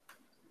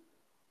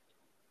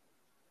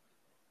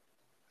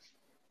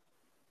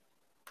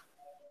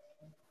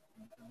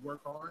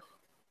work hard,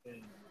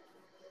 and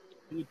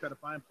you try to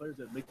find players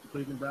that make the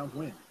Cleveland Browns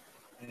win,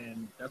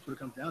 and that's what it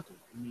comes down to.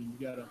 I mean,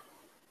 you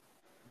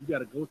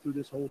gotta go through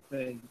this whole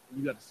thing.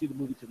 You got to see the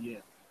movie to the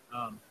end.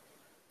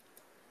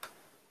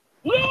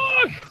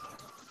 Look!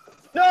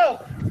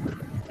 No!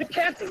 It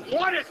can't be.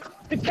 What is it?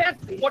 It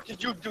can't be. What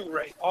did you do,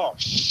 Ray? Oh,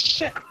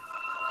 shit.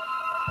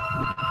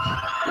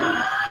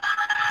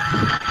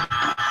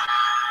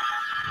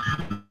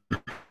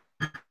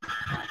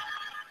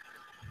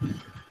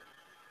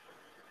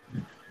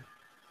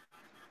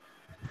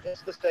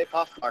 It's the Stay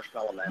Puft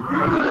Marshmallow Man.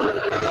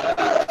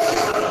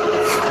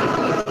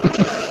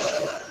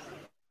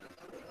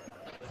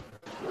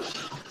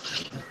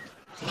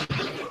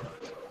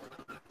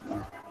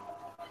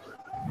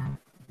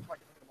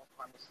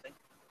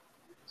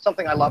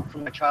 Something I loved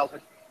from my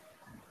childhood.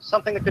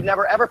 Something that could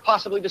never, ever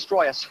possibly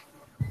destroy us.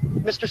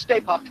 Mr.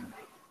 Stay Puft.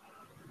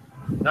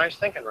 Nice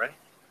thinking, Ray.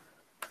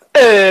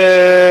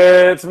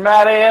 It's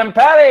Matty and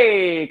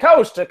Patty,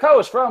 coast to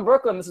coast from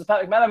Brooklyn. This is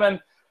Pat McMenamin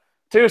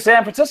to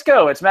San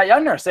Francisco. It's Matt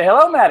Youngner. Say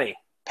hello, Matty.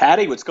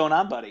 Patty, what's going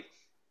on, buddy?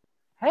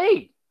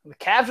 Hey, the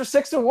Cavs are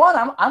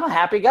 6-1. I'm a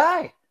happy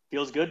guy.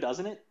 Feels good,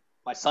 doesn't it?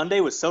 My Sunday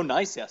was so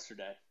nice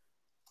yesterday.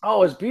 Oh,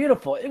 it was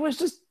beautiful. It was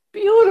just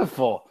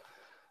beautiful.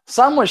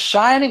 Sun was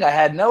shining. I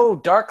had no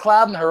dark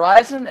cloud in the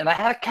horizon, and I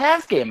had a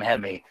Cavs game ahead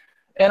of me.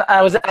 And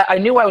I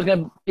knew I was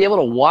going to be able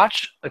to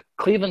watch a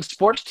Cleveland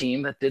sports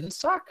team that didn't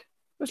suck. It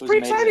was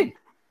pretty amazing. exciting.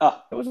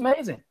 Oh, it was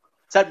amazing.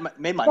 That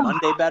made my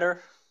Monday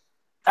better.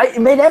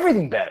 It made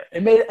everything better.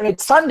 It made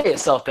Sunday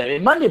itself better. It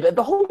made Monday better.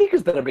 The whole week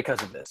is better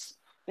because of this.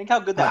 Think how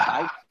good that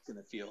bye week's going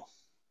to feel.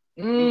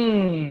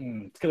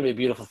 It's going to be a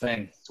beautiful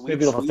thing. Sweet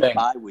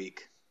bye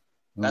week.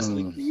 Best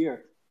week of the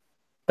year.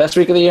 Best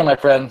week of the year, my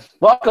friend.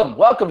 Welcome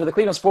to the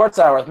Cleveland Sports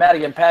Hour with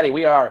Matty and Patty.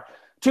 We are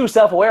two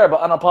self-aware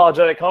but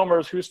unapologetic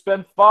homers who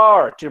spend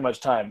far too much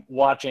time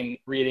watching,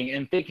 reading,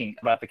 and thinking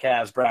about the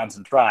Cavs, Browns,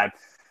 and Tribe.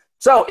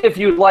 So if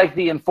you'd like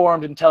the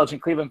informed,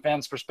 intelligent Cleveland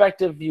fans'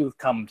 perspective, you've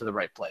come to the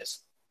right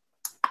place.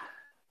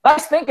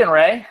 Nice thinking,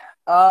 Ray.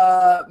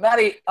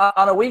 Matty,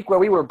 on a week where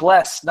we were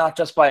blessed not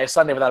just by a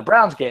Sunday without a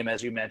Browns game,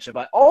 as you mentioned,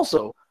 but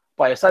also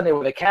by a Sunday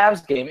with a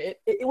Cavs game,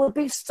 it would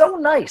be so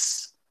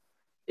nice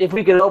if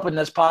we could open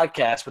this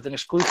podcast with an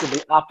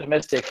exclusively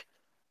optimistic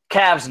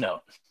Cavs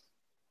note.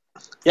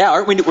 Yeah,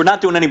 aren't we? We're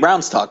not doing any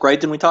Browns talk, right?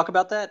 Didn't we talk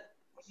about that?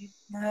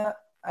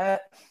 I'd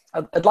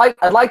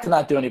like to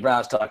not do any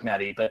Browns talk,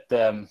 Matty, but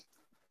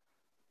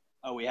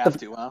we have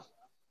to, huh?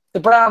 The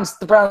Browns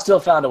still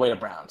found a way to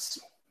Browns.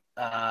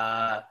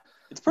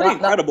 It's pretty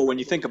incredible when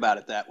you think about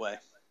it that way.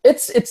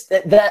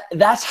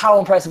 That's how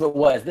impressive it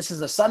was. This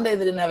is a Sunday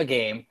they didn't have a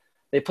game.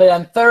 They played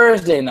on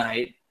Thursday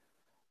night.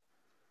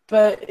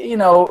 But,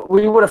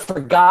 we would have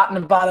forgotten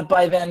about it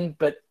by then.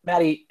 But,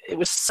 Matty, it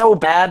was so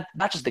bad,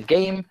 not just the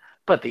game,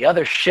 but the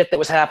other shit that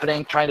was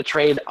happening, trying to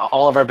trade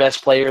all of our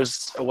best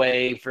players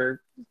away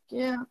for,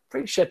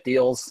 pretty shit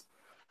deals.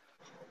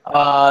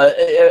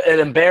 An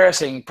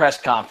embarrassing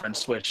press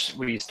conference, which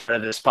we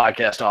started this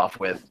podcast off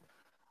with.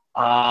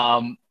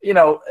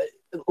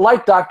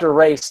 Like Dr.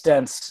 Ray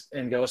Stentz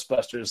in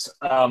Ghostbusters,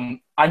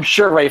 I'm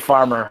sure Ray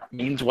Farmer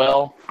means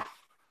well.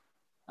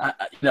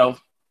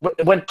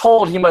 When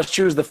told he must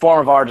choose the form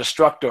of our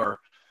destructor,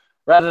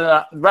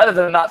 rather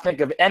than not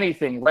think of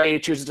anything, Ray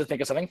chooses to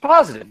think of something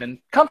positive and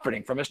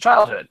comforting from his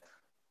childhood,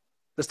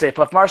 the Stay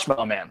Puft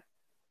Marshmallow Man.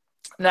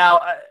 Now,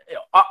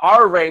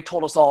 our Ray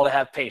told us all to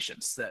have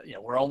patience, that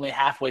we're only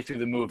halfway through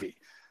the movie.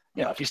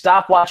 If you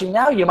stop watching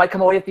now, you might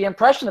come away with the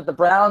impression that the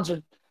Browns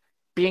are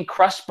being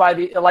crushed like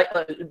the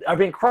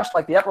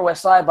Upper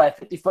West Side by a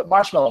 50-foot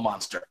marshmallow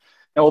monster,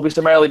 and will be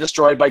summarily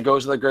destroyed by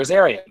Gozer the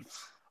Gerzerian.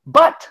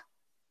 But,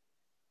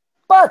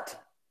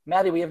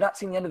 Matty, we have not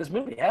seen the end of this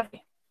movie, have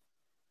we?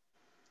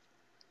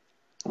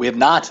 We have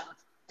not.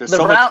 There's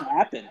so much to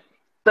happen.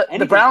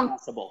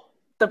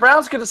 The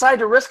Browns could decide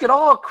to risk it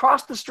all,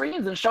 cross the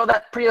streams, and show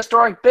that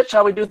prehistoric bitch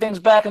how we do things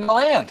back in the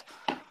land.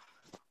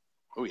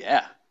 Oh,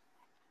 yeah.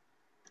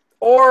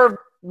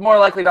 Or, more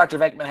likely, Dr.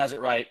 Venkman has it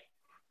right,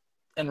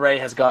 and Ray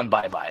has gone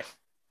bye-bye.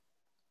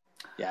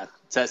 Yeah.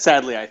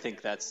 Sadly, I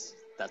think that's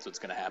what's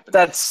going to happen.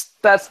 That's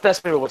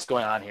maybe what's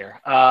going on here.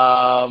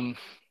 I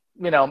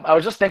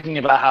was just thinking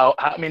about how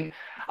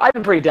I've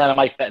been pretty down on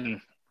Mike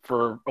Pettin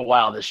for a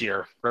while this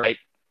year, right?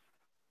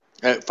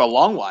 For a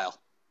long while.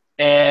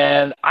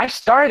 And I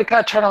started to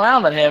kind of turn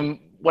around on him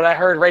when I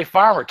heard Ray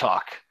Farmer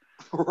talk.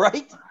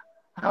 Right?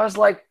 I was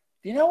like,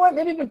 you know what?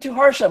 Maybe I've been too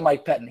harsh on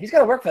Mike Pettin. He's got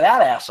to work for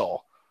that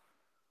asshole.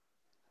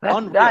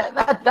 Not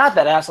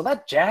that asshole,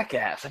 that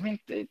jackass.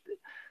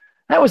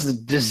 That was a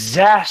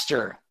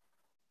disaster.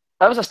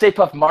 That was a Stay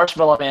Puft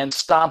Marshmallow Man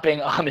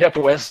stomping on the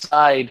Upper West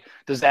Side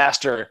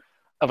disaster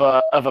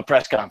of a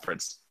press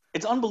conference.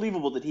 It's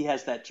unbelievable that he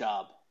has that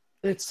job.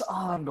 It's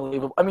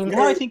unbelievable.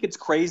 I think it's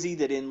crazy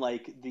that in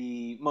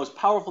the most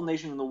powerful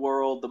nation in the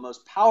world, the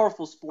most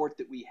powerful sport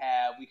that we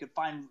have, we could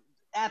find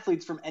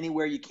athletes from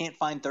anywhere. You can't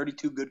find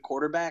 32 good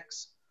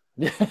quarterbacks.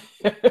 Yeah.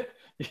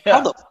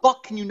 How the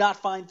fuck can you not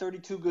find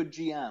 32 good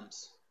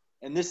GMs?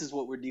 And this is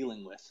what we're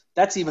dealing with.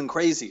 That's even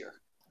crazier.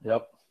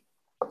 Yep.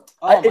 Oh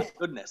my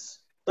goodness.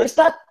 It's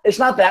not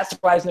that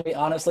surprising to me,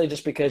 honestly,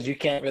 just because you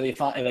can't really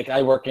find, like,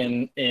 I work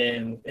in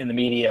the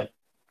media.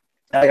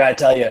 I gotta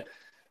tell you,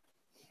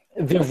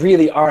 there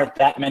really aren't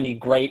that many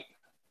great,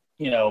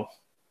 heads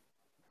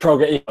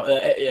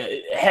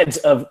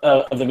of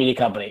the media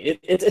company.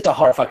 It's a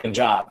hard fucking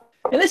job,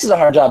 and this is a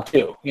hard job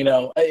too.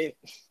 For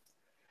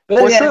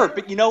sure,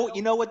 but you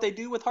know what they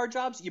do with hard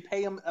jobs? You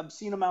pay them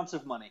obscene amounts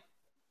of money.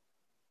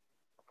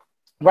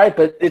 Right,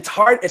 but it's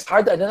hard. It's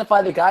hard to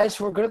identify the guys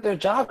who are good at their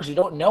job because you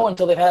don't know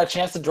until they've had a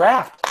chance to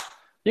draft.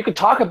 You can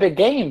talk a big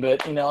game,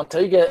 but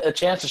until you get a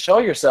chance to show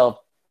yourself,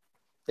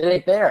 it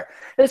ain't there.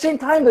 At the same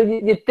time, though,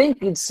 you'd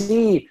think you'd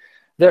see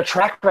their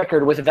track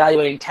record with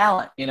evaluating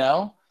talent.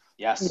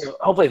 Yes.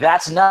 Hopefully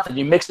that's enough, and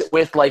you mix it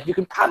with you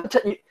can kind of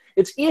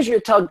it's easier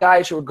to tell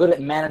guys who are good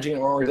at managing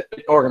an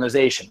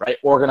organization, right?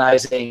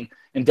 Organizing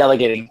and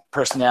delegating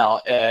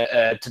personnel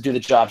to do the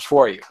jobs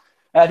for you.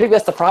 And I think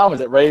that's the problem, is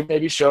that Ray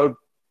maybe showed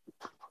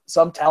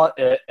some talent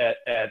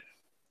at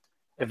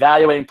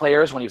evaluating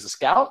players when he was a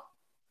scout.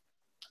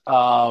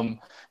 And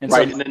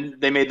then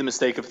they made the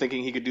mistake of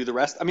thinking he could do the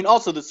rest. I mean,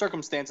 also the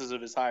circumstances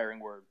of his hiring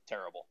were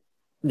terrible.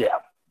 Yeah.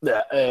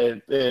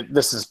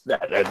 This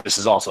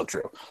is also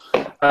true. He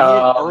didn't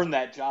earn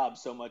that job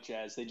so much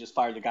as they just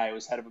fired the guy who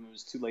was head of him. It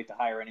was too late to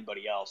hire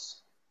anybody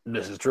else.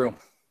 This is true.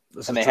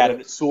 They had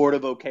it sort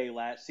of okay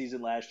last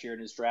year,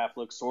 and his draft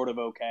looked sort of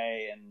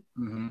okay,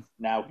 and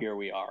now here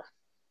we are.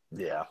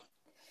 Yeah.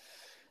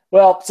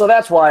 Well, so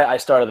that's why I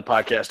started the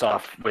podcast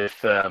off with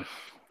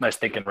Nice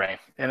Thinking Ray,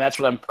 and that's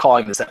what I'm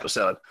calling this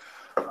episode.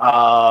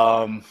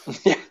 Yeah,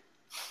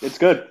 it's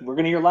good. We're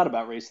going to hear a lot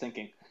about Ray's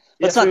thinking.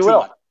 Yes, we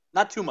will.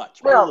 Not too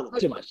much. Well,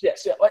 not too much.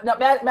 Yes. Yeah. Now,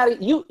 Maddie,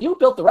 you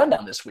built the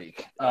rundown this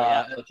week.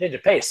 A change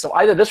of pace. So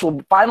either this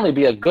will finally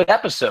be a good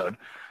episode,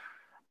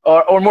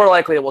 or more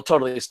likely it will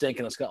totally stink,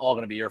 and it's all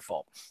going to be your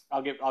fault.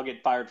 I'll get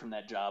fired from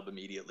that job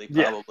immediately.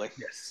 Probably.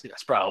 Yeah.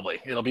 Yes.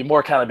 Probably. It'll be more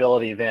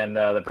accountability than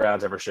the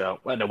Browns ever show.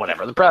 Well, no,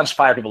 whatever. The Browns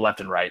fire people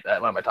left and right.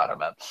 What am I talking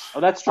about?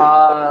 Oh, that's true.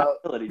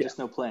 Accountability, just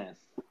no plan.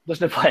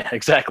 There's no plan,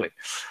 exactly.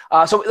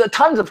 So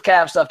tons of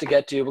Cavs stuff to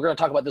get to. We're going to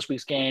talk about this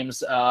week's games.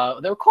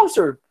 They were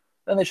closer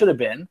than they should have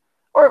been,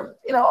 or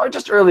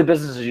just early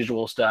business as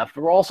usual stuff.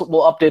 We'll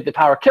update the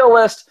power kill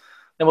list.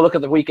 Then we'll look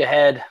at the week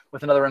ahead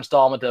with another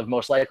installment of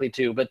Most Likely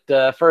To. But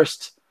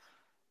first,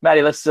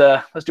 Maddie, let's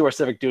do our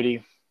civic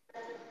duty.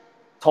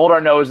 Let's hold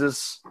our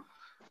noses. We'll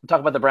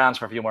talk about the Browns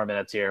for a few more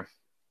minutes here.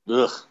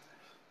 Ugh,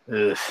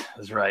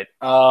 that's right.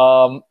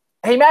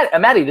 Hey,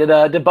 Maddie,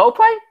 did Bo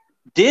play?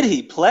 Did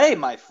he play,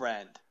 my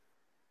friend?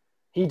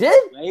 He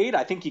did? Played.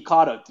 I think he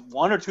caught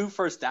one or two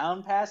first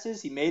down passes.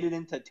 He made it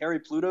into Terry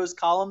Pluto's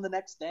column the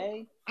next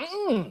day.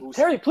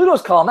 Terry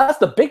Pluto's column. That's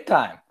the big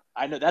time.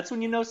 I know. That's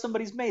when you know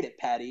somebody's made it,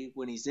 Patty,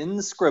 when he's in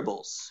the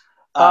scribbles.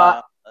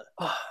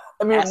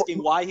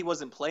 Asking why he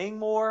wasn't playing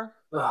more.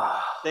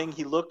 Saying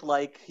he looked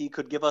like he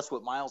could give us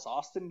what Miles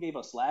Austin gave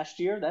us last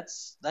year.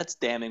 That's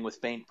damning with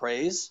faint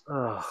praise.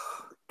 Oh,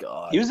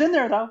 God. He was in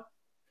there, though.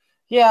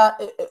 Yeah.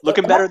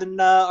 Looking better than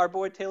our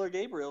boy Taylor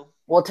Gabriel.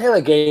 Well,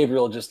 Taylor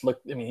Gabriel just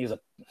looked – he's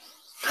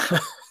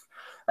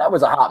that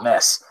was a hot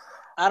mess.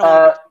 I don't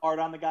want to be hard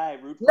on the guy.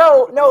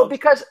 No,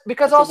 because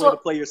that's also – a way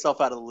to play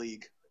yourself out of the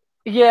league.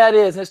 Yeah, it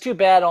is. And it's too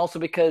bad also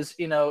because,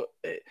 the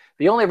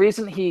only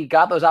reason he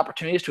got those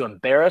opportunities to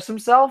embarrass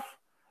himself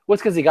was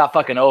because he got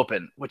fucking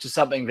open, which is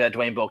something that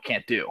Dwayne Bowe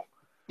can't do.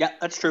 Yeah,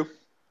 that's true.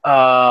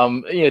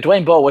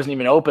 Dwayne Bowe wasn't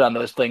even open on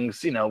those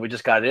things. We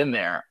just got it in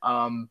there.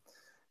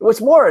 What's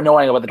more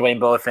annoying about the Dwayne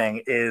Bowe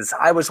thing is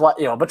I was,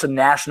 a bunch of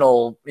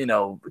national,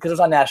 because it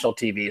was on national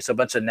TV, so a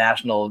bunch of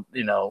national,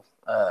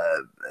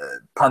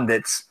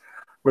 pundits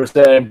were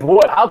saying,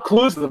 boy, how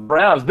clueless are the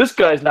Browns? This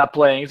guy's not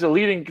playing. He's a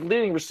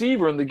leading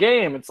receiver in the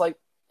game. It's like,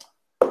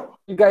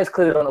 you guys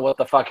clearly don't know what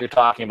the fuck you're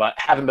talking about.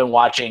 Haven't been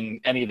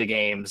watching any of the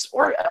games,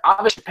 or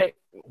obviously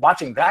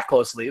watching that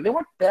closely. They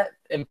weren't that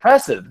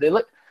impressive. They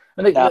look.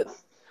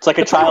 It's like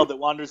a child that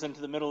wanders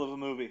into the middle of a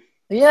movie.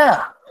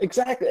 Yeah,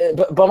 exactly.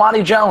 But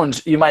Bomani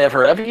Jones, you might have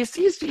heard of.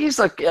 He's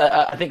like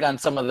I think on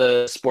some of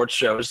the sports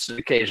shows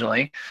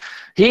occasionally.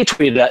 He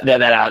tweeted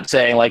that out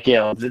saying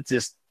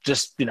it's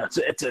just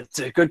it's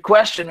a good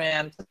question,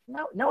 man.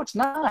 No, it's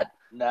not.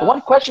 No. The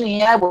one question he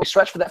had where he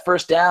stretched for that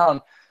first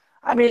down,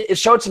 it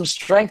showed some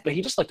strength, but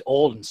he just looked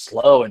old and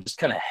slow and just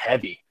kind of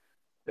heavy.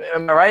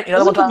 Am I right?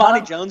 Doesn't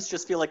Bomani Jones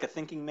just feel like a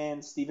thinking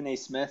man, Stephen A.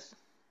 Smith?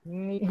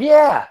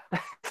 Yeah.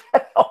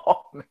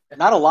 Oh,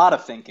 not a lot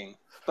of thinking.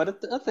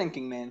 But a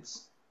thinking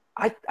man's.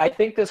 I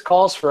think this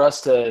calls for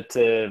us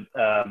to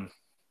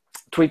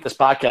tweet this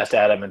podcast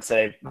at him and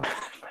say, my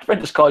friend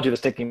just called you the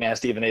thinking man,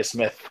 Stephen A.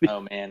 Smith.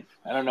 Oh, man.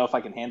 I don't know if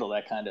I can handle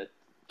that kind of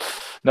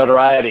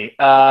notoriety.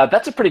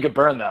 That's a pretty good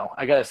burn, though,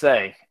 I got to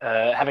say.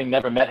 Having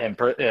never met him.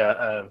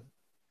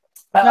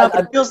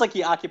 It feels like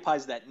he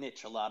occupies that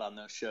niche a lot on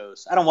those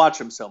shows. I don't watch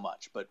him so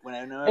much, but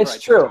whenever I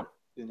true.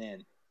 Tune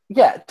in.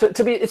 Yeah,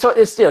 to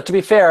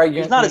be fair,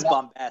 he's not as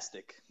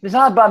bombastic. He's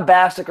not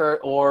bombastic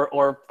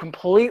or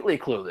completely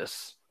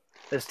clueless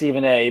as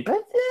Stephen A.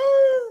 But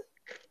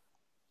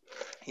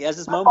He has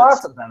his Not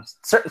moments. sometimes.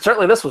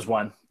 Certainly, this was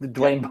one. The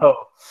Dwayne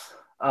Bowe,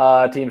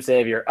 team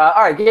savior.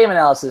 All right, game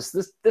analysis.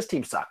 This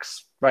team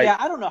sucks, right? Yeah,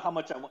 I don't know how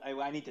much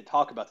I need to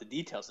talk about the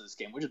details of this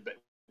game.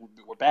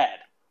 We're bad.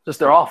 Just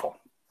they're awful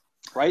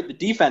right? The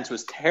defense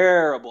was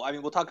terrible. I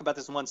mean, we'll talk about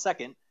this in 1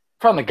 second.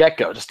 From the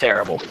get-go, just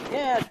terrible.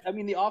 Yeah, I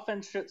mean, the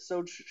offense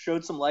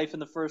showed some life in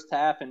the first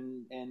half,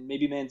 and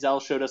maybe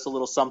Manziel showed us a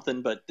little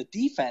something, but the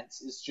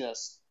defense is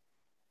just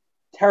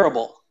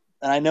terrible.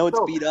 And I know it's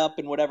beat up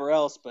and whatever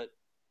else, but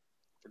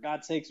for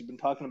God's sakes, we've been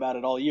talking about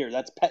it all year.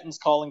 That's Pettine's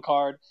calling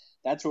card.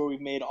 That's where we've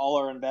made all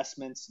our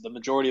investments, the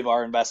majority of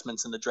our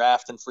investments in the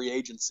draft and free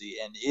agency,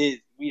 and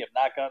we have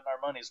not gotten our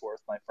money's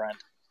worth, my friend.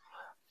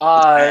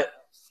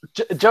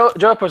 Joe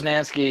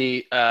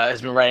Posnanski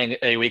has been writing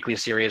a weekly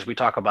series. We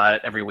talk about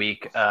it every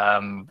week.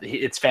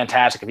 It's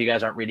fantastic. If you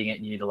guys aren't reading it,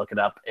 you need to look it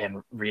up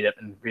and read it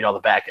and read all the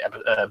back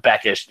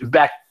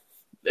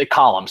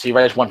columns. He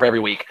writes one for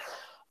every week.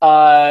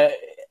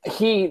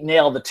 He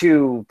nailed the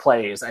 2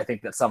 plays, I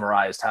think, that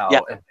summarized how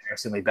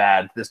embarrassingly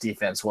bad this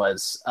defense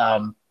was.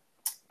 On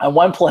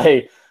one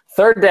play,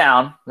 3rd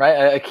down,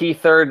 right? A key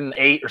 3rd and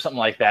 8 or something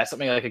like that,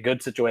 something like a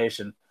good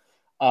situation.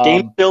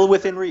 Game still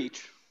within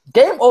reach.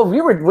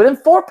 We were within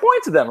 4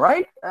 points of them,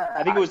 right?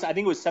 I think it was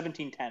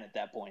 17-10 at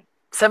that point.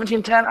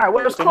 17-10? All right, well,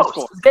 it was close.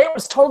 The game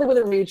was totally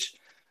within reach.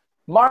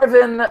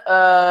 Marvin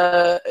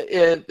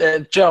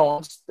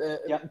Jones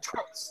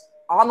trips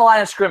on the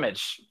line of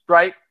scrimmage,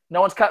 right?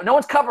 No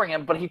one's covering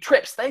him, but he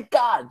trips. Thank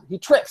God. He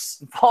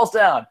trips and falls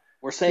down.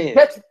 We're saying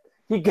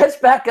he gets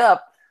back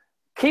up,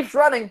 keeps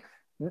running.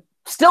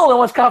 Still no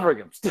one's covering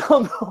him.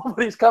 Still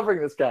nobody's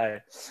covering this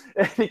guy.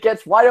 And he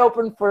gets wide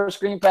open for a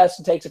screen pass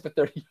and takes it for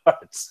 30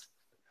 yards.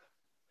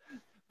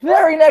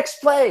 Very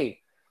next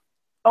play,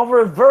 a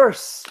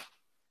reverse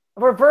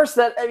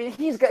that, I mean,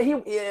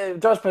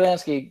 Josh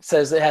Podanski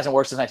says it hasn't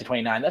worked since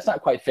 1929. That's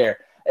not quite fair.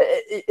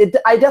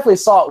 I definitely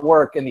saw it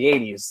work in the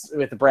 80s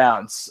with the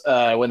Browns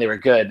when they were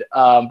good.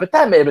 But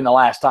that may have been the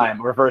last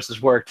time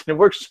reverses worked. And it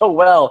worked so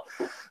well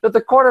that the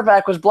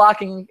quarterback was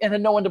blocking and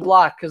had no one to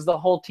block because the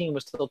whole team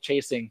was still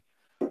chasing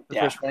the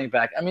first running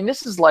back. I mean,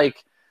 this is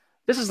like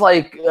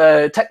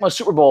Tecmo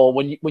Super Bowl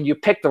when you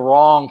pick the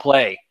wrong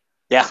play.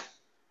 Yeah.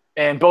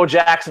 And Bo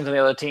Jackson's on the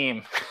other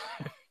team.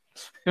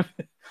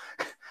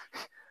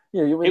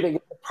 You make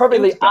a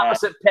perfectly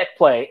opposite pick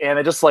play, and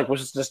it just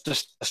was just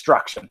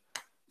destruction.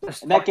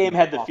 And that game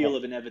had the feel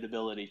of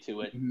inevitability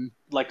to it,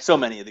 like so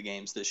many of the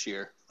games this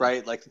year,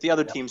 right? Like the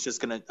other team's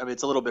just gonna. I mean,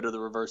 it's a little bit of the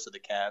reverse of the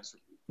Cavs.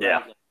 Right?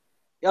 Yeah,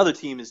 the other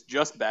team is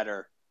just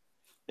better.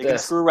 They can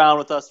screw around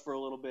with us for a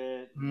little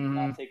bit,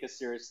 not take us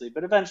seriously,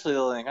 but eventually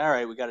they'll think, all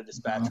right, we got to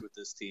dispatch with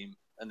this team,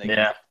 and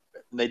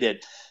they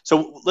did.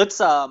 So let's.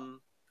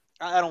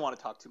 I don't want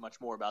to talk too much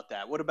more about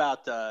that. What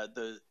about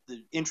the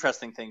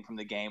interesting thing from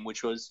the game,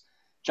 which was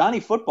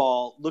Johnny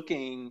Football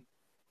looking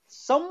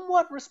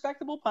somewhat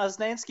respectable.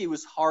 Poznanski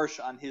was harsh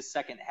on his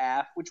second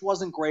half, which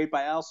wasn't great,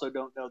 but I also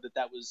don't know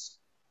that was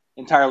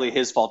entirely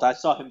his fault. I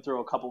saw him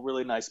throw a couple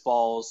really nice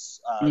balls.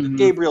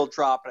 Gabriel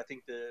dropped, but I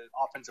think the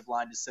offensive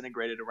line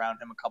disintegrated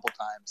around him a couple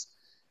times.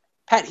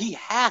 Pat, he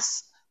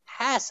has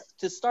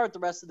to start the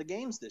rest of the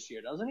games this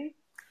year, doesn't he?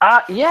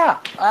 Yeah,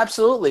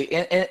 absolutely.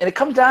 And it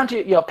comes down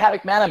to,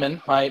 Pat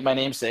McManaman, my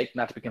namesake,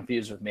 not to be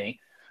confused with me,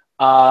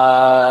 had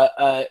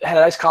a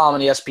nice column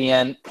on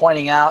ESPN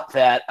pointing out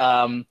that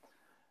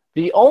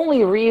the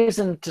only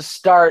reason to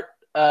start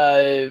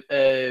Josh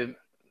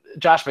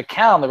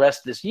McCown the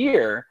rest of this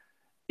year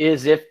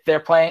is if they're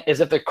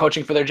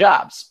coaching for their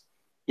jobs.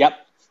 Yep.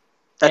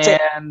 That's it.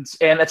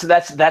 And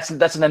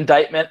that's an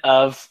indictment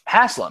of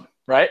Haslam,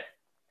 right?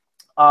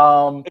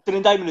 It's an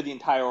indictment of the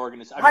entire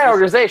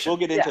organization. We'll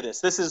get into this.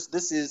 This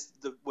is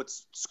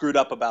what's screwed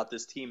up about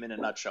this team in a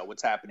nutshell.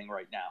 What's happening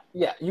right now?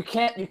 Yeah, you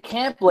can't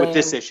blame with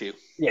this issue.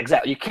 Yeah,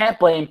 exactly. You can't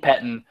blame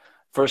Pettine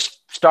for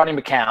starting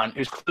McCown,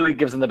 who clearly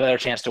gives them the better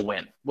chance to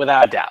win,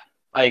 without a doubt.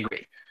 I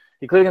agree.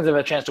 He clearly gives them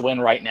a chance to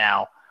win right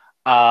now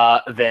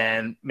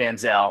than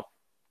Manziel,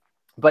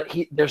 but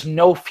there's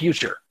no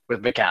future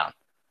with McCown.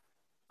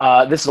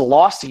 This is a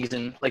lost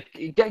season. Like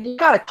you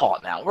got to call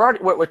it now. We're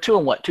 2-6,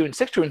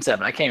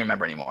 2-7. I can't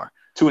remember anymore.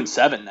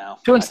 2-7 now.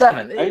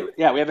 2-7. Right?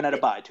 Yeah, we haven't had a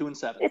bye.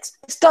 2-7. It's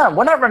done.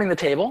 We're not running the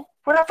table.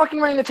 We're not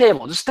fucking running the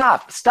table. Just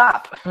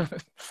stop.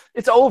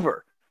 It's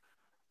over.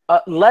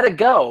 Let it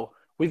go.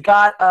 We've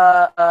got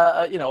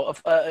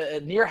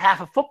a near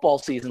half a football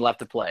season left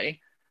to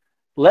play.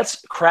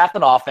 Let's craft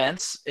an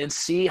offense and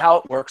see how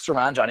it works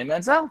around Johnny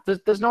Manziel.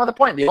 There's no other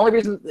point. The only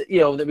reason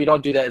that we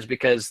don't do that is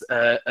because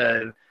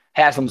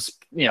Haslam's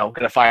going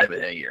to fire them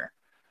in a year.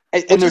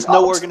 And there's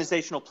no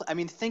organizational – I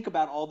mean, think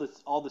about all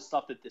the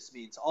stuff that this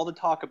means. All the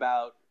talk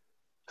about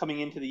coming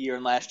into the year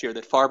and last year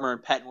that Farmer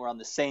and Pettine were on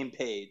the same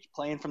page,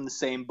 playing from the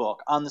same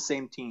book, on the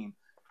same team,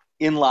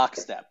 in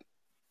lockstep.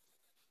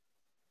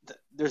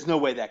 There's no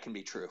way that can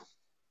be true.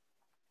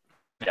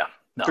 Yeah.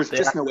 No, there's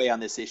just no way on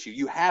this issue.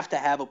 You have to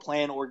have a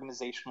plan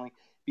organizationally,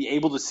 be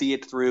able to see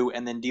it through,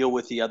 and then deal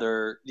with the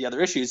other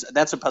issues.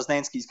 That's what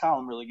Poznanski's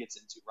column really gets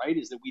into, right?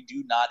 Is that we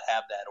do not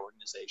have that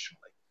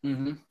organizationally.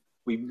 Mm-hmm.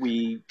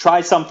 we try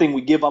something,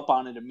 we give up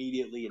on it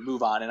immediately and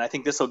move on. And I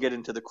think this will get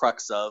into the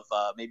crux of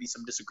maybe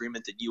some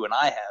disagreement that you and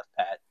I have,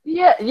 Pat.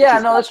 Yeah,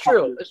 no, that's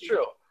true. That's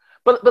true.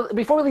 But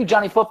before we leave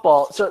Johnny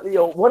Football, so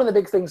one of the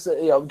big things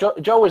that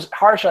Joe was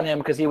harsh on him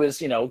because he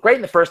was great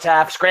in the first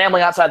half,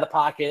 scrambling outside the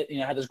pocket,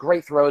 had those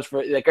great throws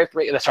for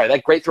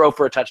that great throw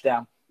for a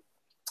touchdown.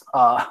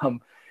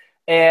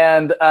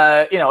 And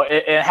at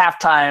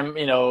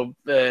halftime,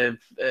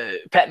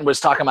 Pettine was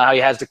talking about how he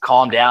has to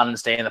calm down and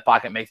stay in the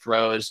pocket and make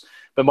throws.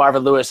 But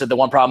Marvin Lewis said the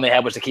one problem they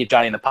had was to keep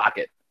Johnny in the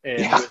pocket. And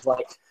he was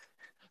like,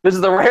 this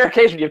is the rare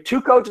occasion you have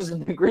two coaches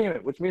in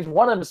agreement, which means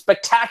one of them is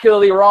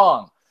spectacularly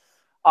wrong.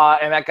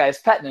 And that guy is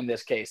Pettine in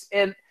this case.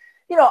 And,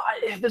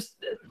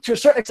 to a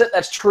certain extent,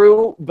 that's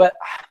true. But,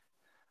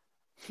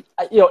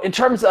 in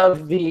terms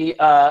of the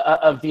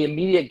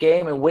immediate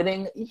game and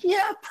winning,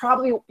 yeah,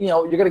 probably,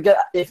 you're going to get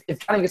 – if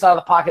Johnny gets out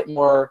of the pocket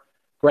more,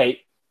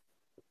 great.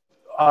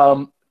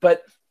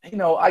 But –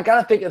 I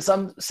got to think in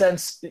some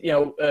sense,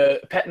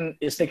 Pettine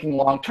is thinking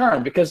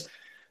long-term because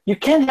you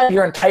can't have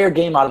your entire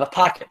game out of the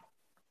pocket.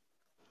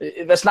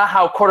 That's not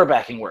how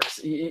quarterbacking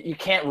works. You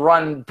can't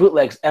run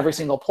bootlegs every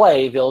single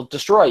play. They'll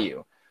destroy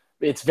you.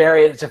 It's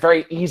a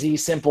very easy,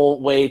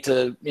 simple way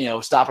to,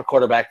 stop a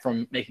quarterback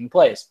from making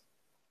plays.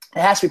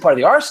 It has to be part of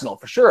the arsenal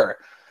for sure.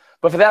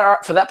 But for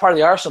that part of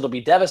the arsenal to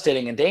be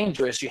devastating and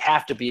dangerous, you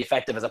have to be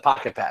effective as a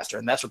pocket passer,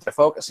 and that's what they're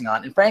focusing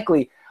on. And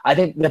frankly, I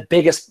think the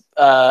biggest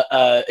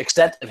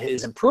extent of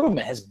his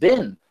improvement has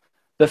been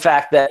the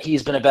fact that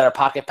he's been a better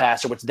pocket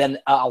passer, which then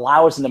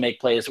allows him to make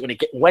plays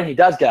when he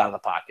does get out of the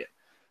pocket.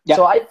 Yeah.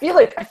 So I feel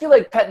like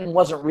Pettine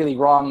wasn't really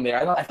wrong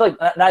there. I feel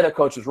like neither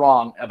coach was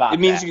wrong about it. It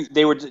means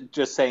they were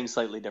just saying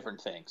slightly different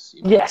things.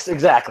 Yes,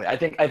 exactly. I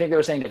think they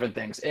were saying different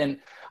things, and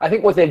I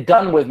think what they've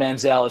done with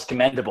Manziel is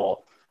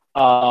commendable.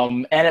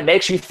 And it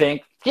makes you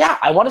think, yeah,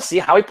 I want to see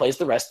how he plays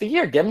the rest of the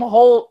year. Give him a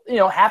whole,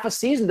 half a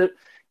season to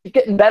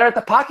get getting better at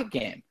the pocket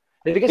game.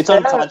 It's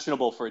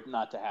unconscionable for it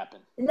not to happen.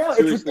 No,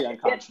 seriously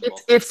unconscionable.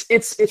 It's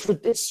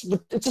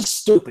just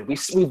stupid.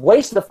 We've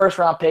wasted the first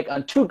round pick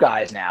on two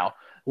guys now,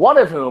 one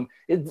of whom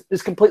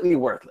is completely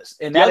worthless.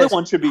 And the other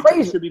one should be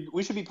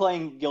we should be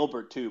playing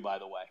Gilbert too, by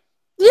the way.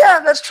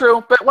 Yeah, that's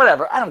true. But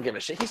whatever. I don't give a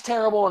shit. He's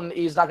terrible and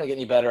he's not going to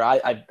get any better.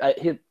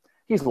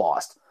 He's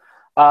lost.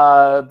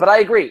 But I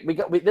agree.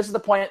 This is the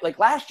point. Like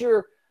last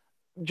year,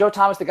 Joe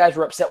Thomas, the guys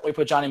were upset when we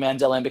put Johnny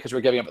Manziel in because we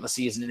were giving up on the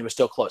season and it was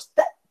still close.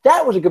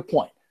 That was a good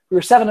point. We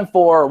were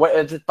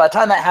 7-4. By the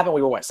time that happened,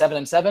 we were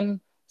 7-7,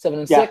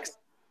 7-6.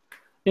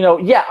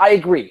 Yeah, I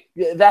agree.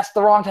 That's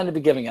the wrong time to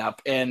be giving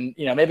up. And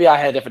maybe I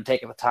had a different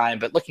take at the time,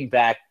 but looking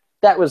back,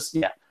 that's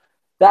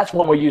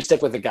one where you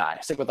stick with the guy,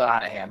 stick with the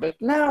hot hand. But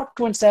now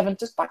 2-7,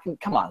 just fucking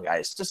come on,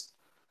 guys.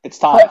 It's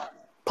time.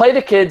 Play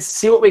the kids,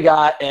 see what we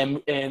got,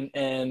 and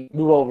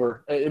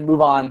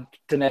move on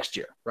to next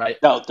year, right?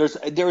 No,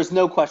 there is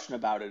no question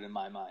about it in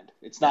my mind.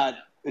 It's not.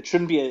 It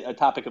shouldn't be a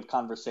topic of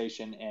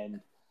conversation,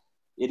 and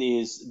it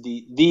is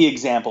the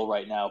example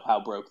right now of how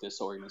broke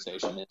this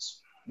organization is.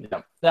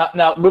 Yeah.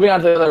 Now moving on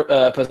to the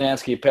other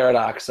Poznanski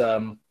paradox.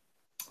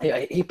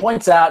 He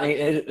points out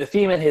the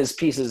theme in his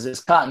pieces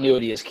is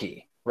continuity is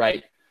key,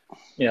 right?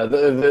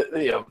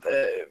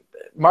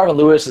 Marvin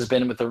Lewis has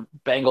been with the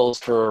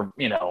Bengals for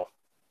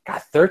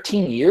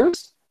 13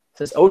 years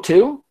since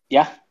 2002.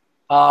 Yeah.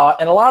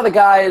 And a lot of the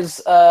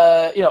guys,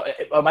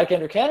 Mike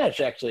Andrukanic,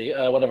 actually,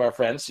 one of our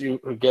friends who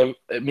gave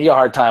me a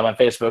hard time on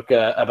Facebook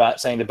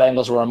about saying the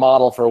Bengals were a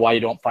model for why you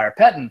don't fire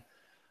Pettine.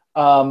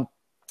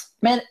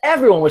 Man,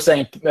 everyone was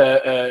saying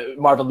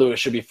Marvin Lewis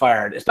should be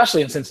fired,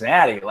 especially in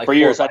Cincinnati. For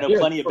years, I know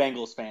plenty of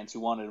Bengals fans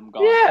who wanted him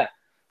gone. Yeah.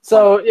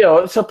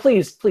 So, so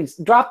please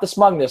drop the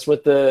smugness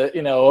with the,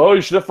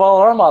 you should have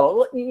followed our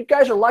model. You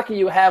guys are lucky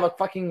you have a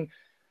fucking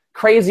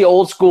crazy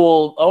old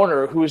school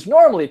owner who is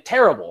normally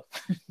terrible.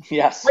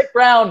 Yes. Mike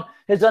Brown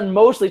has done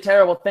mostly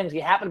terrible things. He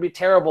happened to be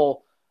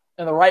terrible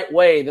in the right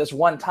way this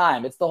one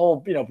time. It's the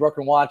whole,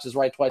 broken watch is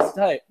right twice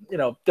the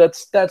time.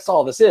 That's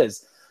all this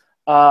is.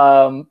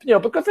 But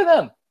good for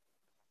them.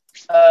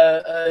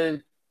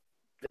 But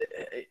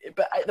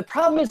the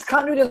problem is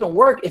continuity doesn't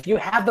work if you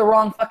have the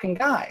wrong fucking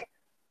guy.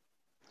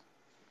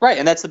 Right,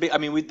 and that's the big. I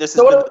mean, this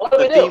is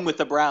the theme with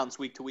the Browns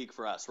week to week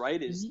for us,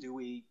 right? Is do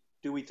we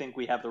think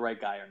we have the right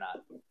guy or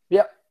not?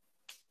 Yep.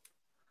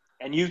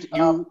 And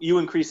you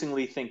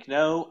increasingly think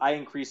no. I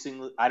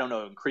don't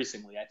know.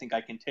 Increasingly, I think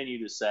I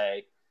continue to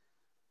say,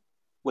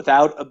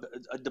 without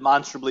a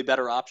demonstrably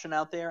better option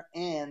out there,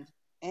 and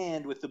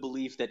with the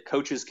belief that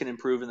coaches can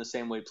improve in the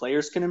same way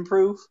players can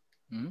improve,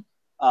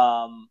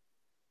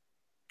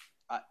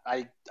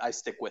 I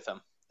stick with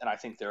them, and I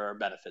think there are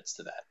benefits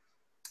to that.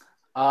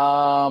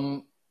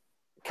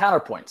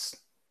 Counterpoints.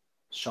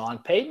 Sean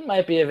Payton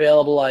might be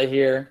available, I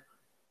hear.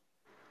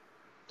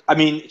 I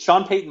mean,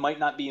 Sean Payton might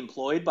not be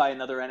employed by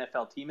another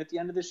NFL team at the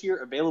end of this year.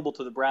 Available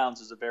to the Browns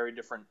is a very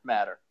different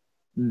matter.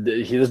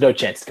 There's no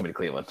chance he's coming to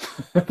Cleveland.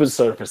 It was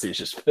sort of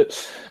facetious.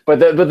 But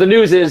the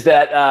news is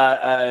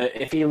that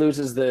if he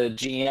loses the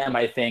GM,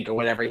 I think, or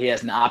whatever, he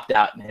has an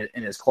opt-out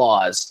in his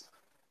clause.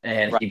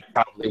 And he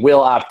probably will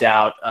opt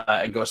out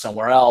and go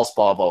somewhere else,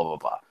 blah, blah, blah,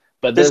 blah.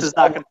 But this is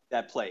not going to be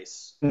that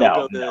place. No,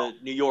 go to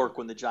New York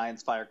when the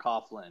Giants fire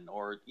Coughlin,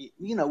 or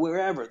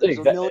wherever. There's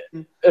a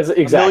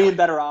million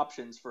better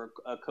options for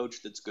a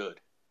coach that's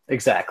good.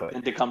 Exactly.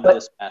 And to come to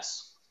this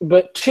mess.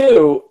 But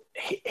two,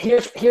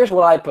 here's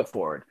what I put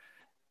forward.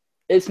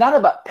 It's not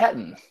about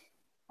Pettine.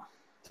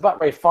 It's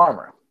about Ray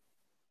Farmer.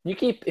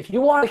 If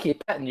you want to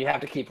keep Pettine, you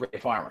have to keep Ray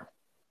Farmer.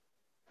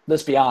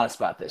 Let's be honest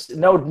about this.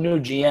 No new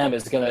GM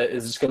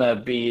is gonna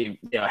be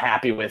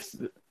happy with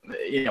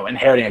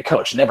inheriting a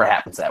coach. It never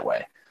happens that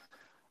way.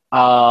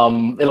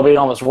 It'll be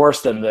almost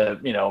worse than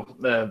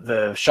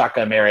the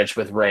shotgun marriage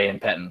with Ray and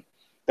Pettine.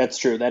 That's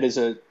true. That is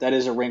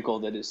a wrinkle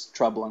that is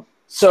troubling.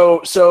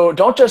 So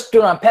don't just do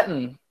it on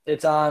Pettine.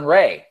 It's on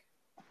Ray.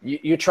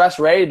 You trust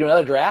Ray to do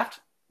another draft?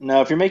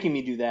 No, if you're making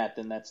me do that,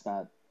 then that's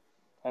not.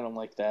 I don't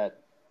like that.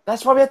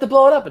 That's why we have to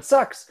blow it up. It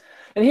sucks.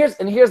 And here's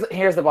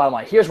the bottom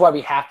line. Here's why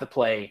we have to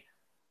play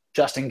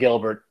Justin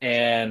Gilbert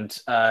and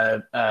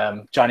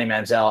Johnny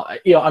Manziel.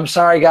 I'm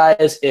sorry,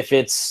 guys.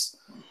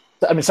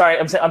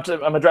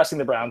 I'm addressing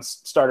the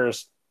Browns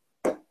starters,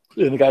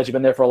 the guys who've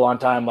been there for a long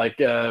time, like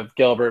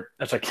Gilbert.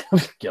 That's like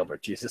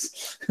Gilbert,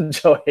 Jesus,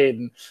 Joe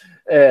Hayden,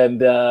 and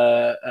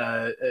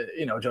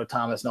Joe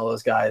Thomas and all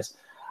those guys.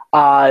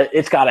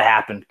 It's got to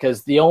happen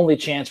because the only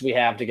chance we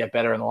have to get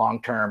better in the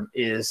long term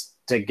is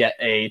to get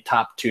a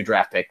top 2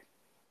 draft pick.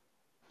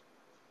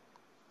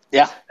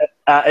 Yeah.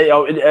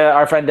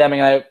 Our friend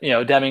Deming and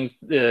I, Deming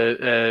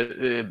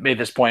made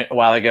this point a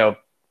while ago.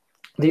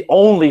 The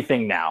only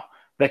thing now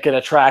that can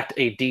attract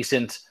a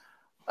decent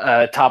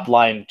top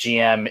line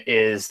GM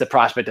is the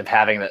prospect of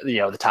having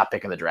the top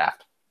pick in the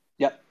draft.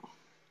 Yep.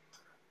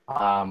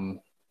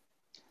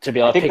 To be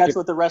able I think that's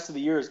what the rest of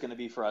the year is going to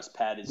be for us,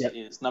 Pat,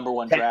 is number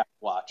 1 draft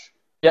watch.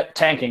 Yep,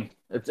 tanking.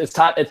 It's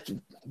time. It's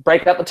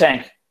break up the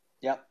tank.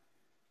 Yep.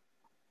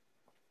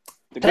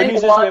 The good news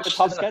is we have a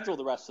tough schedule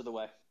the rest of the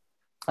way.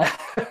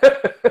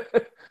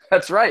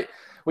 That's right.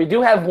 We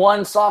do have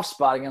one soft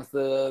spot against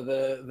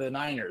the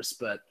Niners,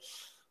 but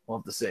we'll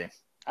have to see.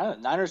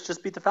 Niners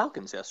just beat the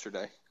Falcons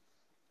yesterday.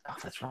 Oh,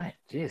 that's right.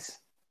 Jeez.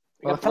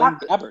 Well,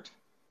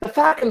 the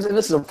Falcons, and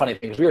this is a funny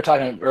thing because we were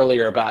talking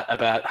earlier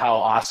about how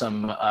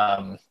awesome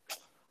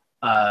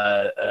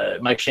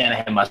Mike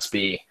Shanahan must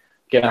be,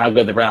 given how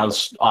good the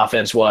Browns'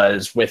 offense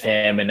was with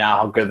him, and now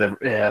how good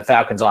the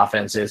Falcons'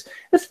 offense is.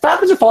 The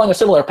Falcons are following a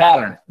similar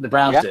pattern the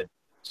Browns did.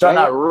 Starting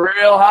out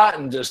real hot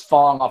and just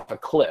falling off a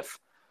cliff.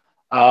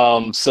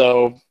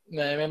 So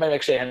maybe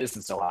Mike Shanahan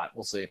isn't so hot.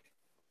 We'll see.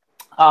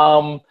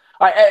 All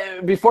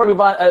right, before we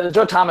move on, the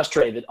Joe Thomas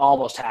trade that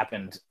almost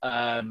happened.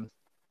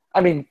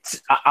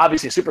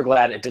 Obviously super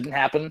glad it didn't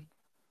happen.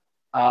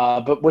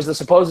 But was the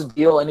supposed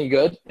deal any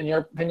good, in your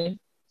opinion?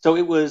 So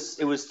it was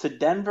to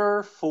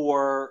Denver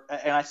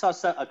and I saw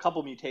a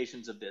couple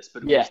mutations of this,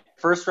 but it was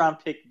first round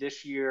pick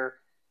this year.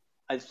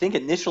 I think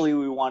initially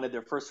we wanted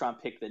their first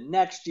round pick the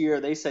next year.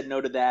 They said no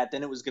to that.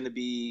 Then it was going to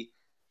be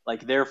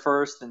like their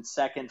first and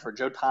second for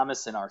Joe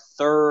Thomas and our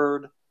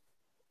third.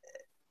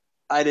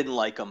 I didn't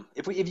like them.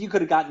 If you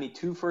could have gotten me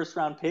 2 first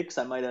round picks,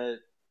 I might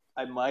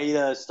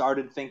have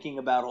started thinking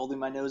about holding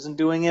my nose and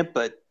doing it.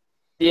 But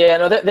yeah,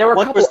 no, there were a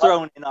couple. Was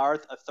thrown in a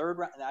third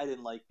round, and I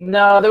didn't like.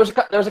 No, there was a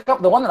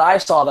couple. The one that I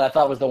saw that I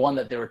thought was the one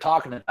that they were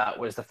talking about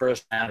was the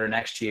first rounder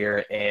next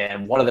year,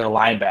 and one of their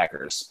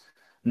linebackers,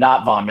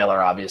 not Von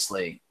Miller,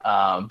 obviously,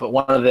 but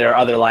one of their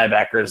other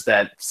linebackers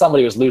that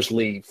somebody was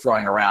loosely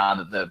throwing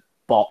around that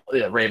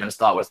the Ravens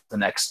thought was the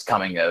next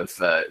coming of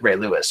Ray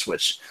Lewis,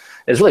 which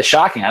is really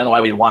shocking. I don't know why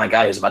we'd want a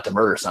guy who's about to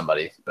murder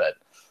somebody, but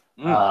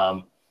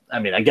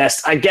I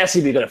guess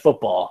he'd be good at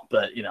football,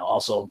 but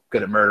also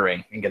good at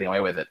murdering and getting away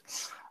with it.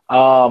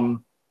 But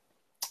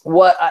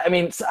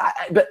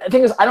the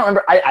thing is, I don't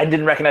remember. I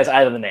didn't recognize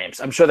either of the names.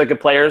 I'm sure they're good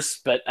players,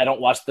 but I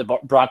don't watch the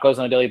Broncos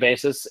on a daily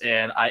basis,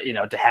 and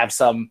to have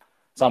some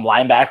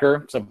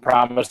linebacker, some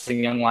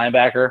promising young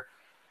linebacker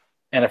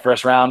in the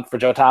first round for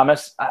Joe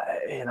Thomas, that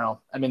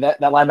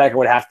linebacker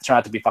would have to turn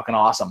out to be fucking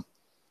awesome,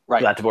 right?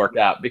 For that to work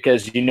out,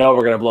 because we're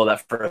going to blow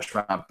that first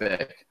round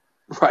pick.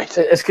 Right.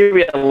 It's going to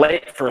be a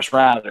late first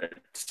rounder.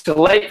 It's a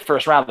late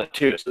first rounder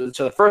too. So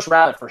the first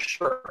rounder for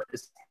sure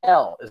is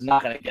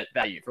not going to get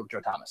value from Joe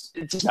Thomas.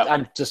 That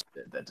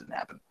didn't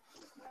happen.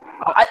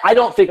 I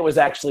don't think it was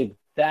actually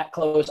that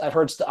close. I've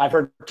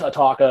heard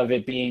talk of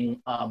it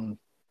being,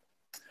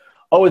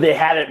 they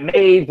had it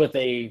made, but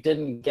they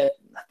didn't get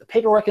the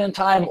paperwork in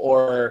time,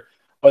 or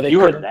they. You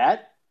heard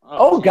that?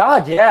 Oh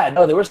God, yeah.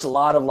 No, there was a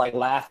lot of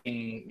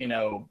laughing.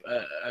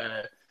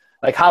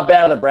 Like how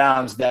bad are the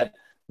Browns that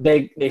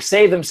they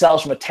saved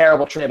themselves from a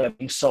terrible trade by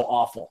being so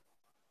awful.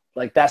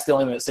 Like that's the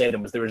only thing that saved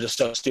them, was they were just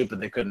so stupid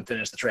they couldn't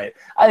finish the trade.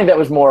 I think that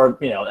was more,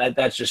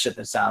 that's just shit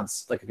that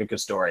sounds like a good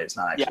story. It's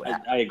not actually. Yeah,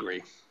 I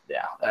agree.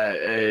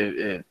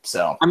 Yeah.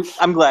 So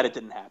I'm glad it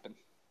didn't happen.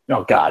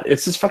 Oh God,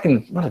 it's just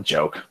fucking what a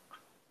joke.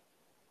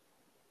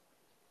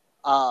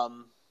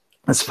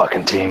 This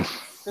fucking team.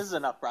 This is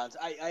enough, Browns.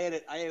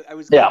 I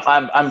was. Yeah,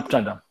 I'm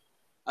done.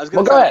 I was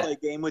going to try to play a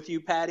game with you,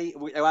 Patty.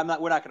 We're not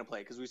going to play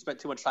because we spent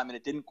too much time and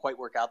it didn't quite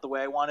work out the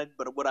way I wanted.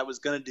 But what I was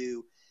going to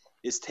do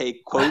is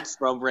take quotes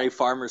from Ray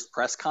Farmer's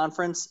press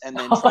conference and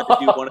then try to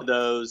do one of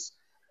those.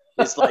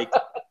 It's like,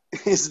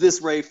 is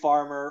this Ray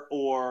Farmer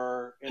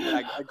or?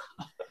 And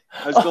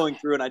I was going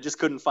through and I just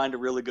couldn't find a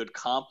really good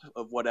comp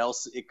of what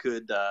else it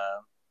could,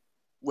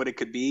 what it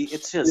could be.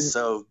 It's just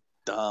so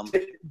dumb.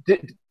 Do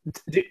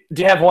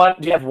you have one?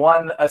 Do you have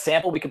one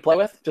sample we could play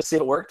with? Just see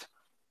if it worked.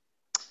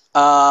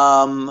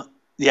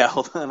 Yeah,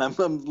 hold on.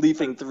 I'm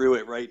leafing through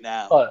it right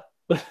now.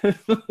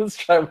 Let's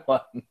try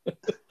one.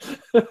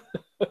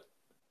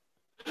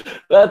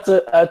 That's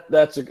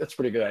a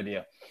pretty good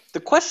idea. The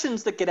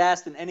questions that get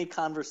asked in any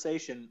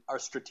conversation are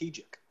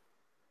strategic.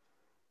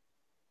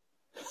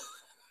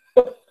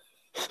 What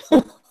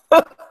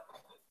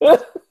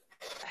the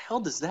hell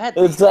does that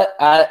mean? Is that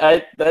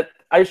are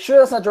you sure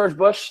that's not George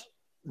Bush?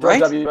 George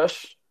W.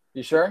 Bush?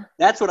 You sure?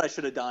 That's what I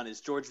should have done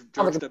is George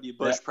W.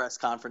 Bush press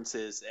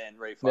conferences and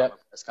Ray Farmer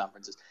press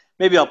conferences.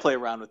 Maybe I'll play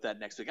around with that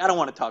next week. I don't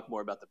want to talk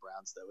more about the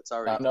Browns though. It's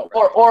already no.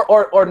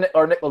 Or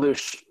Nick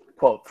LaLoosh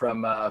quote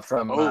from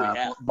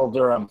Bull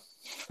Durham.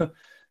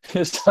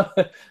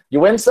 You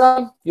win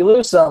some, you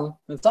lose some,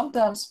 and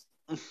sometimes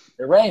it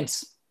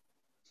rains.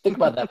 Think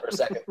about that for a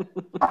second.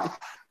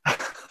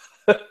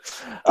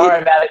 All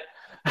right, Matty.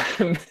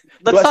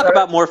 Let's talk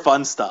about more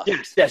fun stuff.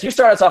 Yes. You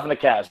start us off in the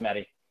Cavs,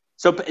 Matty.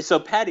 So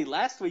Patty,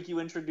 last week you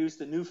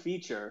introduced a new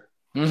feature.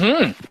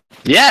 Mm-hmm.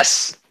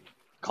 Yes.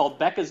 Called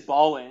Becca's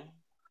Ballin'.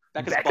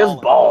 Becca's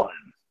Ballin'.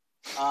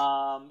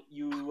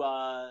 You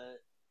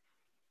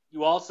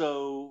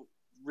also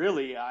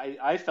really,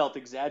 I felt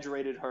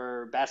exaggerated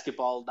her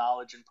basketball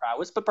knowledge and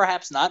prowess, but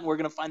perhaps not. And we're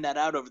going to find that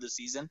out over the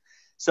season.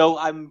 So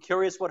I'm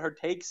curious what her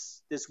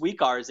takes this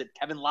week are. Is it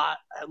Kevin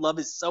Love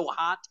is so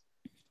hot?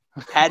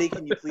 Patty,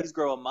 can you please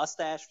grow a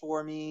mustache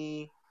for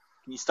me?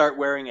 Can you start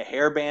wearing a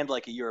hairband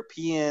like a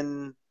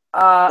European?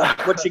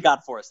 What you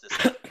got for us this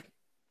week?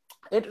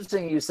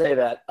 Interesting you say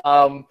that.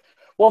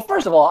 Well,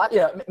 first of all,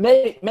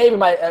 maybe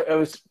it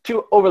was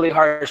too overly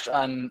harsh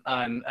on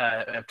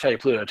Terry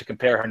Pluto to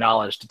compare her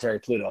knowledge to Terry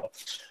Pluto.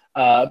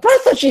 But I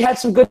thought she had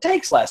some good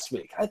takes last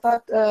week. I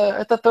thought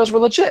those were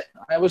legit.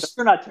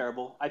 They're not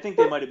terrible. I think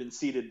they might have been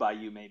seeded by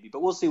you, maybe,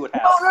 but we'll see what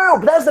happens. No.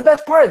 But that's the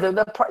best part. They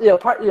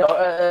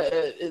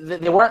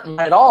weren't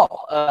at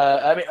all.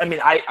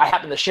 I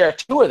happen to share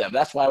two of them.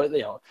 That's why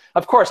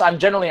Of course, I'm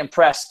generally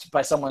impressed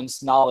by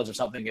someone's knowledge of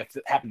something if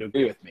they happen to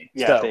agree with me.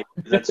 Yeah, so.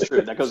 That's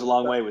true. That goes a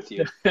long way with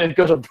you. It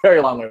goes a very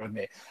long way with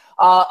me.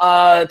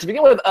 To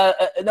begin with,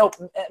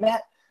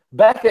 Matt,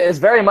 Becca is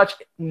very much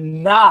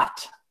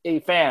not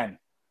a fan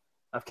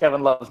of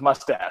Kevin Love's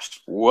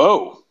mustache.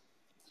 Whoa.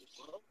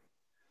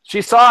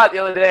 She saw it the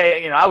other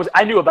day.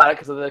 I knew about it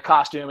because of the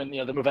costume and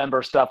the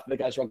Movember stuff. The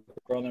guys were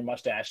growing their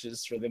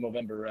mustaches for the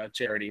Movember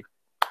charity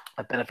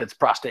that benefits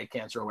prostate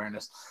cancer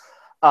awareness.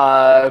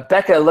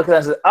 Becca looked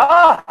at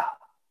that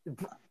and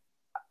said,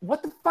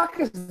 what the fuck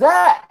is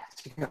that?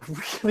 She got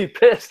really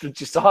pissed when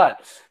she saw it.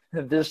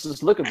 There's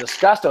this look of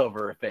disgust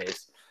over her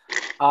face.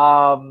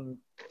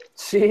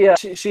 So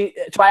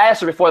I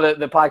asked her before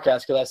the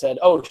podcast because I said,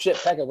 "Oh shit,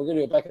 Becca, we're gonna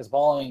do a Becca's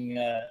Balling.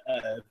 Do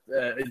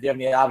you have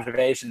any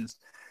observations?"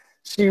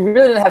 She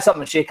really didn't have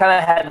something. She kind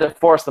of had to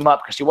force them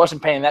up because she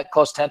wasn't paying that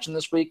close attention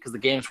this week because the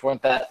games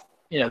weren't that.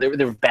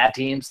 They were bad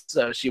teams,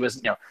 so she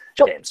was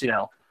games. She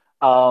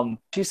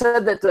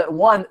said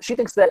that she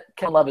thinks that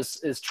Kevin Love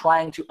is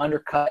trying to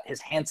undercut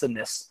his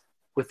handsomeness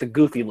with the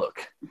goofy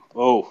look.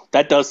 Oh,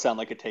 that does sound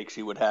like a take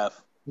she would have.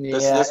 Yeah,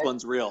 this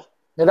one's real.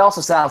 It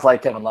also sounds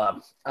like Kevin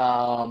Love.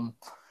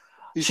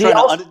 He's trying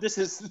to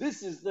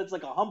that's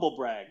like a humble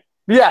brag.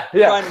 Yeah.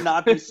 Trying to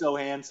not be so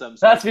handsome.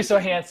 Not to be so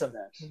handsome.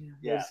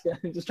 Yeah.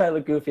 Just trying to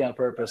look goofy on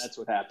purpose. That's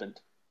what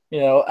happened. Do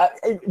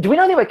we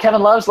know anything about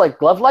Kevin Love's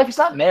love life? He's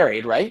not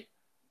married, right?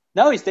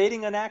 No, he's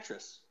dating an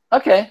actress.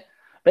 Okay.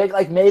 Maybe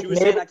I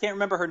can't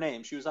remember her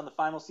name. She was on the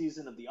final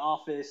season of The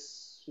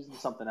Office. She's in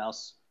something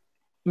else.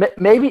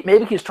 Maybe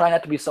he's trying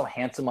not to be so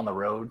handsome on the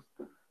road.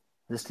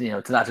 Just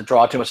to not to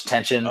draw too much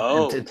attention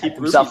and to keep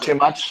himself too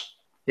much.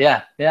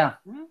 Yeah.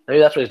 Maybe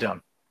that's what he's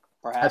doing.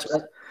 Perhaps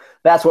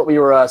that's what we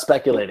were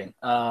speculating.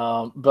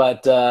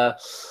 But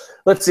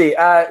let's see.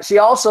 She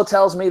also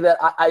tells me that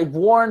I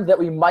warned that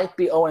we might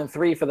be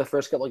 0-3 for the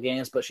first couple of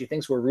games, but she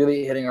thinks we're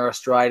really hitting our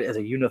stride as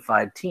a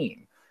unified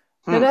team.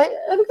 And I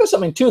think there's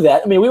something to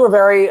that. I mean, we were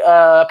very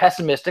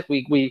pessimistic.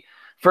 We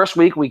first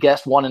week we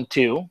guessed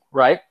 1-2,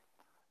 right?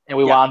 And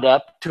we wound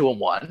up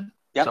 2-1.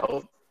 Yep.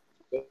 So,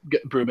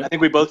 improvement. I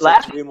think we both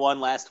said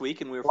 3-1 last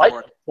week, and we were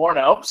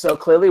 4-0. So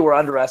clearly, we're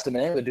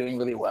underestimating. We're doing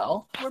really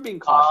well. We're being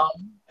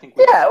cautious.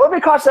 We're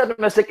being cautious,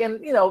 optimistic, and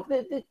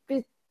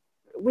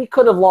we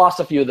could have lost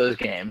a few of those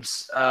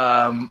games.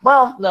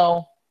 Well,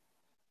 no,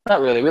 not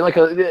really.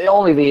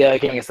 Only the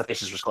game against the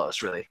Pacers was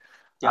close, really.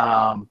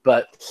 Yeah.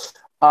 But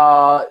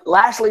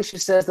lastly, she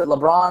says that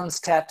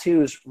LeBron's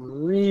tattoos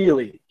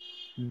really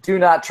do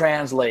not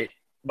translate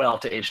well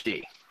to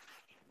HD.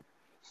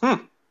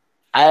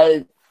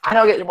 I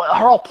don't get her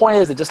whole point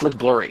is it just looks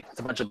blurry. It's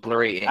a bunch of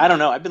blurry ink. I don't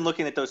know. I've been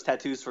looking at those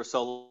tattoos for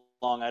so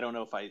long. I don't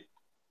know if I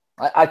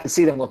can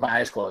see them with my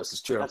eyes closed.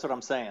 It's true. That's what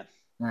I'm saying.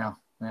 Yeah.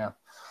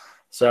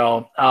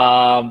 So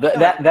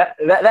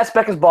that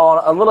spec is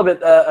ball a little bit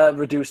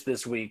reduced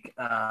this week.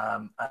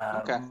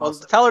 Okay. Well,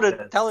 tell her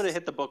to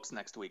hit the books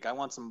next week. I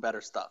want some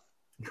better stuff.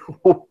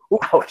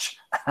 Ouch.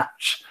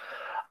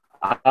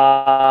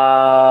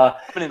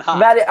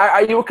 Maddie,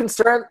 are you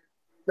concerned?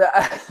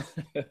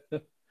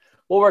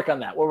 We'll work on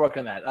that.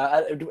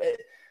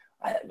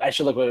 I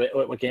should look at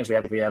what games we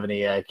have if we have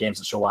any games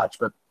that she'll watch.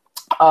 But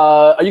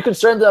are you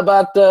concerned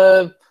about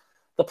the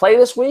play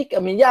this week? I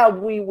mean, yeah,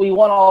 we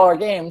won all our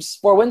games,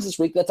 4 wins this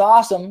week. That's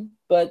awesome.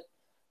 But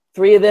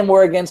 3 of them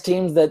were against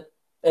teams that,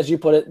 as you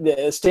put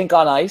it, stink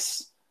on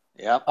ice.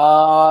 Yep.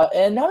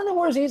 And none of them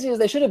were as easy as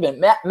they should have been.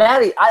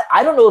 Maddie,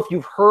 I don't know if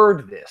you've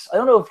heard this. I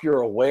don't know if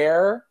you're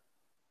aware.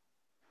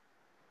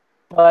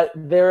 But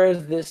there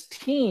is this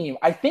team,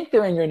 I think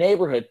they're in your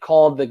neighborhood,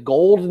 called the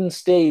Golden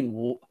State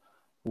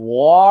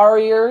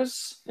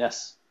Warriors.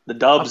 Yes, the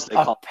Dubs, they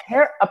call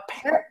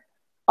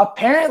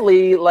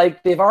Apparently,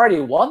 like, they've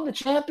already won the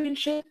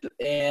championship,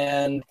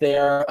 and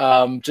they're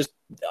just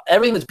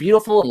everything that's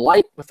beautiful and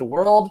light with the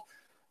world.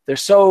 They're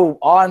so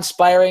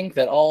awe-inspiring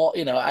that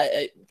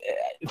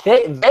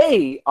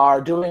they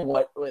are doing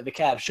what the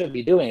Cavs should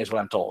be doing, is what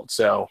I'm told.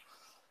 So,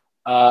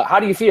 how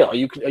do you feel? Are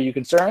you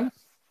concerned?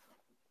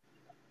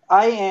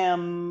 I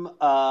am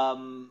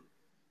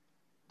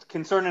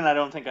concerned, and I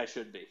don't think I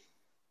should be.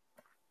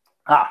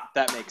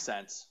 That makes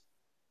sense.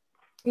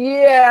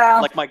 Yeah,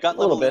 like my gut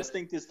level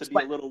instinct is to be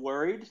a little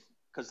worried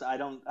because I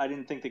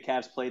didn't think the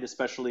Cavs played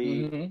especially.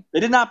 Mm-hmm. They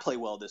did not play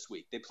well this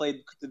week. They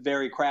played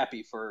very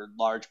crappy for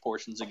large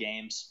portions of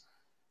games.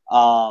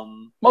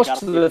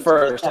 Most of the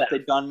first that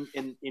they've done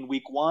in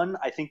week 1.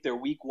 I think their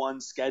week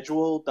 1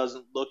 schedule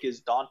doesn't look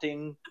as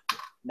daunting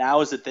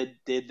now as it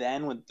did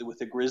then with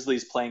the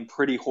Grizzlies playing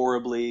pretty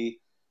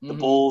horribly, the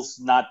Bulls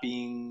not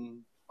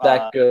being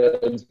that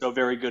good, so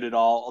very good at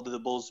all. Although the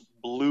Bulls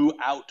blew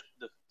out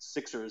the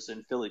Sixers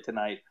in Philly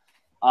tonight,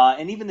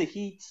 and even the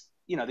Heat,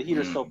 the Heat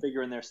are still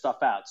figuring their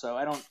stuff out. So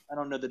I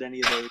don't know that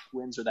any of those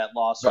wins or that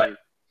loss look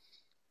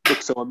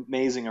so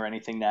amazing or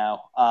anything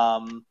now.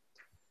 A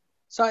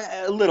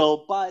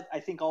little, but I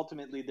think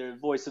ultimately the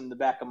voice in the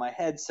back of my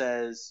head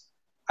says,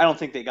 I don't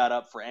think they got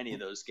up for any of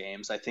those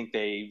games. I think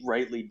they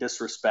rightly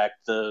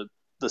disrespect the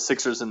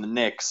Sixers and the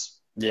Knicks.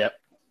 Yep.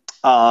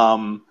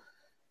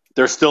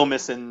 They're still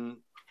missing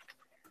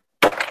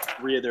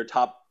 3 of their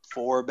top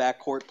 4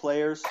 backcourt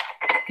players.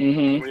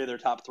 Mm-hmm. 3 of their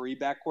top 3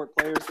 backcourt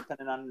players,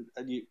 depending on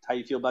how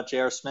you feel about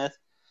J.R. Smith.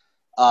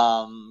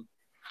 Yeah,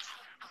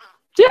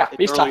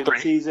 he's top 3. In the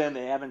season,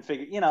 they haven't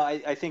figured.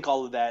 I think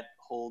all of that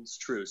holds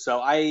true.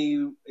 So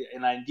in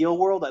an ideal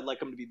world, I'd like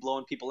them to be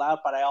blowing people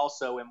out, but I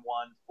also am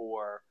one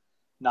for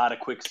not a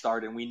quick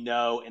start, and we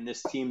know, and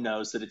this team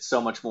knows, that it's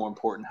so much more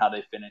important how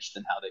they finish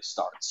than how they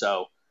start.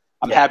 So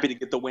I'm happy to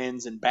get the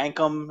wins and bank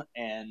them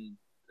and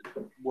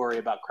worry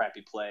about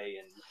crappy play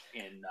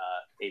in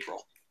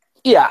April.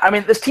 Yeah, I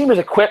mean, this team is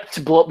equipped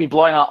to be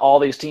blowing out all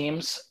these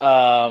teams,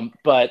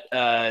 but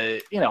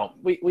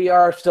we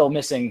are still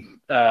missing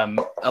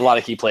a lot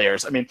of key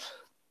players. I mean,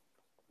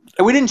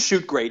 and we didn't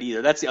shoot great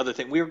either. That's the other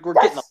thing. We're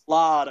getting a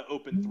lot of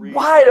open threes.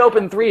 Wide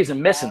open threes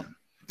and missing them.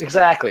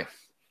 Exactly.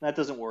 That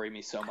doesn't worry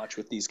me so much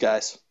with these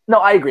guys. No,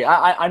 I agree.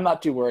 I'm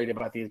not too worried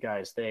about these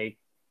guys. They,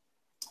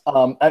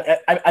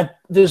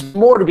 there's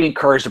more to be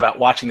encouraged about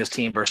watching this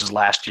team versus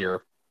last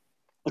year.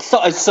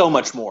 So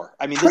much more.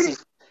 I mean,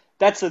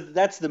 that's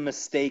the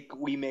mistake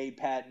we made,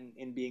 Pat,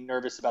 in being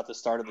nervous about the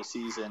start of the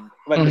season.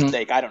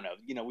 Mistake, I don't know.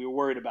 We were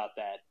worried about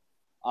that.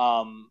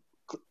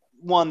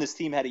 One, this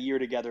team had a year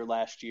together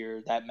last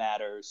year. That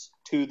matters.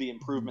 2, the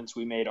improvements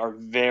we made are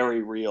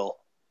very real.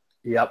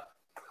 Yep.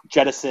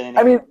 Jettison,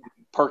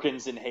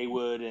 Perkins and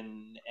Haywood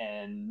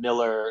and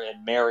Miller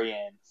and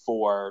Marion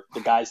for the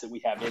guys that we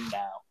have in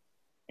now,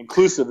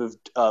 inclusive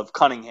of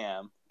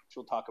Cunningham, which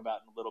we'll talk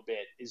about in a little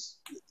bit, is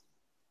a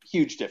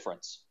huge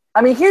difference.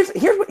 I mean, here's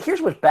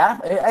what's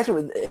bad.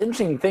 Actually, the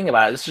interesting thing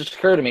about it, this just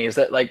occurred to me, is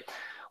that, like,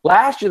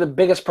 last year the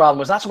biggest problem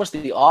was not so much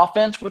the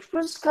offense, which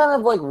was kind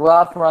of like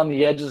rough around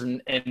the edges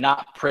and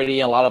not pretty,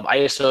 and a lot of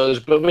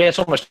ISOs, but we had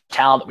so much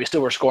talent that we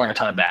still were scoring a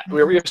ton of that.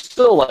 We were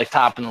still like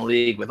top in the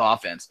league with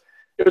offense.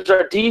 It was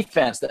our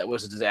defense that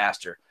was a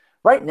disaster.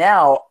 Right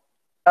now,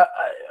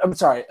 I'm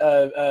sorry.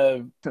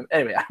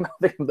 Anyway, I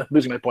think I'm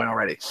losing my point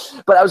already.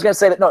 But I was going to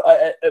say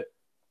that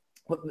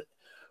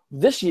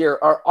this year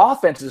our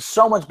offense is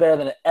so much better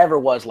than it ever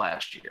was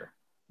last year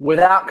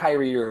without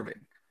Kyrie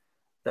Irving.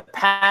 The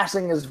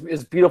passing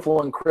is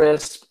beautiful and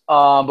crisp,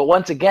 but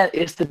once again,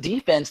 it's the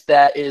defense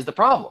that is the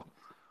problem.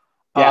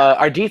 Yeah.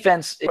 Our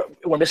defense,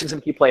 we're missing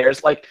some key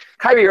players. Like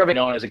Kyrie Irving,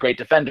 known as a great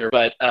defender,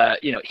 but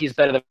he's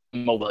better than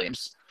Mo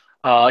Williams.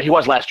 He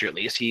was last year, at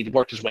least. He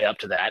worked his way up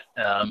to that,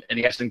 and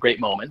he has some great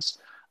moments.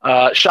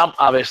 Shump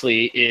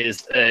obviously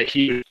is a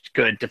huge,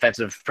 good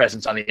defensive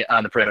presence on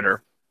the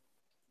perimeter.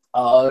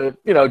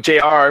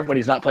 JR, when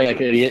he's not playing like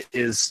an idiot,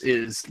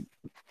 is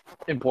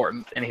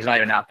important, and he's not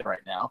even out there right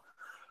now.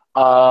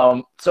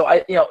 So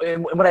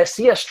when I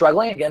see us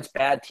struggling against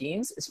bad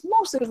teams, it's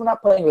mostly because we're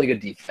not playing really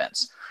good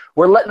defense.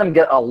 We're letting them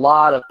get a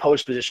lot of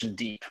post position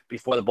deep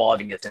before the ball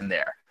even gets in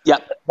there. Yeah.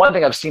 One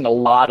thing I've seen a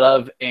lot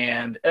of,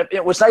 and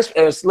it was nice.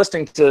 I was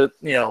listening to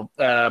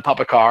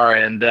Papa Carr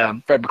and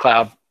Fred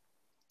McLeod,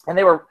 and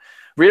they were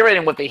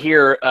reiterating what they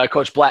hear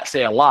Coach Blatt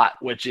say a lot,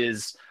 which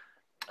is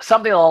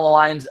something along the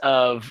lines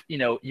of,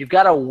 you've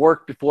got to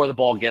work before the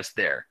ball gets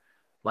there.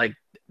 Like,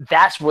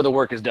 that's where the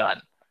work is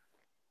done.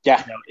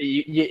 Yeah.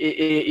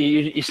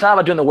 It's not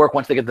about doing the work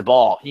once they get the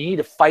ball. You need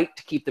to fight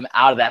to keep them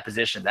out of that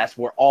position. That's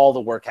where all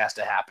the work has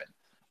to happen.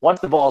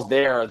 Once the ball's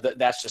there,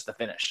 that's just the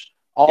finish.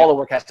 All the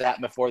work has to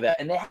happen before that.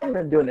 And they haven't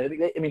been doing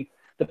it. I mean,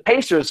 the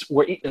Pacers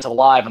were eating us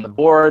alive on the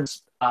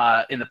boards,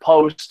 in the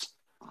post.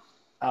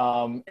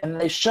 And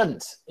they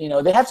shouldn't.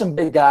 They have some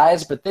big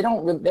guys, but they're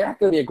not going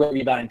to be a great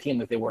rebounding team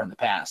like they were in the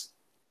past.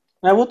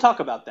 Now we'll talk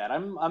about that.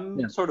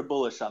 I'm sort of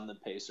bullish on the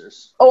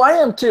Pacers. Oh, I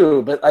am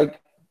too, but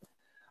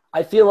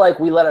I feel like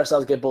we let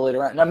ourselves get bullied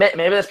around. Now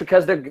maybe that's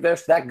because they're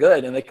that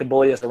good and they can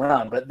bully us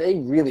around, but they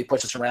really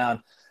push us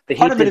around. The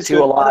Heat did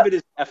too a lot. Part of it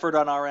is effort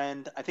on our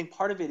end. I think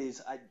part of it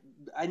is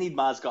I need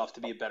Mozgov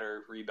to be a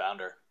better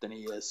rebounder than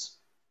he is.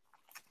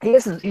 He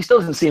still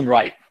doesn't seem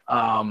right.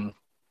 As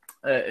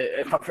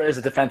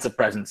a defensive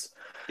presence.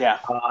 Yeah.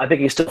 I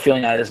think he's still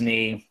feeling out his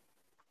knee.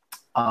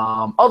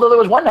 Although there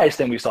was one nice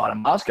thing we saw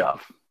in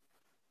Mozgov.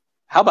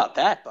 How about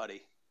that,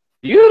 buddy?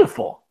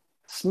 Beautiful.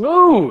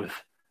 Smooth.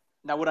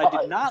 Now, what I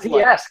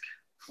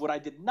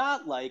did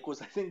not like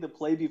was I think the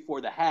play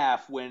before the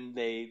half when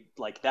they,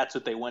 that's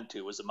what they went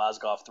to, was a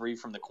Mozgov 3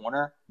 from the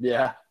corner.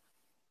 Yeah.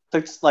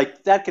 It's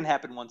that can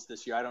happen once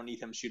this year. I don't need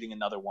him shooting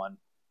another one.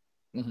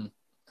 Mm-hmm.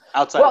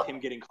 Outside of him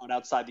getting caught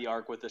outside the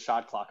arc with the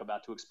shot clock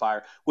about to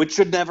expire, which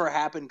should never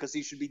happen because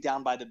he should be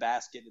down by the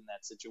basket in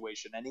that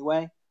situation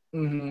anyway.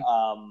 Mm-hmm.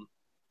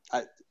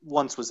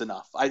 Once was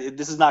enough.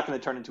 This is not going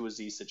to turn into a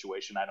Z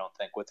situation, I don't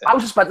think, with him. I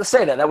was just about to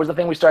say that. That was the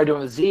thing we started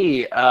doing with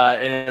Z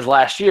in his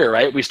last year,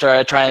 right? We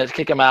started trying to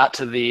kick him out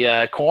to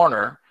the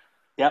corner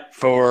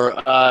for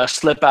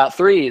slip-out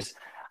threes.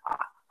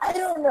 I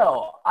don't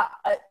know.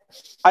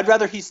 I'd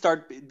rather he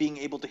start being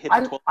able to hit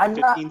the 12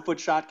 to 15-foot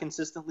shot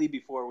consistently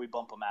before we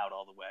bump him out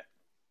all the way.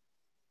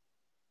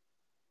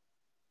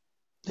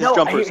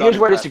 Here's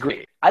where I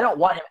disagree. I don't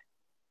want him.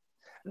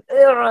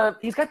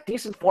 He's got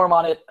decent form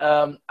on it.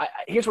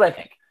 Here's what I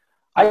think.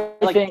 I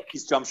think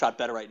he's jump shot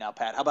better right now,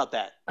 Pat. How about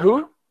that?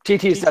 Who?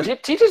 TT's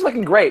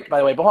looking great, by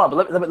the way. But hold on,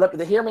 but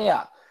let hear me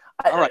out.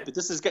 All right, but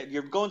this is good.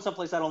 You're going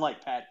someplace I don't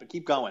like, Pat. But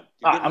keep going.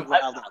 You're getting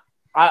riled up.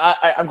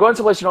 I'm going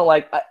someplace you don't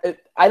like.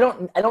 I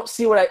don't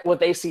see what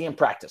they see in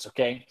practice.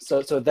 Okay,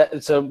 so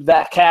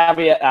that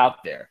caveat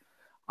out there.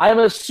 I'm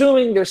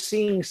assuming they're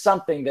seeing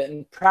something that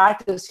in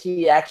practice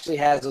he actually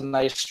has a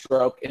nice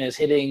stroke and is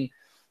hitting,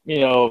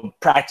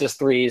 practice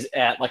threes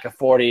at like a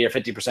 40 or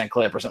 50%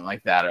 clip or something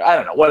like that, or I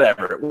don't know,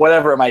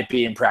 whatever it might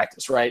be in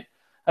practice, right?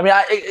 I mean,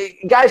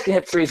 guys can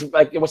hit threes.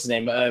 Like what's his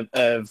name?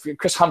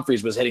 Chris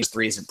Humphries was hitting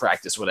threes in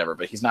practice, whatever,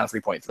 but he's not a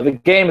 3-point. The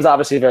game is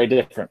obviously very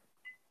different.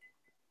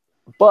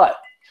 But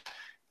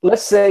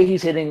let's say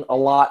he's hitting a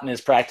lot in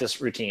his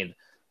practice routine.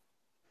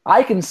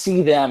 I can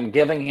see them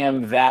giving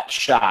him that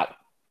shot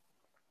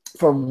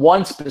from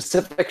one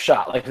specific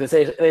shot. Like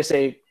they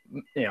say,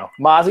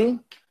 Mozzie,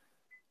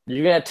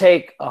 you're going to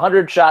take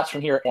 100 shots from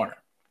here at corner,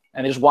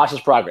 and just watch his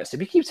progress. If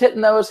he keeps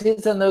hitting those,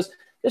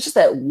 it's just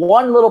that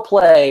one little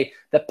play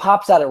that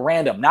pops out at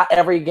random. Not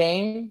every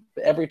game,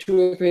 but every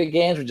 2 or 3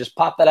 games, we just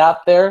pop that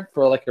out there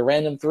for like a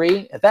random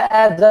 3. If that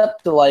adds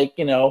up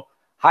to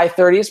high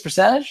 30s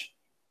percentage,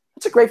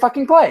 it's a great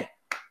fucking play.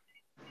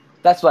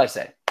 That's what I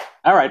say.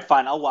 All right,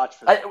 fine. I'll watch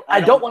for that. I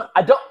do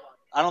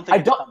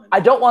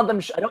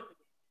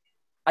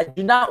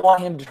not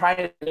want him trying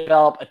to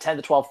develop a 10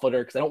 to 12 footer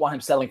because I don't want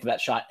him settling for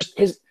that shot.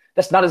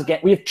 That's not his game.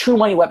 We have too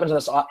many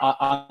weapons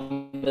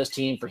on this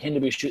team for him to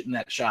be shooting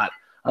that shot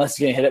unless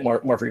he's going to hit it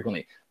more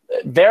frequently.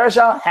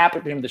 Varejao, happy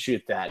for him to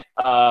shoot that.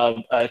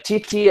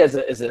 TT as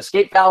an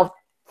escape valve,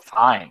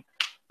 fine.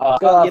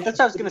 That's what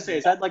I was going to say.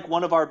 Is that like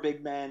one of our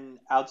big men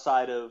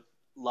outside of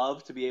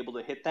Love to be able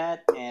to hit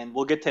that? And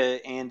we'll get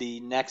to Andy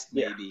next,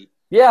 maybe.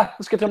 Yeah,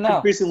 let's get to him now.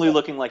 Increasingly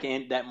looking like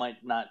that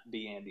might not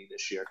be Andy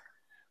this year.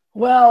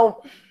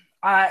 Well,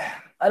 I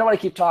don't want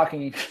to keep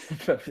talking.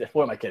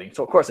 What am I kidding?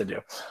 So, of course I do.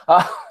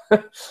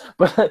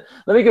 But let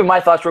me give my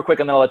thoughts real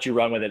quick, and then I'll let you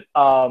run with it.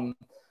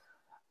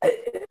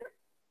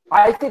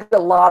 I think a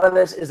lot of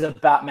this is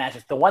about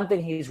matchups. The one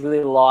thing he's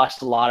really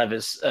lost a lot of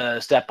his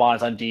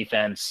step-ons on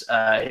defense.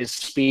 His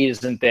speed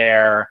isn't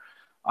there.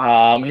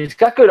 He's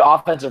got good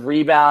offensive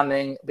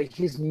rebounding, but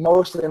he's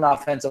mostly an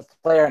offensive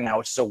player now,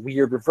 which is a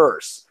weird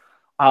reverse.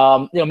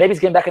 Maybe he's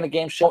getting back in the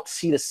game. She won't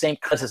see the same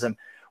criticism,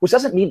 which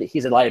doesn't mean that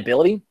he's a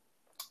liability.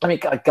 I mean,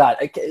 God,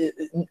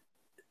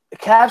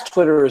 Cavs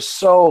Twitter is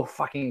so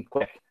fucking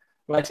quick.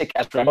 When I say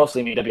Cavs Twitter, I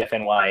mostly mean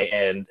WFNY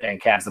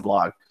and Cavs the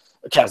blog.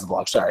 Cavs the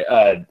blog, sorry.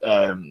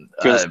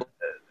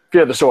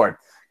 Fear the Sword.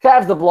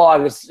 Cavs the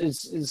blog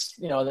is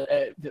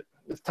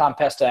with Tom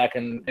Pestak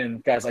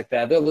and guys like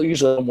that. They're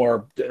usually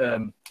more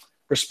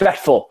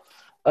respectful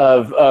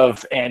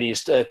of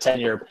Andy's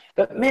tenure.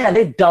 But, man,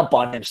 they dump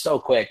on him so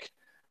quick.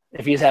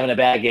 if he's having a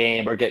bad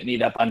game or getting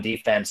beat up on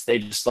defense, they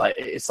just like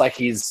it's like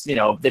he's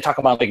they talk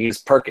about like he's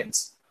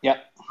Perkins. Yep.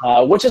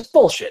 Which is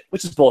bullshit.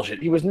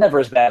 He was never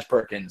as bad as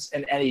Perkins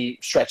in any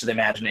stretch of the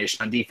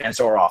imagination on defense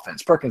or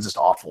offense. Perkins is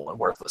awful and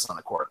worthless on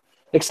the court,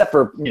 except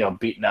for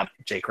beating up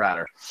Jay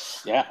Crowder.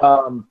 Yeah.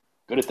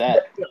 Good at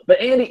that. But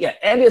Andy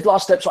has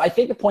lost steps. So I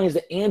think the point is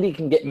that Andy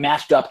can get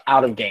matched up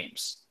out of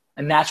games,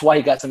 and that's why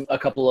he got a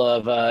couple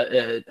of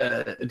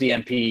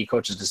DNP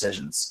coaches'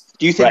 decisions.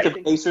 Do you think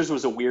the Pacers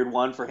was a weird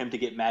one for him to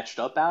get matched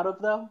up out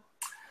of, though?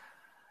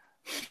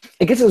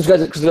 I guess it's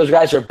because those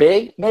guys are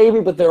big, maybe,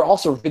 but they're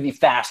also really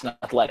fast and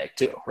athletic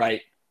too,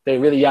 right? They're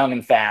really young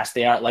and fast.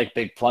 They aren't like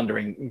big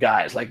plundering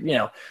guys,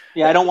 Yeah,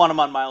 I don't want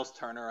him on Miles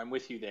Turner. I'm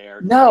with you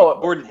there. No,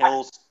 Gordon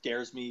Hill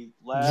scares me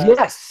less.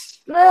 Yes,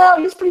 no,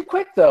 he's pretty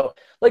quick though.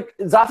 Like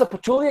Zaza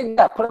Pachulia,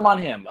 yeah, put him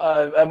on him.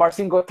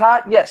 Marcin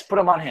Gortat, yes, put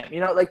him on him.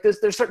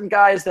 There's certain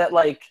guys that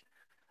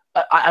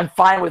I'm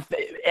fine with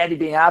Andy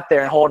being out there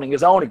and holding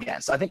his own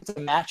against. I think it's a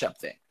matchup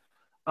thing.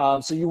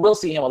 So you will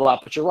see him a lot,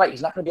 but you're right.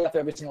 He's not going to be out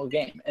there every single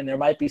game. And there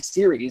might be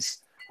series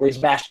where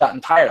he's mashed out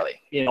entirely,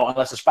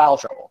 unless there's foul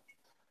trouble.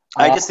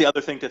 I guess the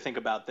other thing to think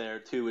about there,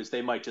 too, is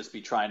they might just be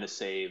trying to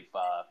save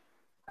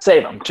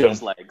him, too.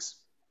 His legs.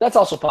 That's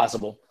also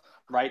possible.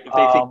 Right? If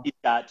they think he's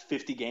got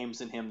 50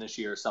 games in him this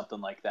year or something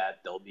like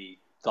that, they'll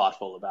be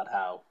thoughtful about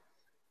how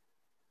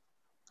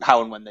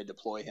and when they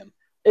deploy him.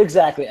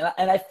 Exactly,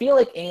 and I feel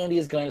like Andy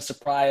is going to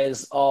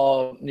surprise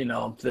all the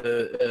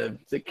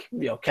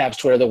Cavs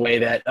Twitter the way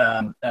that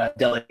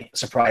Delly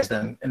surprised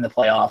them in the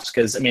playoffs.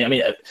 Because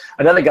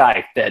another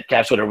guy that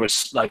Cavs Twitter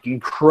was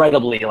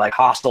incredibly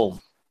hostile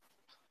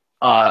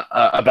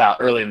about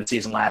early in the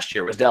season last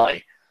year was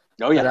Delly.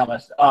 Oh yeah,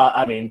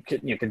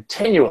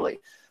 continually.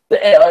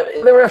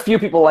 There were a few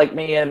people like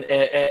me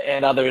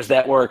and others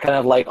that were kind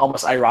of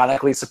almost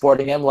ironically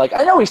supporting him.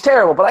 I know he's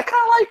terrible, but I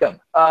kind of like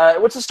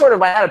him, which is sort of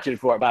my attitude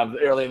for about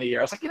early in the year.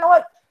 I was like, you know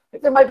what?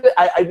 There might be.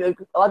 A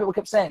lot of people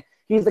kept saying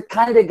he's the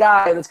kind of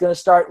guy that's going to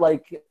start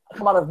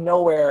come out of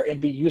nowhere and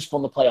be useful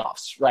in the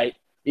playoffs, right?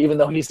 Even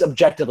though he's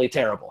objectively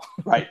terrible,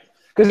 right?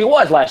 Because he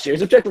was last year.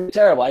 He's objectively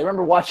terrible. I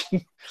remember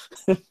watching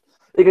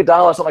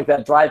Iguodala or something like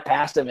that drive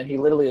past him, and he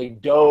literally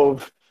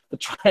dove to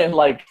try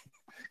and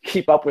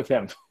keep up with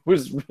him.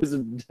 It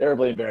was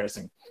terribly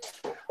embarrassing.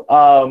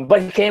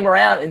 But he came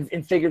around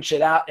and figured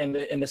shit out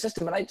in the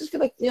system. And I just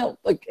feel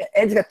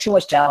Ed's got too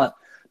much talent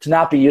to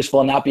not be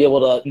useful and not be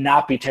able to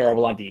not be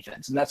terrible on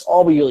defense. And that's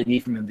all we really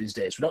need from him these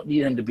days. We don't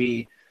need him to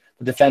be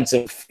the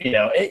defensive,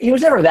 he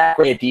was never that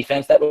great at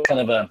defense. That was kind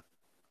of a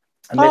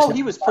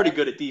he was pretty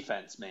good at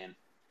defense, man.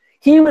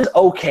 He was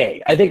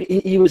okay. I think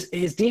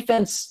his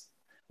defense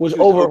was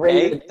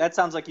overrated. Okay? That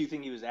sounds like you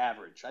think he was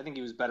average. I think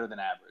he was better than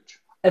average.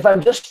 If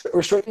I'm just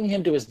restricting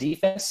him to his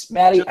defense,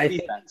 Matty,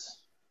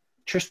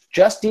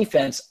 just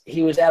defense,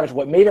 he was average.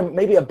 What made him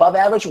maybe above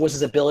average was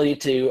his ability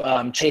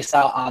to chase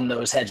out on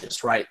those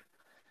hedges, right?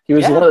 He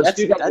was one of those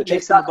two guys that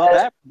chased out above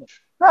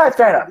average. No,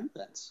 fair enough.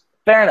 Defense.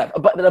 Fair enough.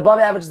 But the above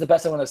average is the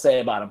best I want to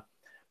say about him.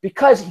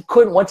 Because he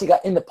couldn't, once he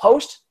got in the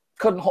post,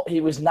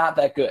 he was not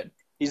that good.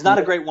 He's not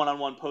a great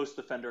one-on-one post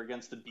defender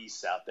against the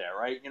beasts out there,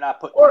 right? You're not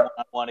putting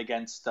one-on-one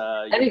against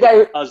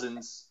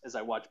Cousins, as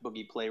I watch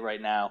Boogie play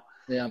right now.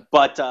 Yeah.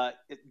 But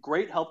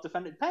great help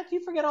defender. Pat, do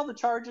you forget all the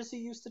charges he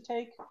used to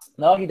take?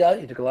 No, he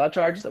does. He took a lot of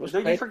charges. That was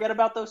Don't you forget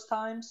about those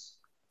times?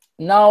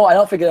 No, I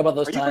don't forget about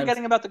those times. Are you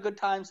forgetting about the good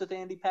times with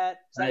Andy, Pat?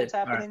 Is that what's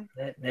happening?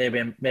 Right. Maybe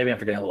I'm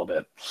forgetting a little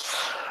bit.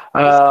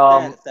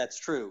 If that's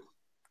true.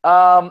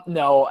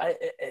 No,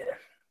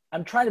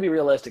 I'm trying to be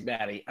realistic,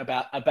 Matty,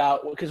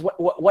 about because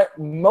what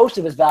most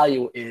of his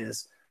value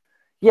is.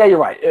 Yeah, you're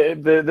right.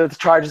 The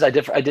charges I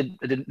did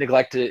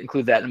neglect to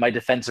include that in my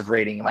defensive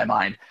rating in my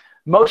mind.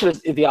 Most of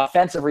it is the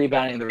offensive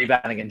rebounding and the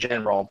rebounding in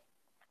general,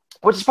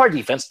 which is part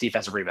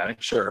defensive rebounding,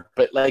 sure.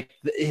 But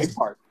his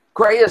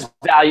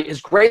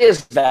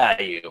greatest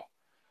value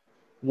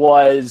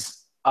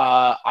was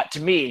to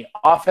me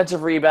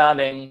occasional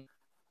rebounding,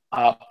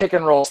 pick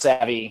and roll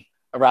savvy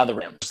around the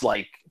rim,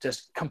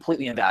 just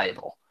completely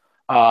invaluable.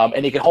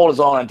 And he can hold his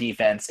own on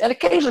defense and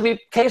occasionally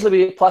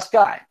be a plus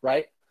guy,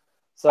 right?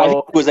 So I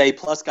think he was a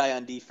plus guy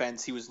on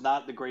defense. He was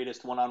not the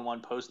greatest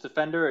one-on-one post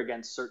defender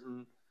against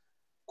certain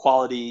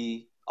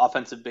quality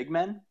offensive big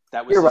men.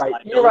 That was You're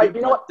right.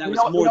 That was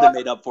more than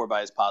made up for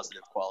by his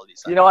positive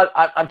qualities. You know what?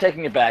 I'm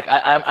taking it back.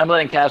 I'm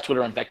letting Cavs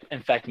Twitter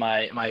infect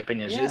my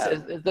opinions.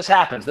 Yeah. This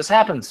happens.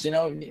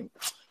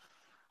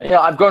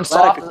 I've grown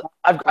soft.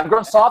 I've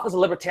grown soft as a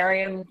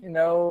libertarian.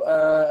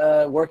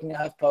 Working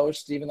at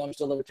HuffPost, even though I'm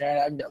still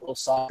libertarian, I've got a little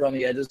softer on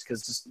the edges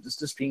because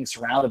just being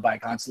surrounded by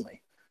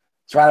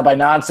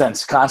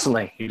nonsense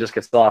constantly. You just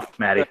get soft,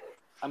 Matty.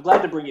 I'm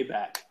glad to bring you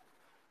back.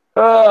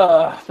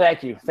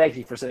 Thank you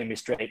for setting me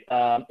straight.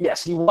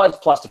 Yes, he was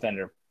plus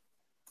defender.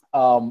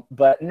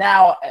 But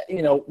now,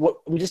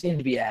 we just need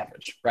to be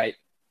average, right?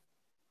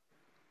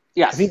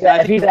 Yes.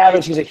 If he's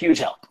average, he's a huge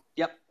help.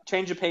 Yep.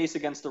 Change of pace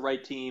against the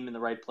right team in the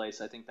right place.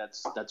 I think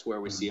that's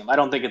where we see him. I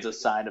don't think it's a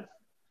sign of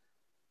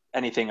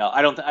anything else.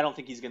 I don't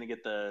think he's going to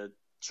get the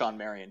Shawn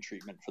Marion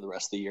treatment for the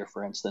rest of the year,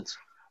 for instance.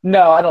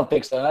 No, I don't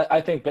think so.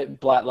 I think that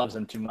Blatt loves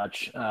him too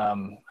much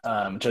in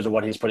terms of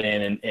what he's putting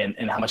in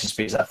and how much he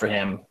speaks up for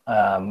him.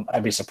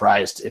 I'd be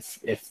surprised if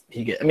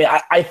he get. I mean,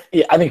 I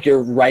think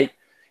you're right.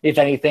 If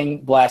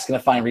anything, Blatt's going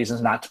to find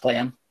reasons not to play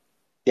him.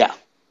 Yeah.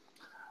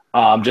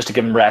 Just to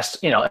give him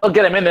rest. It'll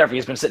get him in there if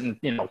he's been sitting,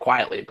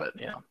 quietly. But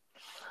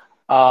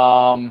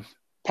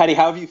Patty,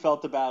 how have you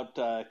felt about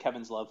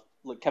Kevin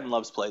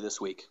Love's play this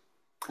week?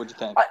 What'd you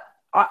think?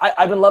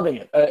 I've been loving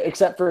it,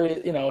 except for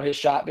his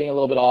shot being a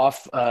little bit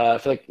off. I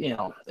feel like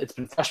it's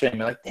been frustrating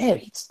me. Like, damn,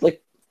 he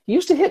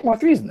used to hit more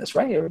threes than this,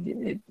 right?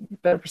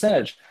 Better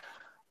percentage.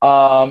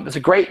 It's a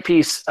great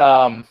piece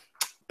by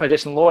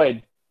Jason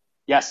Lloyd.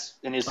 Yes,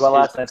 and his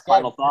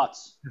final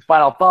thoughts. His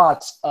final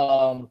thoughts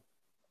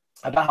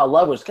about how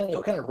Love was kind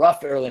of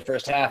rough early in the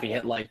first half. He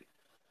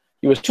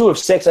was 2 of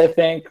 6, I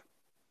think.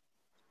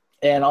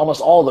 And almost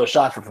all of those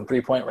shots were from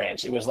 3-point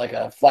range. It was like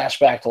a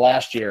flashback to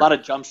last year. A lot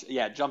of jump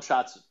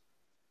shots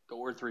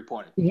or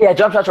 3-pointers. Yeah,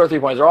 jump shots or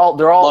 3-pointers. They're all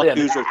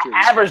the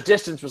average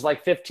distance was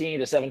like 15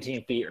 to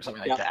 17 feet or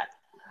something like that.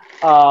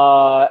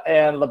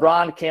 And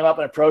LeBron came up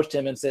and approached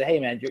him and said, "Hey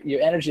man,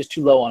 your energy is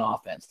too low on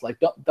offense. Like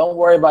don't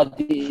worry about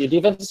your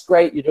defense is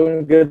great. You're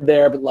doing good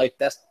there, but like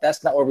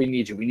that's not where we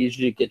need you. We need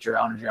you to get your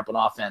energy up on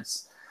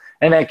offense."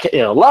 And then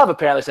Love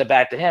apparently said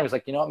back to him, he's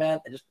like, "You know what, man?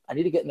 I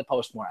need to get in the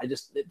post more.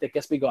 It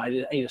gets me going.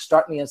 I need to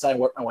start on the inside and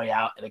work my way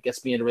out, and it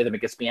gets me into rhythm.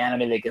 It gets me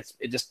animated.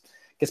 It just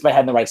gets my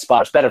head in the right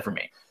spot. It's better for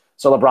me."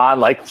 So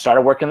LeBron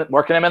started working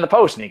him in the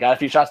post, and he got a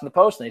few shots in the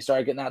post, and he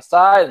started getting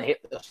outside, and he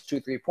hit those 2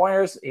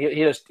 3-pointers.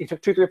 He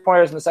took 2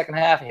 3-pointers in the second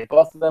half. He hit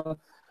both of them.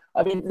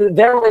 I mean,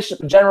 their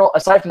relationship in general,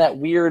 aside from that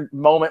weird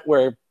moment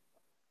where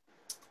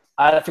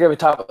I forget we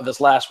talked about this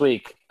last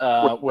week,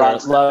 where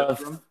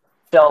Love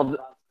fell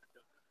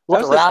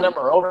around him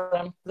or over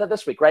him. Was that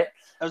this week, right?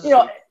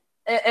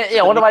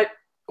 One of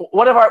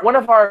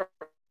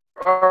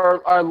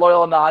our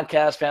loyal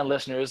non-cast fan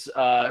listeners,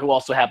 who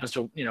also happens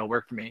to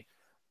work for me,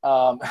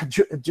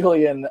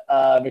 Julian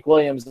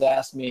McWilliams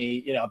asked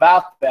me,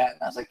 about that,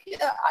 and I was like,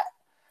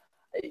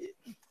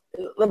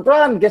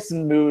 LeBron gets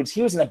in moods.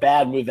 He was in a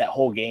bad mood that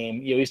whole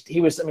game.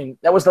 He was. I mean,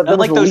 that was the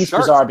least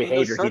bizarre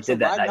behavior he did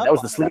that night. That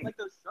was the sleeve.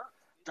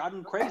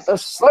 Driving crazy.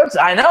 Those shirts,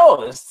 I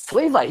know. The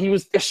sleeve he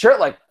was a shirt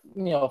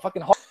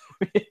fucking hard.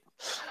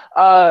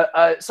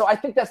 So I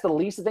think that's the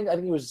least thing. I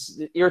think he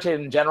was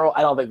irritated in general.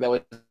 I don't think that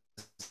was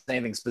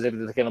anything specific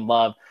to Kevin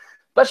Love,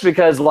 especially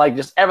because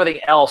just everything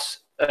else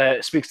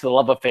speaks to the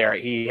love affair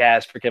he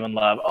has for Kevin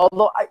Love.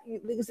 Although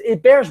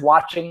it bears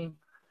watching.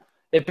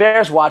 It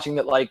bears watching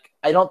that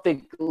I don't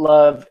think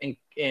Love and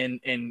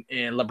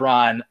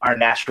LeBron are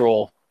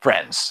natural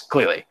friends.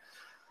 Clearly,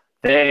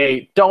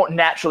 they don't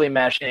naturally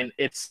mesh, and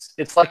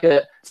it's like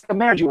a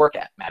marriage you work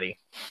at, Maddie.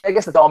 I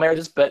guess it's all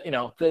marriages, but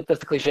that's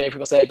the cliche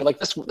people say. But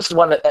this is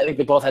one that I think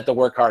they both had to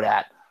work hard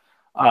at.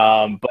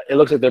 But it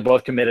looks like they're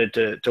both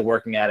committed to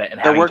working at it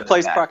and they're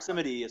workplace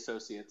proximity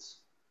associates.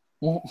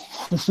 Or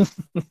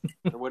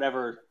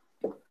whatever.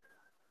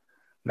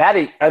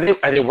 Maddie, are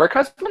they work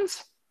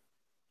husbands?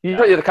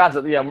 Usually the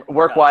concept,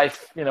 work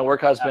wife,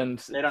 work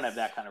husband. They don't have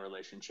that kind of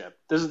relationship.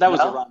 That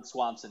was a Ron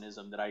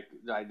Swansonism that I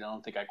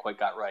don't think I quite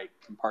got right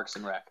from Parks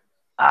and Rec.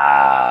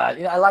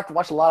 I like to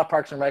watch a lot of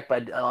Parks and Rec,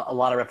 but a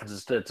lot of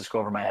references to go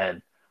over my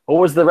head. What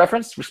was the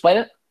reference? Explain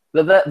it.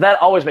 That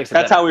always makes it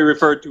That's better. how we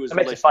referred to his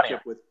relationship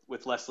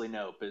with Leslie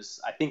Knope.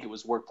 I think it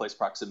was workplace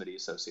proximity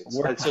associates.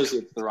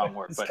 Associate's the wrong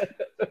word, but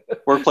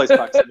workplace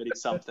proximity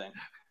something.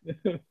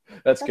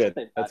 That's good.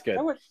 That's good.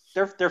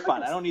 They're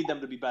fun. I don't need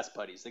them to be best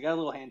buddies. They got a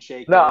little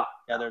handshake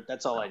together.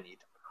 That's all I need.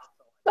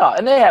 No,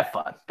 and they have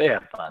fun. Patty,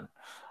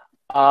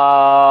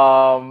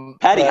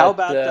 how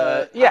about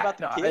the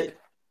kid?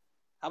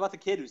 How about the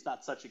kid who's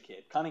not such a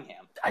kid,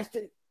 Cunningham? I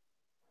think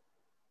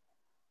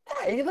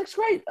he looks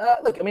great.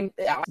 Look, I mean,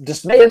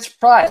 dismayed and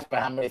surprised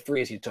by how many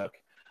threes he took.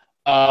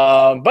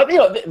 But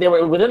they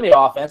were within the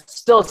offense.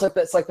 Still,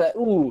 it's like that.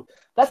 Ooh,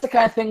 that's the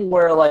kind of thing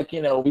where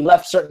we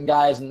left certain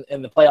guys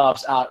in the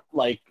playoffs out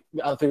on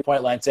the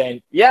 3-point line,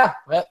 saying, "Yeah,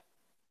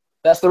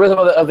 that's the rhythm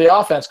of the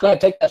offense. Go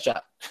ahead, take that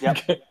shot. Yep.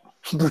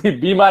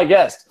 Be my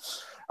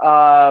guest."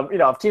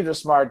 If teams are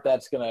smart,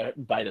 that's gonna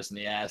bite us in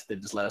the ass. They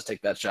just let us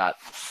take that shot.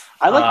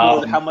 I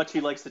like how much he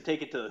likes to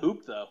take it to the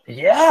hoop, though.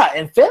 Yeah,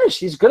 and finish.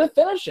 He's good at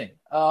finishing.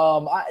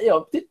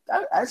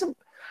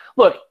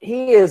 Look,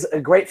 he is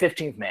a great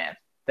 15th man.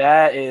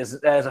 That is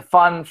a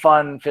fun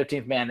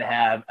 15th man to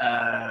have.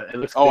 It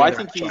looks. I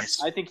think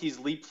he's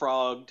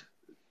leapfrogged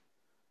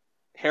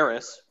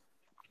Harris.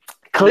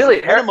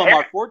 Clearly, minimum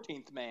our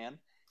 14th man.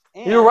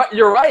 And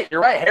you're right.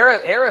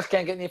 Harris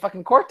can't get any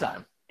fucking court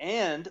time.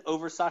 And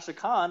over Sasha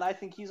Khan, I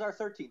think he's our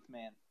 13th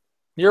man.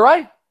 You're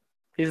right.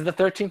 He's the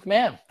 13th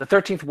man, the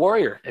 13th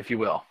warrior, if you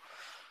will.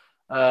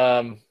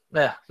 No,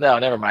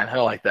 never mind. I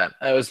don't like that.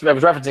 I was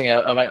referencing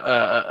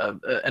a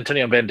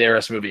Antonio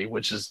Banderas movie,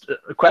 which is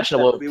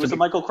questionable. It was a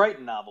Michael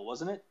Crichton novel,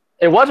 wasn't it?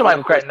 It was a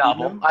Michael Crichton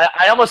novel.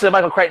 I almost said a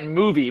Michael Crichton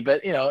movie,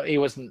 but he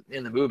wasn't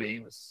in the movie.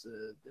 It was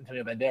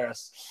Antonio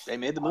Banderas. They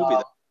made the movie.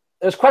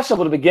 it was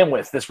questionable to begin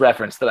with, this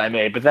reference that I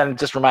made, but then it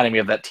just reminded me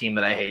of that team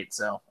that I hate.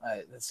 So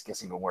this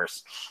gets even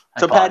worse.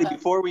 So Patty,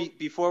 before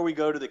we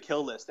go to the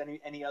kill list,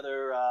 any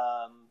other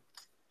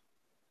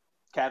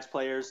Cavs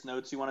players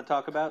notes you want to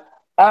talk about?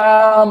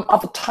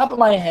 Off the top of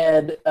my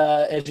head,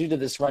 as you did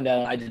this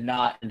rundown, I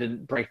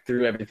didn't break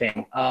through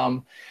everything.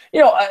 TBS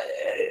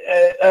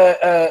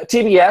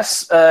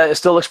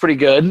still looks pretty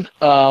good.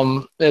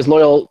 As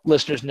loyal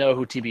listeners know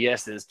who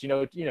TBS is. Do you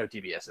know who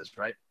TBS is,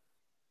 right?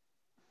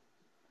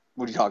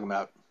 What are you talking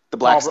about? The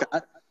black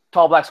Scott?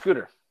 Tall black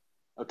scooter.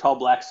 Oh, tall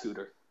black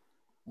scooter.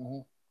 Mm-hmm.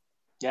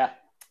 Yeah.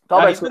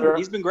 Tall black scooter.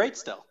 He's been great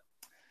still.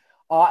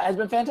 Has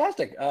been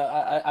fantastic.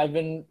 I've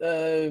been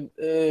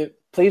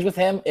pleased with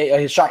him.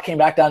 His shot came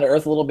back down to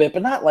earth a little bit,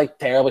 but not like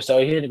terribly so.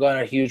 He didn't go on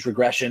a huge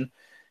regression.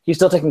 He's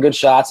still taking good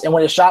shots. And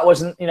when his shot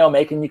wasn't,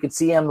 making, you could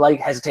see him like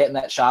hesitating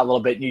that shot a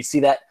little bit. And you see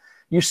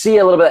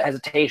a little bit of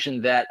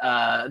hesitation that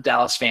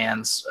Dallas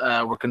fans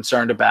were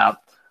concerned about.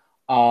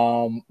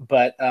 I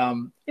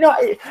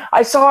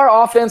saw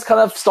our offense kind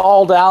of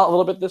stalled out a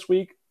little bit this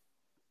week.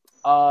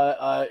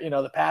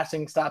 The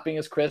passing stopped being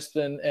as crisp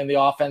and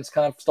the offense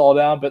kind of stalled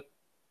down, but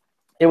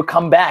it would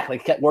come back,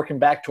 like kept working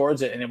back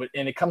towards it.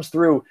 And it comes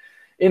through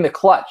in the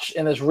clutch,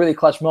 in this really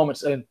clutch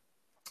moments. And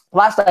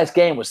last night's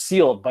game was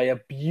sealed by a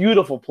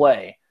beautiful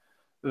play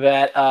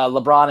that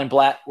LeBron and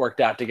Blatt worked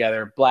out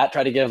together. Blatt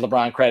tried to give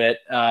LeBron credit,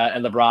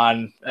 and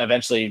LeBron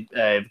eventually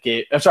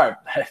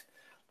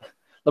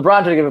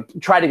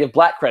LeBron tried to give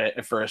Blatt credit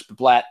at first, but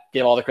Blatt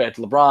gave all the credit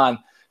to LeBron.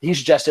 He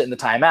suggested in the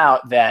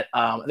timeout that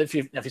if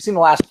you've seen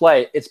the last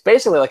play, it's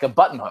basically like a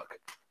button hook.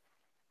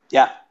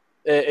 Yeah.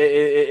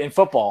 In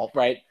football,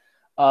 right?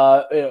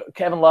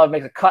 Kevin Love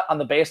makes a cut on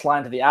the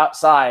baseline to the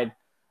outside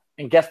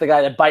and gets the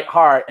guy to bite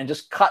hard and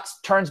just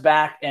turns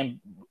back. And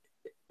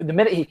the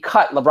minute he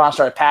cut, LeBron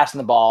started passing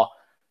the ball.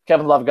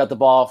 Kevin Love got the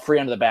ball free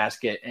under the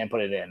basket and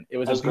put it in. It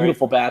was a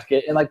beautiful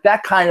basket. And like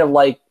that kind of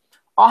like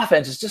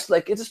offense is just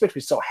like, it just makes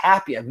me so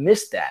happy. I've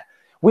missed that.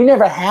 We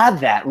never had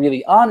that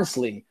really,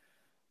 honestly,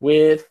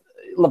 with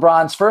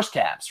LeBron's first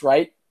Cavs,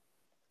 right?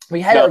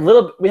 We had a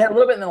little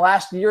bit in the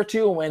last year or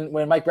two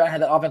when Mike Brown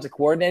had the offensive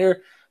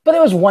coordinator, but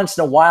it was once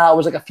in a while. It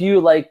was like a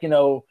few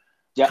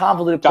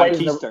convoluted plays.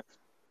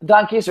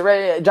 Don Keister,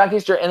 right? John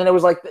Keister, and then it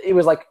was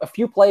like a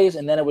few plays,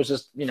 and then it was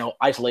just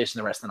isolation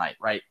the rest of the night,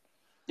 right?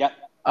 Yep.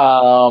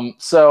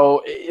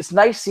 So it's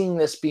nice seeing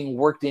this being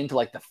worked into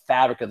like the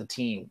fabric of the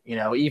team.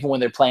 Even when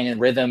they're playing in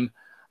rhythm,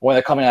 when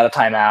they're coming out of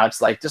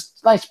timeouts, like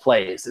just nice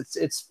plays.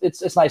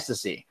 It's nice to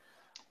see.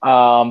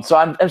 So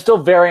I'm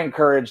still very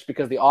encouraged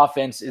because the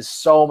offense is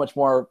so much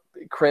more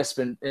crisp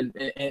and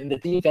the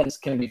defense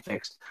can be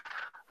fixed.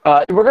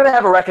 We're going to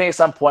have a reckoning at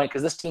some point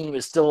because this team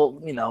is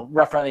still,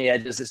 rough around the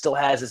edges. It still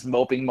has this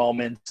moping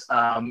moment.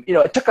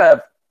 It took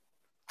a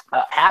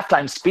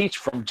halftime speech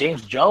from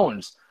James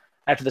Jones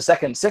after the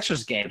second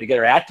Sixers game to get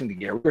our acting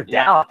together. We were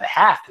down at the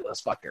half to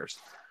those fuckers.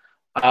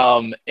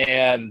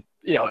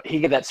 He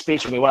gave that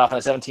speech and we went off on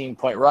a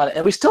 17-point run,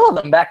 and we still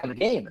had them back in the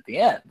game at the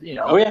end.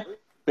 Oh, yeah.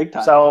 Big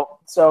time. So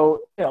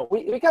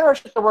we got our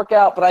shit to work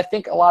out, but I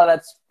think a lot of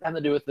that's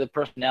having to do with the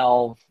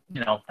personnel,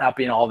 not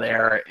being all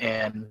there,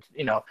 and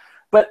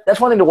But that's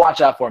one thing to watch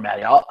out for,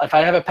 Matty. If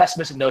I have a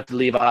pessimistic note to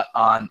leave out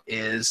on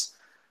is,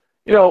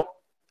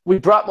 we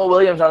brought Mo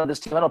Williams onto this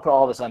team. I don't put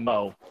all this on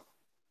Mo,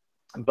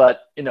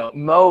 but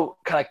Mo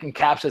kind of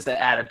encapsulates that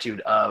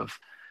attitude of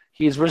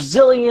he's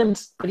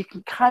resilient, but he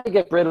can kind of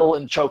get brittle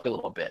and choke a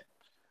little bit.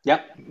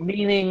 Yep.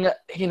 Meaning,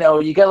 you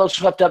get a little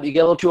swept up, you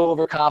get a little too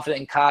overconfident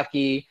and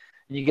cocky,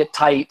 and you get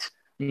tight,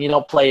 and you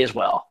don't play as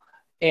well.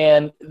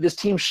 And this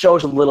team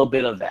shows a little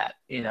bit of that,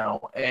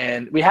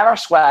 and we have our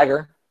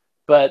swagger,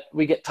 but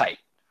we get tight.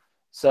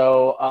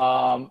 So,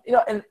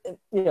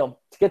 to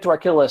get to our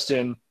kill list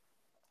soon,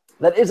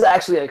 that is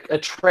actually a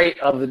trait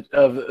of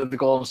the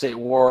Golden State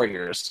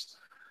Warriors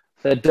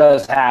that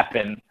does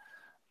happen.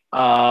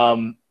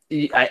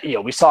 We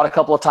saw it a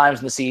couple of times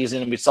in the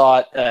season. We saw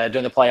it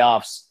during the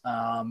playoffs,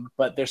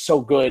 but they're so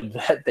good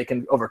that they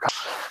can overcome.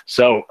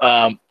 So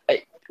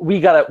we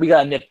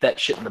gotta nip that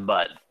shit in the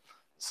bud.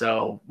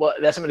 So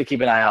that's something to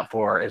keep an eye out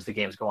for as the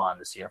games go on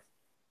this year.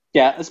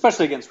 Yeah,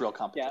 especially against real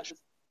competition,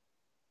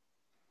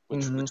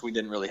 which we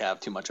didn't really have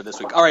too much of this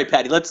week. All right,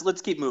 Patty,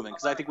 let's keep moving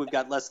because I think we've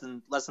got less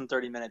than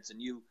 30 minutes, and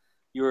you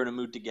were in a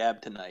mood to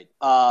gab tonight.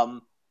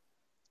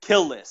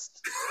 Kill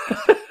list.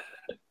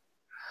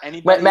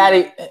 Anybody?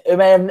 Matty,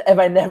 am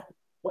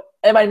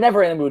I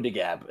never in a mood to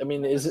gab? I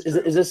mean, is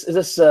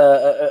this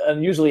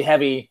unusually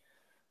heavy?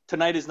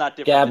 Tonight is not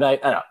different. Gab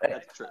night. I know.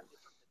 That's true.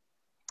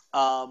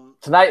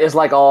 Tonight is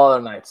like all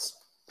other nights.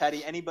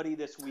 Patty, anybody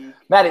this week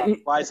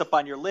Matty, rise up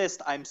on your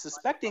list? I'm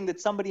suspecting that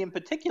somebody in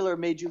particular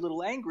made you a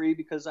little angry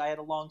because I had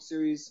a long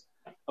series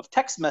of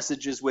text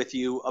messages with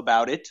you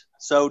about it.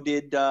 So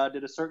did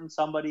a certain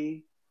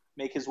somebody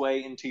make his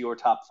way into your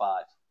top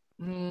 5?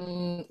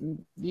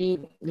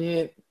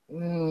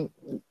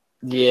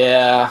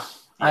 Yeah.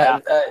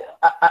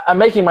 I'm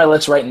making my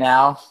list right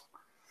now.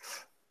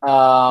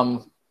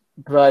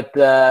 But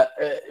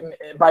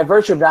by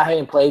virtue of not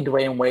having played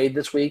Dwayne Wade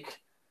this week,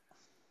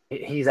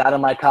 He's out of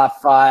my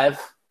top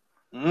 5.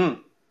 Who made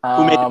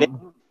it?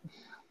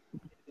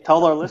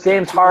 Tell our listeners.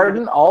 James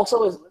Harden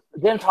also is.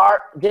 James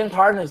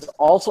Harden is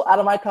also out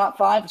of my top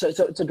 5. So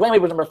Dwayne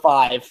Wade was number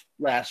 5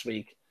 last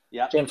week.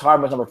 Yeah. James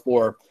Harden was number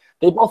 4.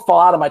 They both fall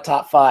out of my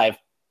top 5.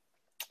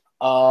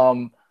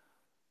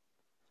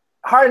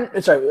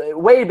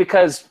 Wade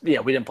because we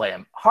didn't play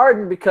him.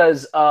 Harden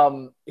because I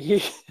don't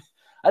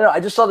know.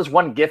 I just saw this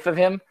one GIF of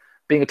him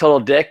being a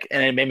total dick,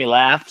 and it made me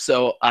laugh.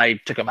 So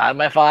I took him out of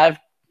my 5.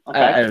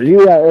 Okay.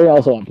 You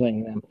also aren't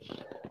playing him.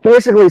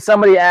 Basically,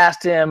 somebody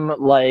asked him,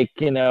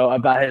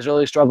 about his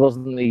early struggles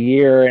in the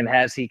year, and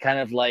has he kind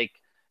of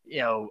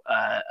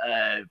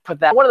put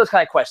that one of those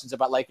kind of questions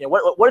about what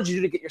did you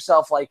do to get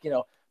yourself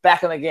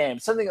back in the game?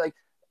 Something like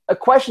a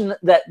question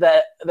that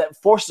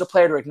forces a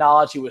player to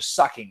acknowledge he was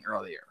sucking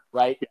earlier,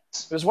 right?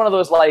 Yes. It was one of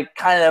those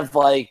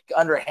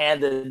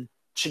underhanded,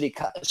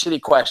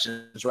 shitty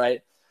questions,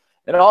 right?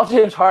 And all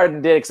James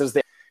Harden did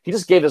he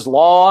just gave this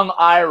long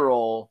eye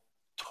roll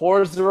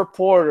towards the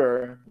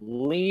reporter,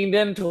 leaned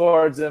in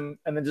towards him,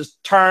 and then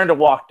just turned and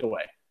walked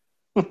away.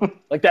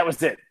 That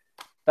was it.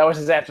 That was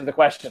his answer to the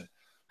question.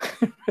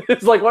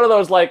 It's one of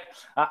those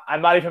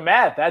I'm not even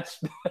mad. That's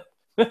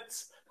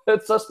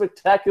so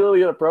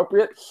spectacularly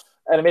inappropriate,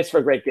 and it makes for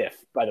a great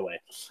GIF, by the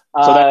way.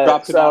 So that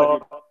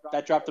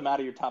dropped him out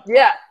of your top 5.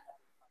 Yeah,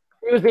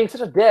 he was being such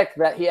a dick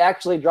that he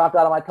actually dropped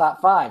out of my top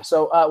 5.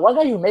 So one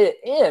guy who made it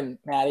in,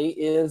 Maddie,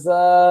 is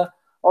our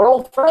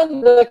old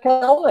friend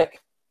Kelly Olynyk.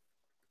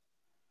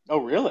 Oh,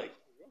 really?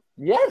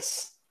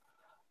 Yes.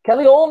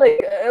 Kelly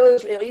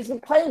Olynyk, he's been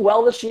playing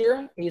well this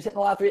year. He's hitting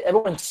a lot of threes.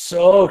 Everyone's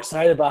so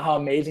excited about how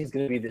amazing he's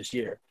going to be this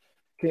year.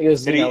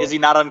 Because, is he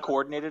not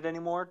uncoordinated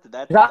anymore?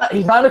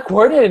 He's not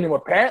uncoordinated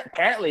anymore.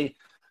 Apparently,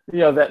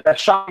 that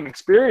shocking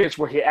experience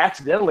where he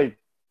accidentally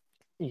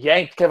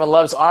yanked Kevin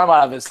Love's arm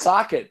out of his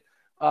socket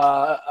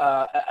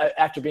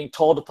after being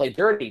told to play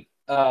dirty.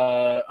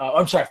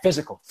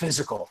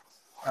 Physical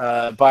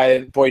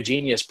by boy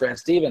genius Brad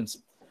Stevens.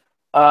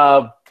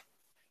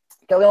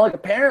 Kelly Olynyk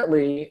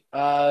apparently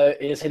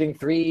is hitting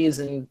threes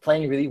and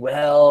playing really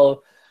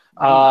well.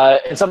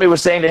 And somebody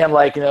was saying to him,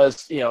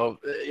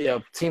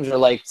 teams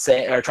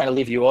are trying to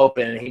leave you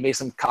open. And he made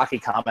some cocky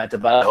comment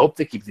about, I hope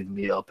they keep leaving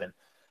me open.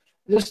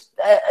 Just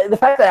the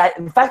fact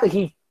that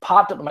he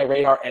popped up on my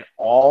radar at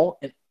all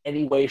in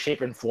any way,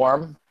 shape, and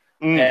form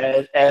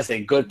as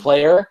a good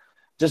player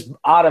just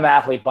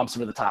automatically bumps him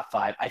to the top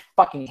 5. I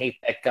fucking hate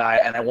that guy,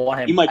 and I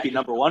want him. He might be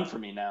number 1 for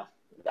me now.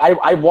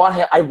 I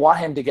want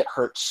him to get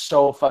hurt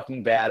so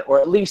fucking bad, or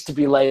at least to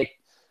be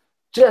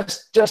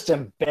just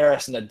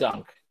embarrassed in the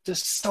dunk,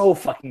 just so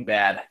fucking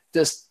bad,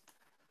 just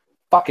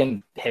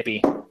fucking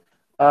hippie.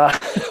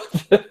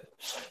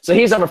 So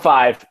he's number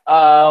 5.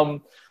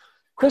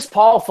 Chris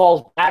Paul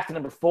falls back to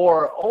number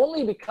 4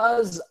 only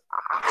because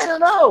I don't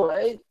know.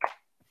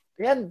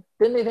 He hadn't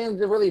been anything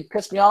that really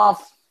pissed me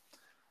off.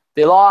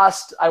 They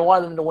lost. I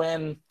wanted them to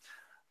win.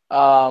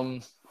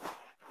 Not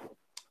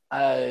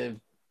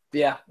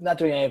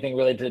doing anything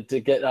really to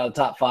get out of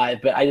the top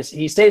 5, but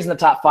he stays in the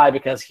top 5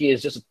 because he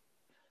is just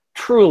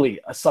truly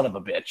a son of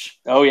a bitch.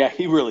 Oh yeah,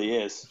 he really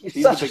is.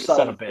 He's such the a biggest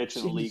son of a bitch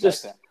in the league.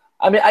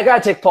 I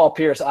gotta take Paul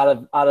Pierce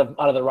out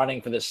of the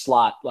running for this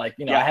slot. I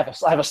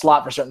have a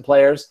slot for certain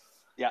players.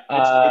 Yeah,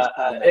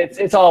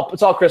 it's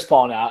all Chris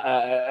Paul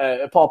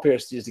now. Paul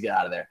Pierce needs to get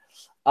out of there.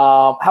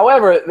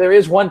 However, there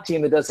is one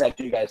team that does have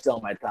 2 guys still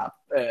in my top,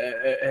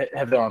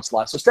 have their own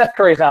slot. So Steph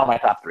Curry is now in my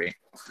top 3.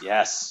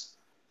 Yes.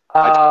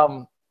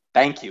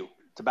 Thank you.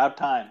 It's about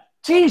time.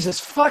 Jesus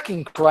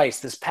fucking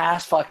Christ! This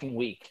past fucking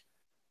week,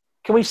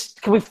 can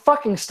we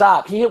fucking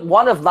stop? He hit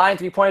 1 of 9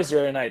 3-pointers the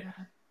other night.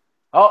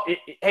 Oh,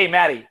 hey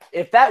Maddie,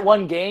 if that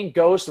one game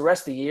goes the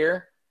rest of the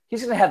year,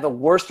 he's gonna have the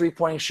worst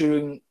 3-point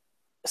shooting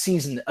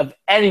season of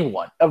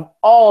anyone of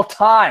all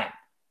time.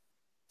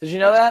 Did you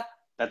know that?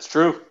 That's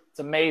true. It's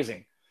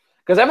amazing.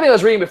 Because everything I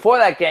was reading before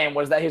that game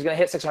was that he was going to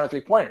hit 600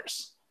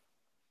 3-pointers.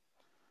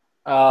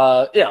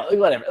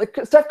 Whatever.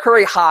 Steph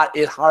Curry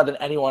is hotter than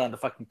anyone on the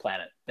fucking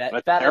planet.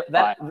 That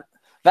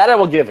I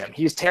will give him.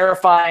 He's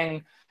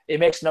terrifying. It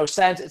makes no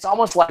sense. It's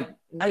almost like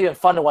not even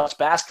fun to watch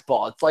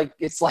basketball.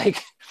 It's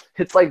like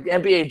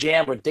NBA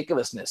Jam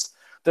ridiculousness.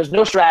 There's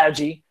no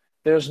strategy.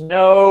 There's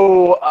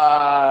no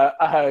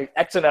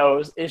X and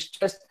O's. It's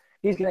just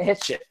he's going to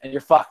hit shit and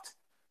you're fucked.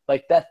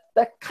 That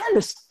kind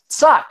of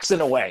sucks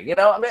in a way,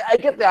 I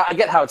get that. I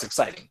get how it's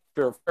exciting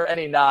for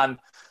any non,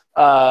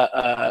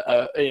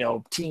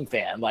 team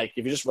fan. If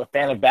you're just a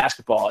fan of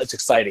basketball, it's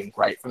exciting,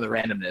 right? From the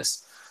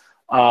randomness,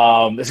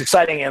 it's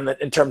exciting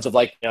in terms of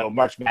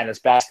March Madness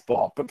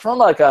basketball. But from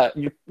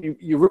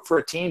you root for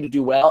a team to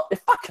do well, it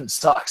fucking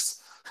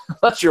sucks.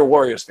 Unless you're a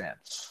Warriors fan.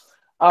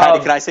 Patty,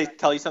 can I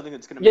tell you something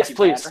that's going to make you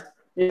please. Matter?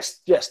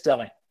 Yes, tell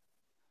me.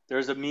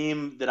 There's a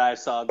meme that I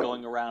saw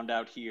going around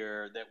out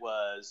here that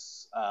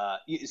was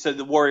so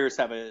the Warriors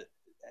have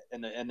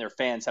and their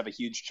fans have a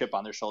huge chip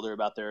on their shoulder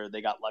about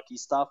they got lucky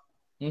stuff.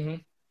 Mm-hmm.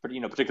 But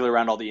particularly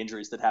around all the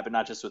injuries that happened,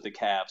 not just with the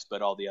Cavs,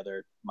 but all the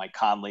other Mike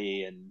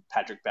Conley and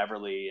Patrick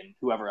Beverley and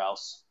whoever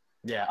else.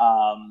 Yeah.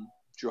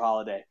 Drew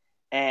Holiday.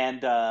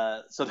 And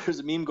so there's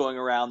a meme going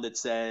around that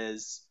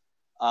says,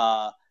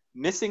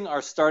 missing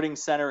our starting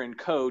center and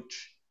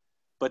coach,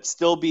 but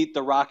still beat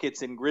the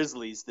Rockets and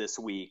Grizzlies this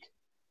week.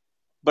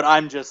 But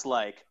I'm just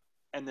like,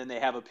 and then they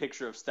have a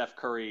picture of Steph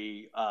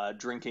Curry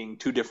drinking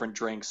 2 different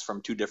drinks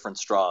from 2 different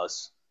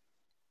straws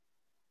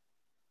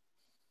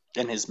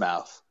in his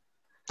mouth.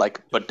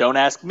 Like, but don't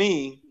ask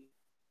me.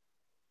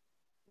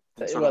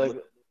 And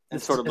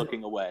sort of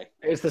looking away.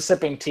 It's the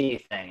sipping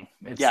tea thing.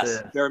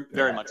 Yes,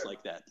 very much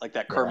like that. Like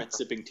that Kermit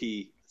sipping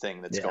tea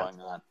thing that's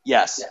going on.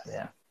 Yes.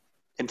 Yeah.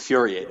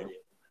 Infuriating.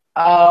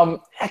 I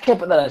can't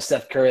put that on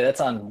Steph Curry. That's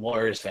on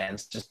Warriors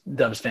fans, just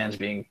Dubs fans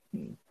being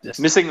just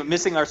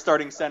missing our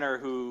starting center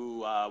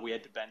who we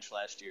had to bench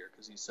last year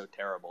because he's so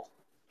terrible.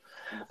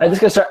 That's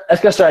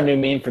gonna start a new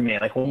meme for me.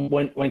 Like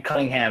when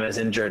Cunningham is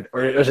injured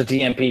or there's a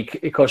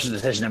DMP coach's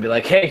decision, I'd be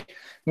like, hey,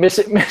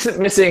 missing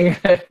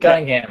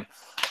Cunningham.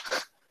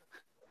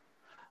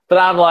 But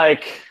I'm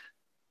like,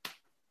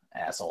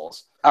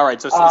 assholes. All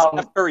right, so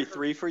Steph Curry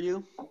 3 for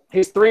you?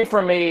 He's 3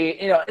 for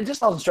me. You know, it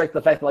just doesn't strike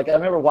the fact that, like, I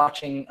remember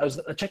watching. I was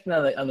checking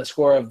on the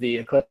score of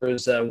the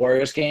Clippers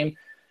Warriors game.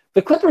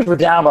 The Clippers were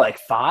down by like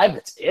 5.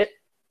 That's it.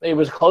 It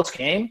was a close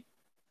game.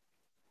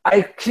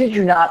 I kid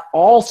you not,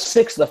 all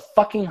 6 of the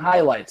fucking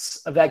highlights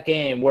of that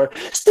game were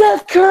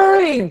Steph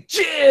Curry,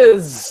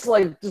 jizz,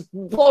 like just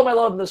blow my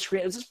load on the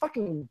screen. It's just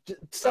fucking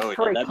Steph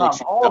Curry come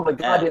all over the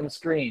goddamn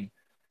screen.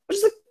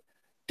 It's like,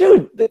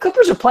 dude, the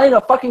Clippers are playing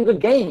a fucking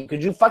good game.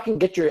 Could you fucking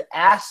get your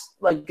ass,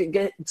 like,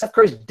 get Steph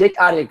Curry's dick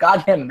out of your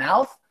goddamn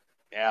mouth?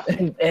 Yeah.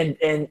 And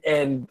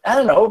I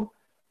don't know.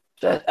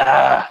 God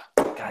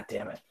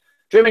damn it.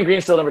 Draymond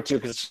Green's still number 2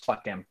 because it's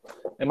fuck him.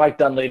 And Mike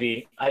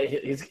Dunleavy,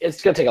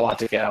 it's going to take a lot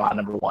to get him on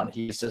number 1.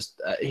 He's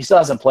just he still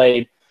hasn't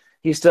played.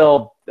 He's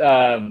still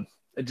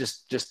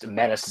just a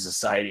menace to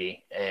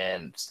society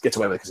and gets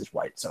away with it because he's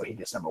white. So he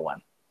gets number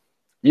 1.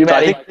 You,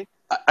 Maddie?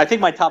 I think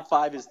my top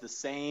 5 is the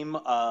same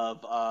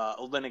of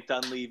Olynyk,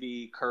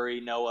 Dunleavy, Curry,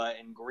 Noah,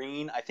 and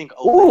Green. I think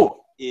Olynyk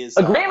is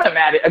agreement,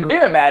 Maddie.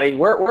 Agreement, Maddie.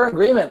 We're in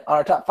agreement on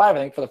our top 5. I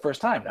think for the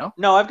first time.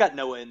 No, I've got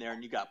Noah in there,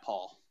 and you got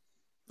Paul.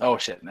 Oh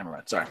shit! Never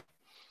mind. Sorry.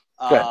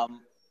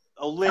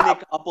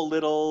 Olynyk up a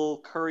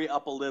little, Curry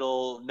up a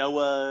little,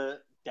 Noah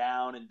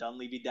down, and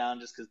Dunleavy down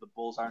just because the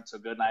Bulls aren't so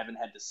good, and I haven't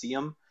had to see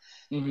them.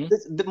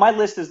 Mm-hmm. My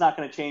list is not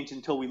going to change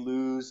until we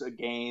lose a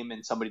game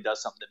and somebody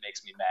does something that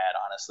makes me mad.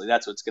 Honestly,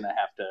 that's what's going to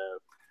have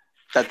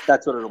to.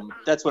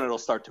 That's when it'll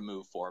start to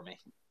move for me.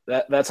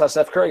 That's how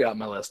Steph Curry got on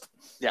my list.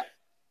 Yeah.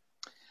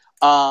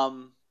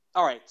 All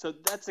right, so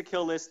that's a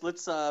kill list.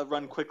 Let's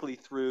run quickly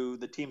through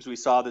the teams we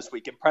saw this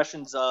week.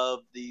 Impressions of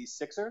the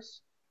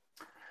Sixers.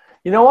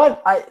 You know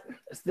what?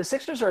 The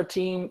Sixers are a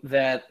team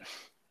that.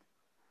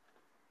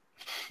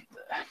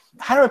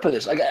 How do I put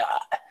this? Like,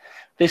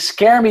 they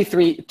scare me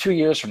 2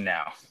 years from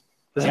now.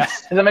 Does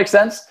that make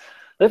sense?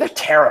 Like, they're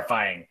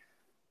terrifying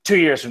 2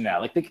 years from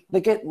now. Like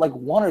they get like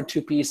 1 or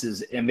 2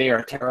 pieces, and they are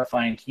a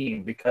terrifying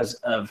team because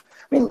of.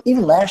 I mean,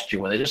 even last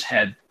year when they just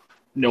had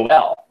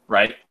Noel,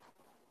 right?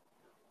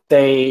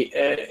 They,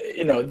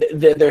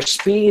 their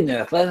speed and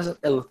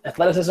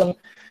athleticism.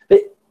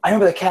 I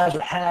remember the Cavs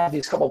would have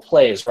these couple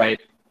plays,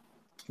 right?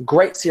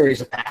 Great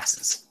series of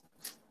passes,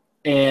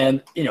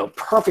 and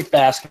perfect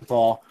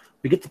basketball.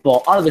 We get the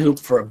ball out of the hoop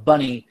for a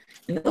bunny,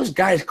 and those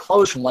guys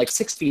close from like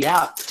 6 feet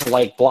out to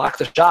like block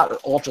the shot or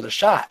alter the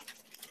shot.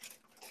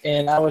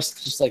 And I was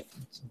just like,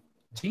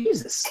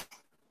 Jesus,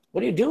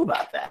 what do you do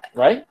about that,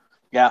 right?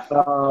 Yeah.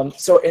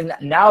 And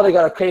now they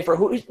got a Kafer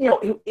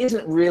who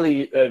isn't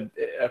really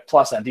a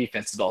plus on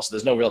defense at all. So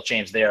there's no real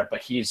change there,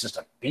 but he's just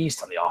a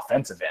beast on the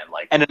offensive end.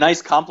 And a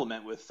nice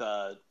compliment with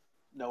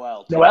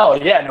Noel.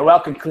 Noel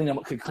can clean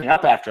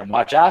up after him,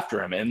 watch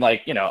after him, and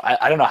I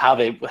don't know how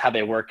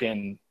they work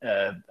in.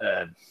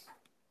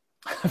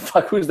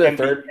 Who's their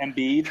third?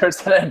 Embiid.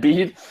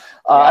 Embiid.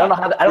 I don't know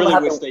how. I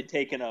really wish they'd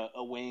taken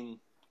a wing.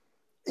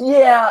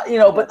 Yeah,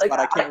 but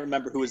I can't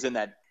remember who was in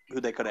that. Who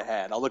they could have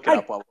had. I'll look it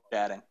up while we're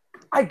chatting.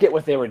 I get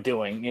what they were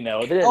doing.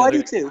 I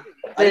do too.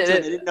 They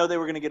didn't know they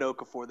were going to get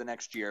Okafor the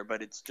next year,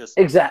 but it's just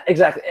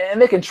exactly. And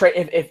they can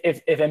trade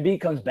if Embiid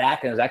comes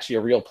back and is actually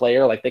a real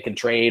player. Like they can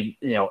trade,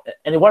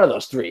 any one of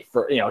those 3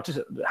 for just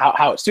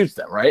how it suits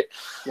them, right?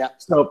 Yeah.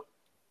 So,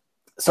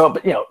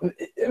 but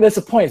that's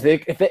the point.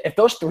 If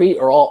those 3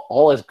 are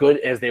all as good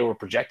as they were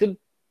projected,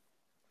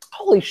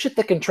 holy shit,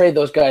 they can trade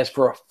those guys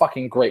for a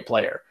fucking great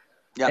player.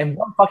 Yeah. And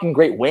one fucking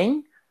great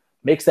wing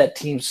makes that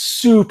team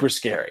super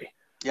scary.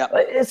 Yeah,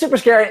 it's super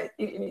scary,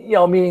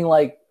 meaning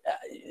like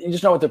you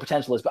just know what their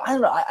potential is. But I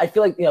don't know. I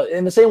feel like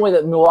in the same way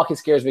that Milwaukee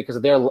scares me because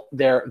of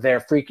their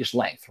freakish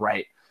length,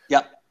 right?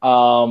 Yep.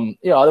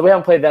 We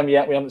haven't played them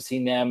yet. We haven't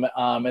seen them,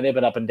 and they've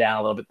been up and down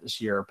a little bit this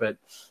year. But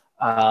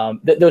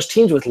those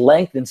teams with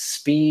length and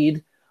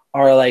speed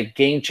are like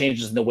game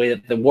changers in the way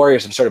that the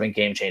Warriors have sort of been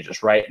game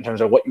changers, right? In terms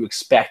of what you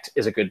expect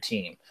is a good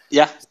team.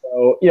 Yeah.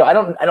 So I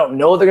don't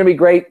know they're gonna be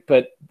great,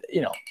 but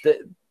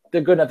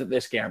they're good enough that they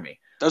scare me.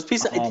 Those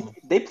pieces,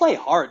 they play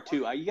hard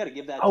too. You got to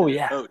give that to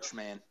the coach,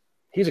 man.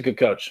 He's a good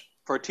coach.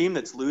 For a team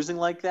that's losing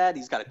like that,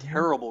 he's got a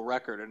terrible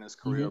record in his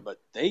career, but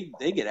they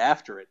get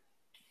after it.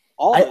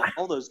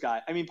 all those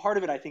guys. I mean, part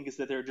of it I think is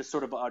that they're just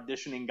sort of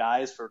auditioning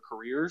guys for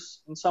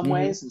careers in some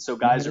ways, and so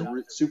guys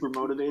are super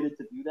motivated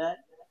to do that.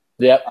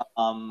 Yep.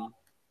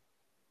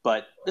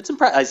 But it's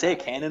impressive. Isaiah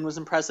Cannon was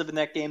impressive in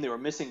that game. They were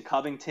missing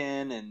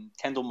Covington and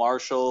Kendall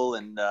Marshall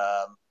and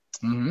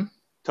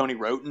Tony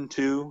Roten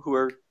too, who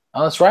are.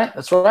 Oh, that's right.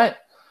 That's right.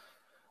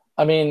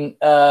 I mean,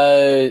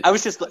 I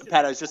was just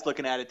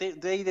looking at it.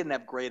 They didn't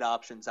have great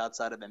options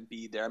outside of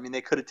Embiid there. I mean,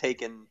 they could have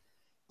taken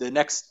the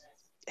next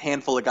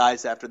handful of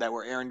guys after that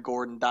were Aaron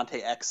Gordon,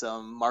 Dante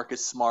Exum,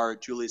 Marcus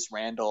Smart, Julius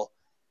Randle.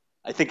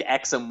 I think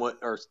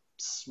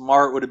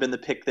Smart would have been the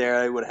pick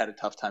there. I would have had a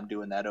tough time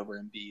doing that over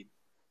Embiid.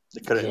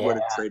 They would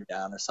have traded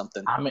down or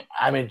something.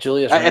 I mean,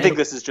 Julius. I think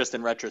this is just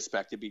in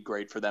retrospect. It'd be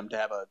great for them to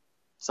have a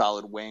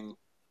solid wing.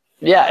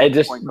 Yeah, it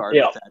just point guard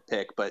with that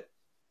pick, but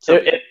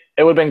it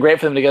would have been great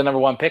for them to get a number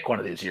one pick one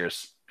of these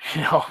years.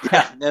 Yeah,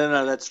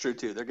 no, that's true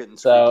too. They're getting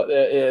screwed.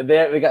 So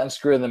they gotten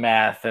screwed in the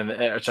math on the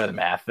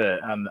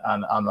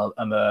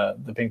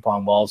ping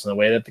pong balls in the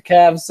way that the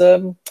Cavs.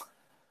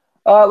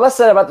 Less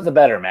said about the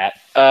better, Matt.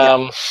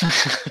 The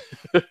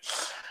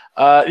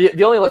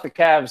only luck the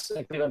Cavs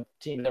and Cleveland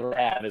team ever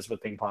have is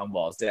with ping pong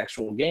balls. The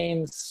actual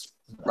games,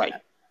 right?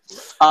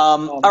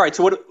 All right.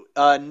 So what?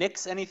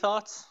 Knicks? Any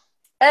thoughts?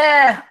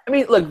 I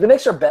mean, look, the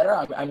Knicks are better.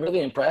 I'm really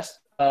impressed.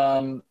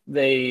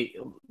 They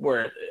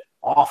were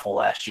awful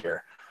last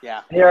year.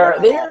 Yeah,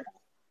 I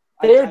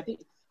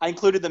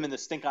included them in the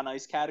stink on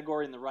ice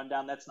category in the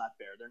rundown. That's not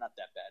fair. They're not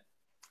that bad.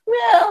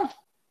 Well,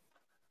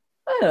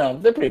 I don't know.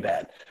 They're pretty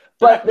bad.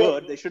 They're not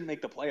good. They shouldn't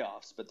make the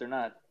playoffs, but they're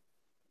not.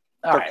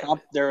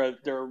 They're a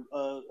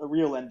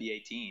real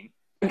NBA team.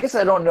 I guess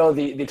I don't know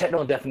the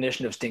technical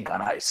definition of stink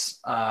on ice.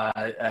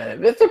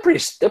 They're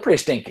pretty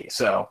stinky.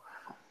 So,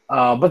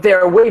 but they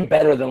are way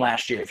better than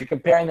last year. If you're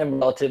comparing them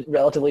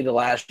relatively to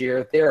last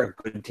year, they're a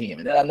good team,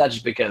 and not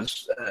just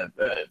because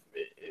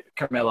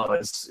Carmelo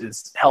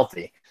is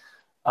healthy.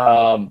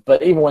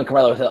 But even when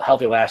Carmelo was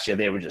healthy last year,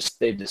 they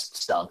just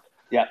stunk.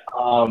 Yeah.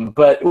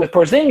 But with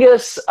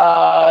Porzingis,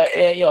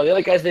 and, the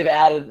other guys they've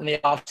added in the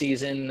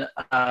offseason,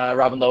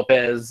 Robin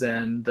Lopez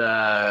and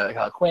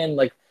Kyle Quinn,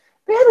 like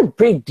they had a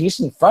pretty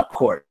decent front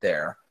court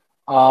there.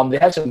 They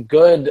had some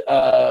good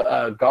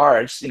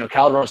guards.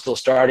 Calderon's still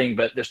starting,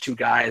 but there's two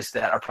guys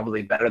that are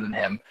probably better than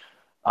him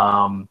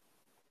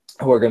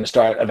who are going to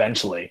start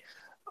eventually.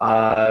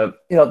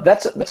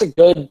 That's a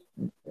good,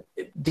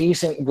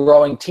 decent,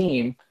 growing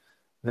team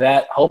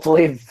that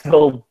hopefully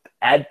they'll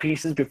add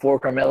pieces before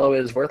Carmelo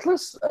is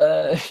worthless.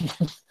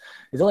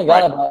 He's only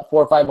got about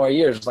 4 or 5 more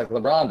years, like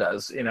LeBron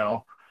does,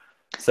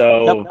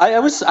 So I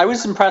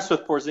was impressed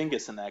with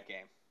Porzingis in that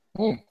game.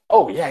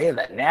 Oh yeah,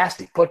 that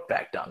nasty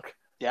putback dunk.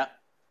 Yeah,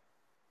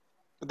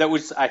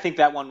 I think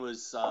that one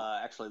was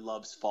actually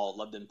Love's fault.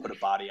 Love didn't put a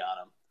body on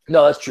him.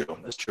 No, that's true.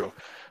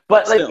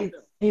 But like,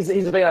 he's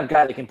a big enough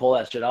guy that can pull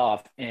that shit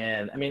off.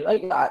 And I mean,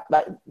 like,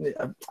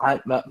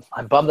 I'm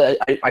bummed that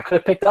I could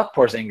have picked up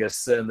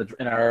Porzingis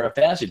in our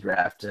fantasy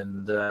draft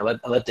and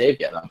let Dave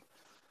get him.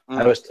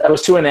 I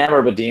was too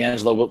enamored with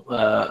D'Angelo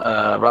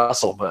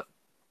Russell, but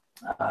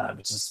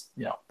which is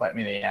bite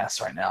me in the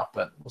ass right now.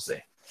 But we'll see.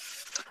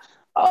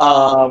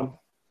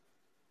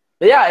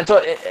 Yeah, and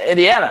so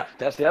Indiana,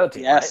 that's the other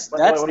team. Yes,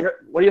 right?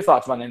 What are your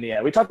thoughts on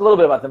Indiana? We talked a little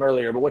bit about them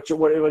earlier, but what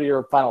are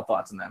your final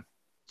thoughts on them?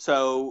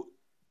 So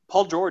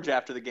Paul George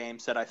after the game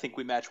said, "I think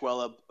we match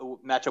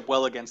up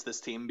well against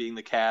this team, being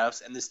the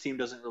Cavs, and this team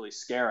doesn't really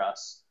scare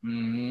us."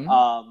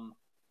 Mm-hmm.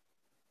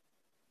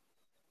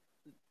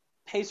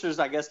 Pacers,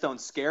 I guess,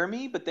 don't scare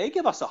me, but they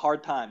give us a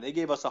hard time. They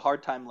gave us a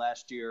hard time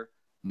last year.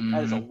 Mm-hmm.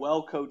 That is a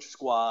well-coached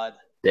squad.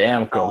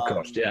 Damn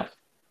coached, yeah.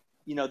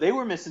 They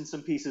were missing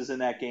some pieces in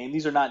that game.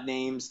 These are not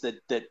names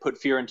that put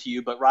fear into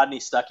you, but Rodney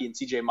Stuckey and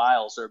CJ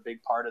Miles are a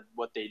big part of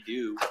what they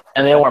do.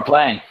 And they weren't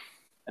playing.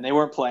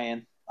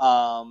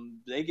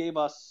 They gave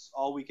us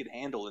all we could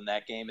handle in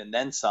that game and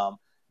then some.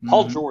 Mm-hmm.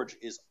 Paul George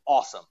is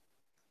awesome.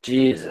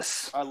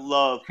 Jesus. I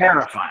love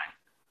terrifying.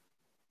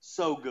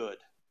 So good.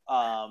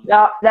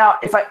 Now,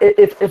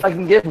 if I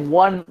can give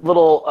one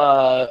little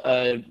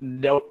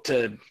note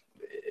to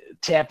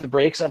tap the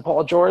brakes on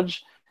Paul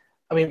George,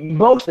 I mean,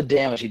 most of the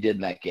damage he did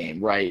in that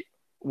game, right,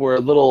 were a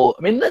little.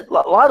 I mean, a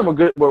lot of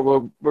them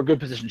were good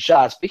position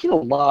shots, but he had a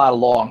lot of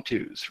long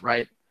twos,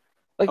 right?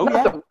 Like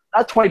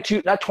not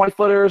 22, not 20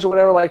 footers or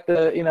whatever, like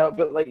but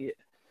like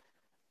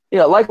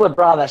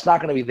LeBron, that's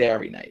not going to be there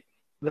every night.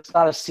 That's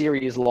not a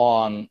series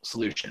long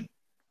solution.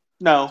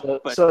 No,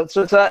 so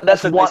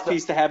that's a one nice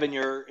piece to have in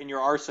your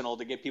arsenal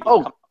to get people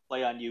to come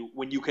play on you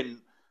when you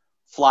can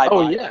fly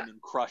by them and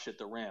crush at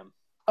the rim.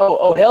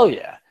 Oh hell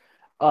yeah.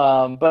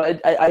 But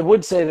I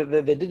would say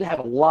that they did have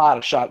a lot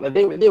of shots.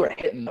 They were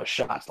hitting those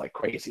shots like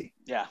crazy.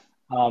 Yeah.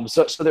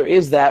 So there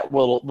is that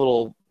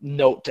little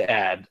note to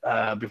add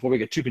before we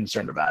get too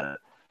concerned about it.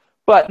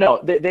 But no,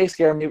 they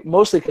scare me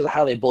mostly because of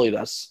how they bullied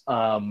us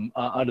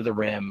under the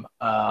rim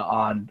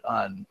on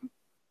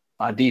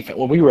on defense.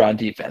 When we were on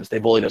defense, they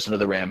bullied us into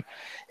the rim.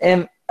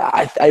 And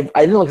I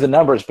didn't look at the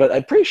numbers, but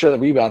I'm pretty sure the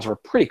rebounds were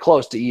pretty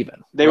close to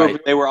even. They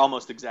were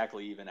almost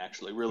exactly even,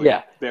 actually. Really,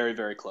 very,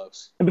 very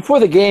close. And before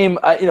the game,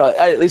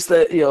 at least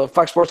the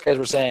Fox Sports guys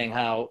were saying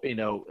how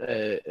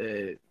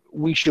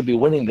we should be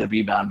winning the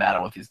rebound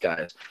battle with these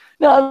guys.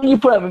 Now, I mean, you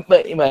put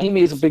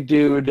Mahimi is a big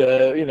dude.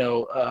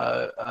 Who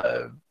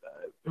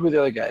are the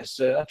other guys?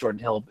 Not Jordan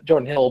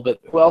Hill, but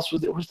who else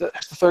was it? Who's the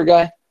third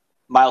guy?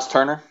 Miles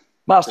Turner.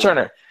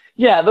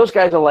 Yeah, those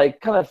guys are like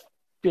kind of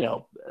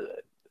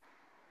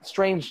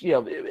strange,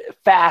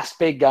 fast,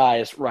 big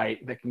guys,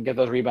 right, that can get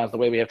those rebounds the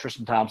way we have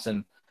Tristan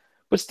Thompson.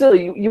 But still,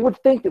 you would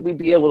think that we'd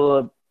be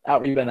able to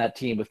out-rebound that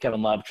team with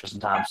Kevin Love, Tristan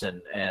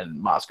Thompson, and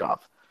Moskov.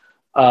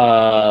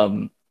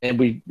 It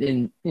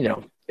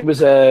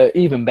was a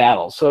even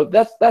battle. So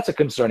that's a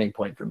concerning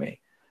point for me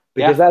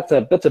because that's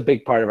a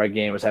big part of our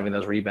game is having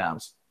those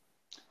rebounds.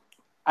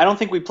 I don't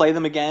think we play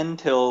them again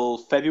till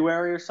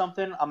February or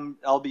something.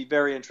 I'll be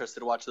very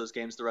interested to watch those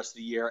games the rest of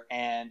the year.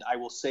 And I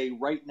will say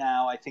right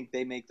now, I think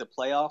they make the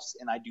playoffs,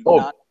 and I do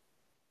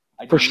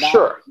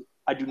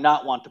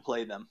not want to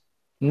play them.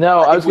 No,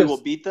 I think we will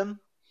beat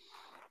them.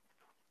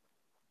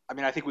 I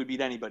mean, I think we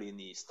beat anybody in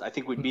the East. I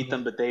think we'd beat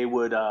them, but they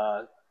would.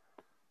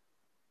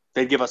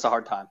 They'd give us a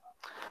hard time.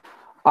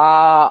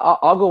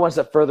 I'll go one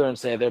step further and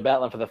say they're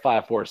battling for the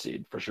 5-4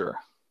 seed for sure.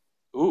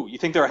 Ooh, you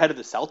think they're ahead of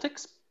the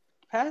Celtics,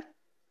 Pat?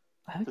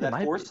 I think for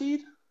that 4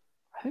 seed?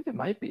 I think it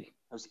might be.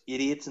 Those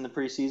idiots in the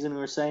preseason who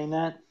were saying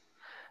that.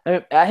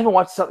 I haven't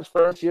watched Celtics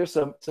for this year,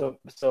 so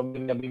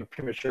maybe I'm being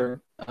premature.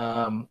 But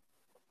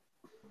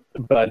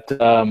I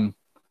don't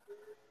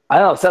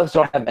know. Celtics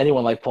don't have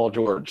anyone like Paul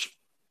George.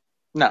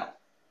 No,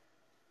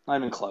 not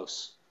even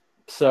close.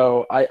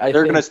 So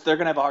they're gonna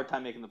have a hard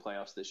time making the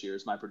playoffs this year.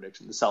 Is my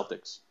prediction. The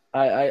Celtics.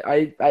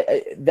 I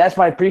that's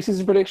my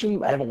preseason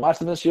prediction. I haven't watched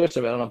them this year,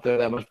 so I don't know if they're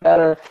that much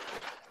better.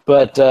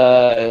 But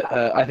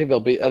I think the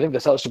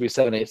Celtics should be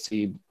 7-8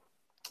 seed,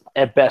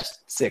 at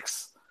best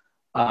 6.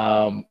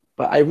 But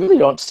I really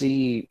don't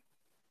see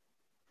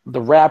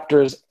the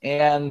Raptors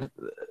and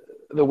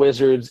the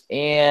Wizards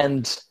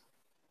and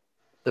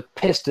the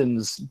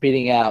Pistons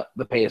beating out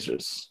the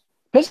Pacers.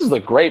 Pistons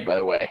look great, by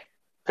the way.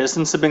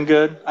 Pistons have been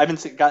good. I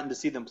haven't gotten to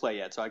see them play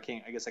yet, so I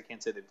guess I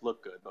can't say they've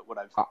looked good. But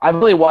I've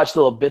only watched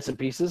little bits and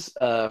pieces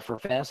for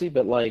fantasy,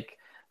 but like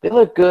they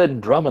look good.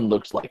 And Drummond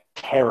looks like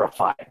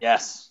terrifying.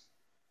 Yes.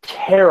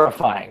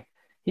 Terrifying.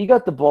 He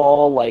got the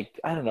ball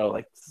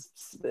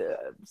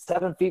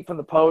 7 feet from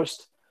the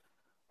post,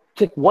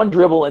 took one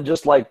dribble and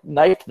just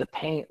knifed the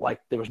paint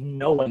like there was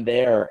no one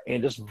there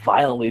and just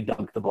violently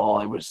dunked the ball.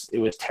 It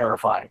was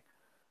terrifying.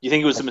 You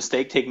think it was a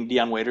mistake taking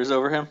Dion Waiters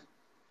over him?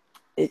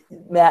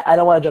 Matt, I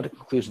don't want to jump to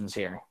conclusions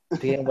here.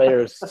 Dion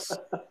Waiters,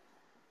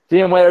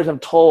 I'm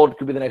told,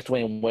 could be the next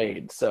Dwayne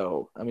Wade.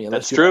 So I mean,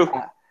 that's true.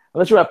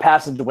 Unless you want to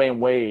pass Dwayne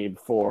Wade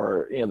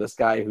for this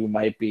guy who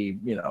might be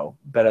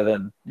better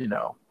than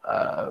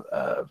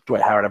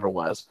Dwight Howard ever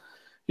was,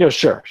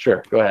 sure,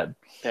 go ahead.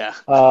 Yeah.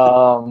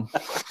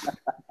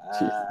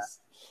 Jesus.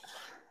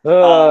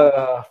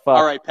 All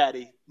right,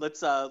 Patty.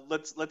 Let's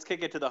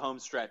kick it to the home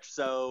stretch.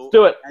 So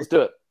let's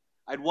do it.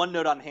 I had one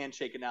note on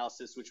handshake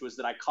analysis, which was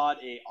that I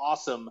caught a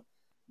awesome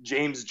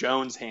James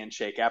Jones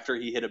handshake after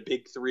he hit a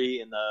big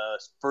 3 in the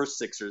first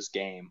Sixers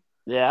game.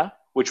 Yeah.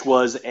 Which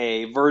was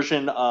a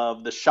version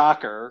of the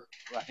shocker.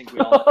 I think we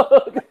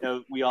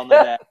all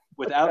know that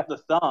without the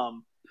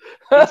thumb,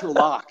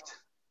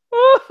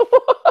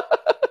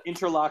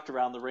 interlocked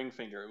around the ring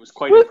finger. It was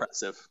quite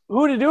impressive.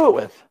 Who did he do it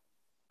with?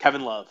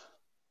 Kevin Love.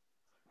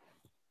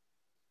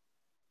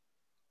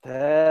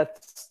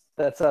 That's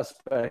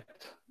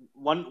suspect.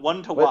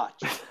 One to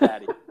watch,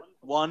 Patty.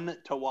 One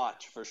to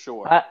watch for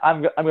sure.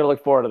 I'm gonna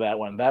look forward to that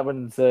one. That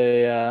one's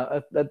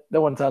that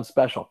one sounds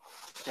special.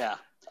 Yeah.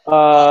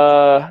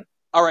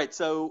 All right,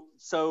 so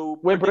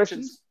win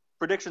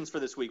predictions for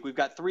this week. We've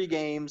got 3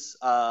 games: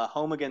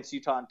 home against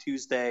Utah on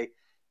Tuesday,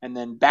 and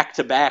then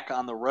back-to-back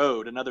on the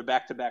road. Another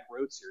back-to-back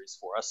road series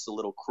for us. A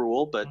little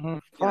cruel, but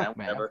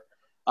whatever.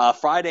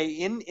 Friday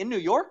in New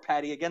York,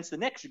 Patty, against the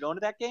Knicks. You going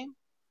to that game?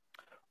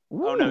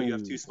 Ooh. Oh no, you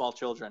have 2 small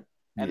children.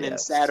 And then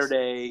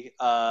Saturday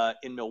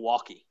in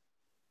Milwaukee.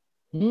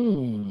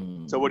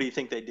 So what do you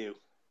think they do?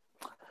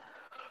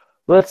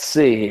 Let's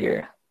see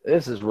here.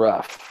 This is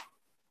rough.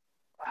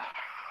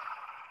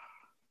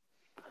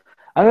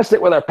 I'm going to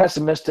stick with our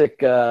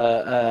pessimistic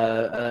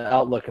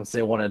outlook and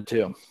say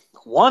 1-2.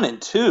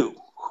 1-2.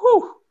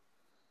 Whew.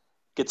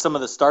 Get some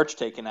of the starch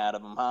taken out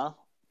of them, huh?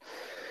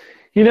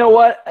 You know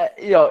what?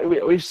 We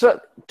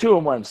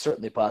 2-1 is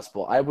certainly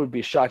possible. I would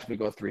be shocked if we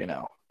go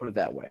 3-0. Put it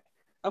that way.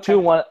 Okay.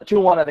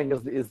 2-1. I think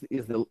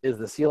is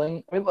the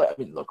ceiling. I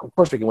mean, look. Of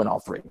course, we can win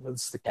all 3.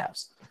 This is the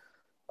Cavs.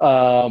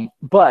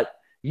 But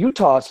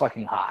Utah is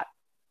fucking hot.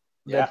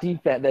 Yeah.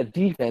 That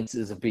defense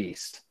is a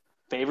beast.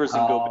 Favors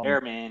and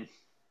Gobert, man.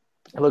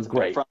 It looks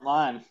great. Front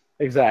line.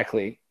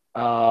 Exactly.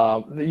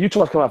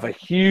 Utah's coming off a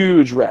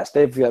huge rest.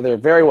 They're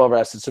very well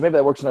rested, so maybe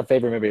that works in their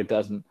favor. Maybe it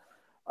doesn't.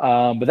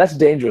 But that's a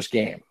dangerous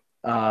game.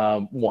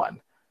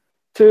 1.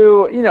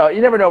 to, you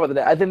never know about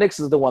the. I think Knicks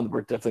is the one that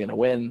we're definitely going to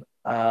win.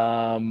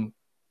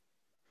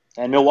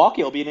 And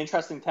Milwaukee will be an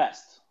interesting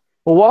test.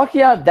 Milwaukee,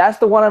 that's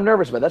the one I'm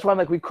nervous about. That's why I'm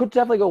like, we could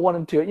definitely go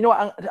 1-2. You know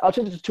what? I'll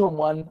change it to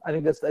 2-1. I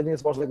think that's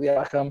most likely the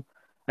outcome.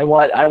 I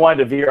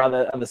wanted to veer on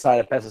the side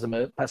of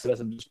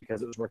pessimism just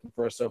because it was working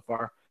for us so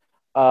far.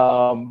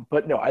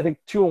 But no, I think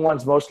 2-1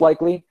 is most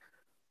likely.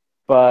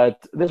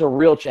 But there's a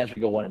real chance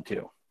we go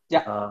 1-2.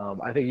 Yeah.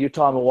 I think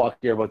Utah and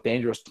Milwaukee are both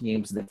dangerous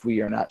teams, and if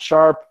we are not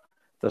sharp,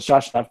 the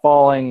shots are not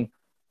falling,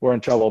 we're in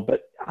trouble.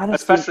 But honestly,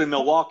 especially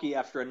Milwaukee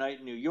after a night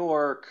in New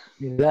York.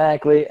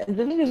 Exactly. And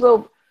the thing is,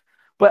 though,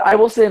 but I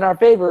will say in our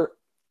favor,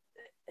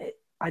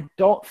 I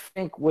don't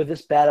think we're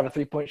this bad of a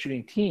three-point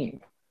shooting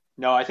team.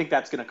 No, I think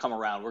that's going to come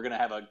around. We're going to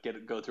have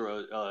go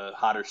through a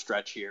hotter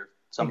stretch here.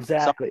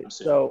 Exactly.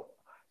 So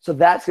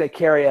that's going to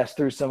carry us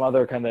through some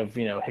other kind of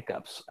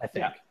hiccups, I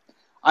think. Yeah.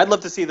 I'd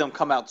love to see them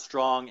come out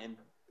strong and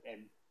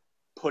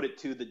put it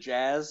to the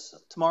Jazz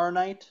tomorrow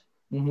night.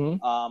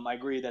 Mm-hmm. I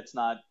agree that's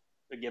not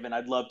a given.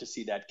 I'd love to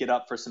see that. Get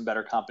up for some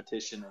better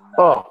competition. And,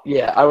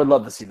 I would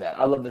love to see that.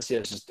 I'd love to see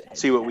us just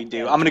see what we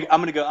do. I'm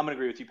gonna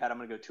agree with you, Pat. I'm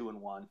gonna go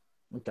 2-1.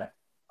 Okay.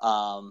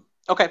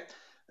 Okay.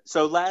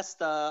 So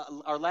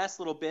our last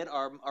little bit,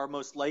 our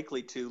most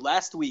likely to.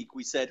 Last week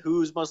we said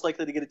who's most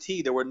likely to get a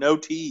T. There were no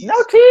T's.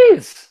 No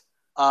T's.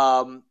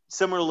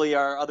 Similarly,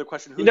 our other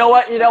question. You know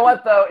what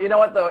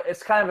though?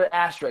 It's kind of an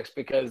asterisk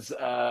because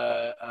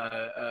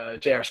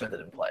J.R. Smith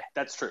didn't play.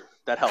 That's true.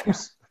 That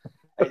helps.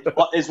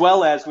 As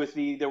well as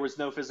there was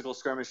no physical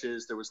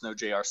skirmishes. There was no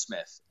J.R.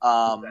 Smith.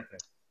 Exactly.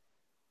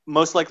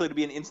 Most likely to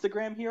be an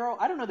Instagram hero.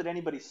 I don't know that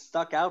anybody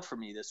stuck out for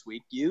me this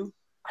week. You?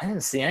 I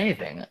didn't see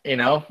anything.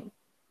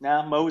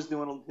 Nah, Mo was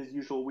doing his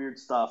usual weird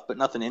stuff, but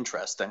nothing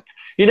interesting.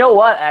 You know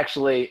what?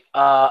 Actually,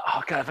 God,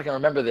 if I can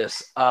remember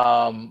this.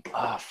 I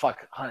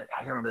can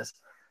remember this.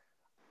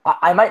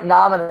 I might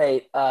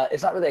nominate.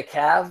 It's not really a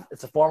Cav.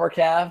 It's a former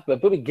Cav,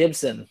 but Boobie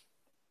Gibson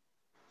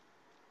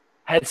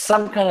had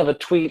some kind of a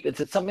tweet that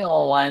said something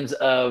along the lines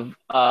of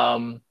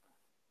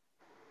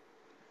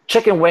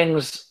chicken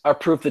wings are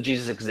proof that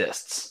Jesus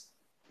exists.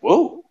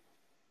 Whoa.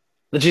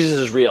 That Jesus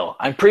is real.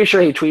 I'm pretty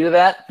sure he tweeted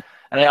that,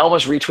 and I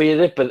almost retweeted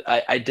it, but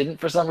I didn't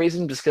for some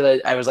reason just because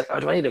I was like,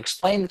 do I need to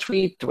explain the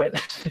tweet? But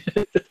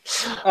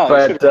I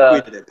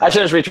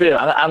should have retweeted it.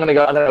 I'm gonna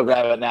go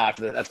grab it now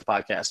after the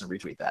podcast and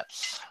retweet that.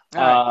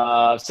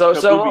 Right. So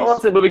let's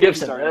say Boobie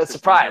Gibson.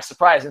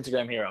 Surprise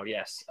Instagram hero.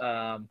 Yes.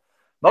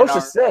 Most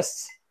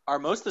assists. Our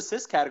most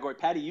assist category,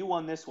 Patty, you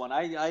won this one.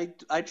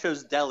 I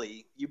chose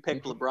Delly. You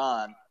picked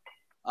LeBron.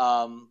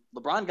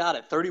 LeBron got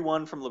it.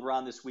 31 from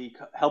LeBron this week,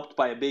 helped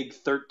by a big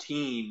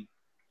 13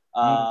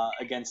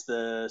 against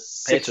the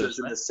Sixers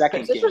in the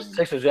second game.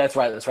 Sixers, that's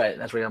right. That's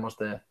where you almost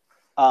did.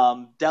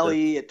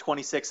 Delly at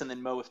 26 and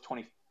then Mo with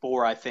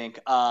 24, I think.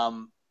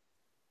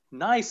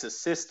 Nice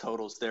assist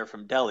totals there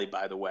from Delly,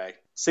 by the way.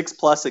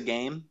 6+ a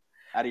game.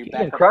 Out of your He's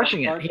been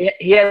crushing it.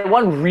 He had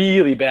one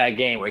really bad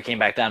game where he came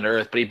back down to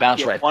earth, but he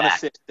bounced right back. One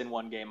assist in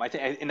one game. I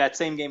think in that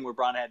same game where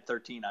Bron had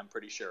 13, I'm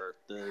pretty sure.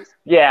 And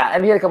he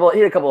had a couple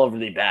of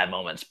really bad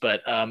moments.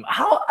 But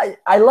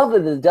I love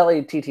that the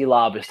Delly TT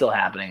lob is still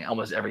happening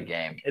almost every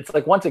game. It's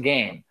like once a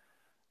game.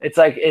 It's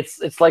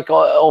like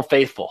Old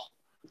Faithful.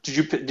 Did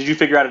you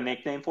figure out a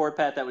nickname for it,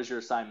 Pat? That was your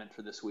assignment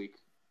for this week.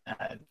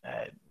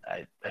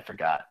 I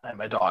forgot. I have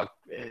my dog.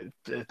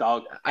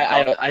 Dog.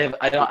 I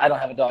don't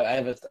have a dog. I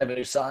have a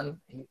new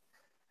son.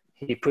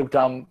 He pooped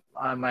on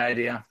my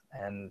idea,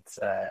 and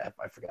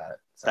I forgot it.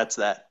 So. That's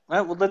that.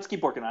 Well, let's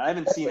keep working on it. I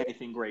haven't seen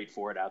anything great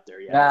for it out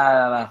there yet.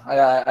 No.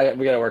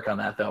 We got to work on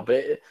that though.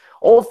 But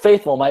Old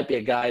Faithful might be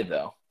a guide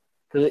though,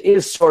 because it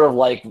is sort of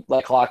like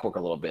clockwork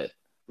a little bit.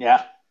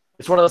 Yeah.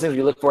 It's one of those things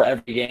you look for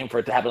every game for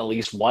it to happen at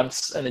least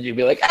once, and then you'd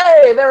be like,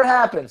 "Hey, there it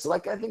happens." So I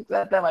think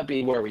that might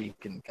be where we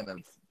can kind of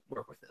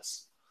work with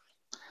this.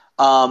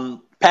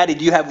 Patty,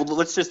 do you have?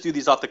 Let's just do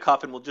these off the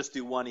cuff, and we'll just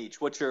do one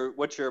each. What's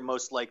your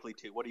most likely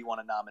to? What do you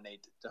want to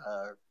nominate?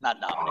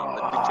 Not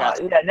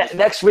nominate, but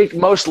next week,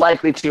 most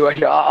likely to.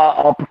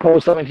 I'll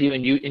propose something to you,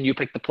 and you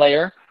pick the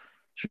player.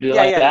 Should we do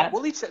that?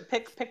 We'll each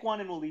pick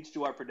one, and we'll each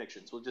do our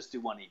predictions. We'll just do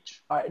one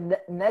each. All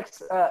right.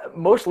 Next,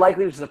 most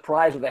likely to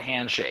surprise with a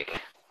handshake.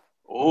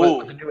 Oh,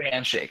 with a new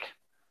handshake.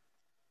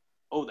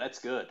 Oh, that's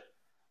good.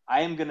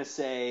 I am gonna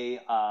say.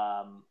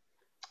 I'm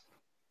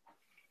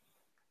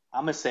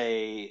gonna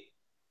say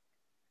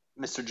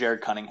Mr.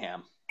 Jared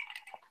Cunningham.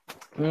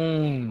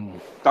 Starting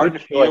to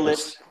feel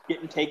it,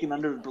 getting taken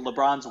under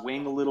LeBron's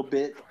wing a little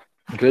bit.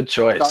 Good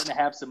choice. Starting to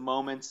have some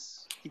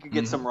moments. He could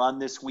get some run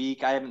this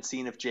week. I haven't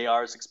seen if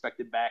JR is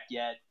expected back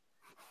yet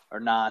or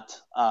not.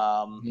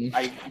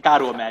 I got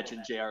to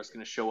imagine JR is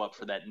going to show up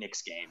for that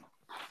Knicks game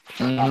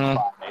on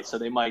Friday. So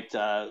they might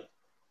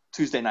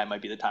Tuesday night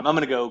might be the time. I'm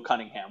going to go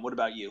Cunningham. What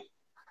about you?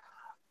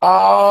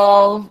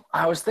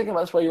 I was thinking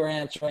about this while you were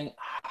answering.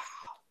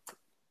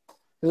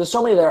 There's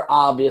so many that are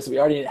obvious. We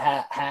already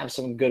have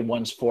some good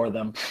ones for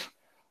them.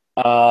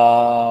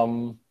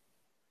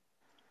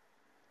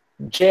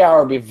 JR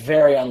would be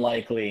very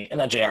unlikely.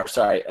 Not JR,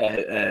 sorry.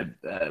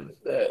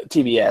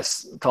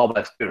 TBS,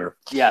 Tallback Scooter.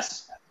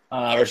 Yes.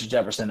 versus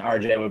Jefferson.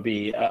 RJ would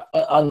be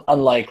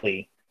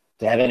unlikely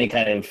to have any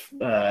kind of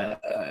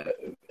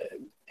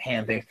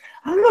hand thing.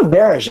 I don't know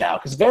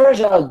Varejao, because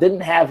Varejao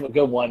didn't have a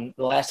good one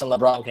the last time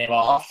LeBron came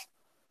off.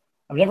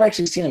 I've never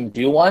actually seen him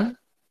do one.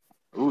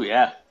 Ooh,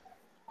 yeah.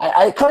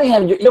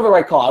 Cunningham, you have a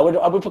right call.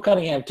 I would put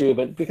Cunningham too,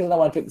 but because I don't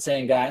want to pick the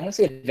same guy, I'm going to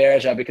say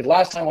Varejao, because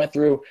last time I went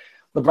through,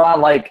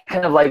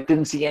 LeBron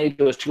didn't see anything.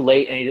 It was too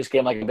late, and he just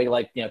gave him a big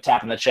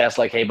tap in the chest,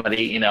 like, hey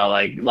buddy,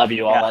 love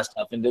you, all that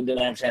stuff, and didn't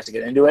have a chance to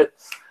get into it.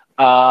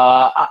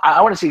 I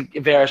want to see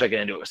Varejao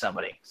get into it with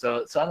somebody,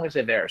 so I'm going to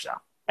say Varejao.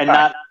 And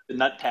not the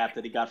nut tap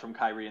that he got from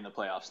Kyrie in the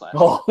playoffs last year.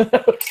 Oh,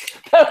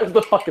 that was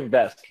the fucking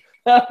best.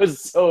 That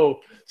was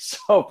so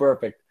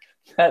perfect.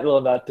 That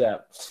little nut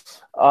tap.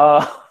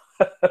 All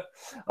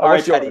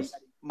right, Teddy.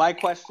 My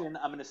question,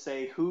 I'm going to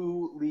say,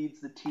 who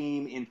leads the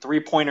team in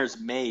three-pointers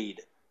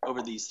made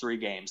over these 3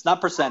 games?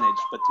 Not percentage,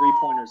 but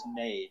three-pointers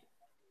made.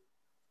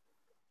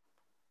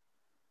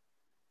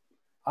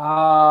 I'm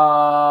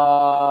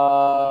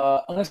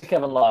going to say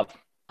Kevin Love.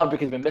 Because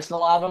he's been missing a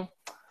lot of them.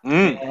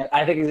 And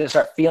I think he's going to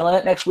start feeling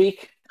it next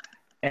week.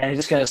 And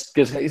he's going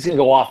to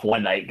go off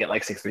one night and get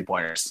like 6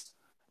 3-pointers.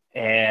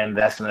 And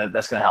that's going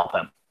to help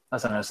him.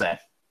 That's what I'm going to say.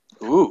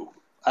 Ooh,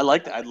 I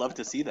like that. I'd love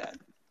to see that.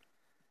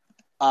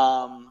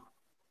 God,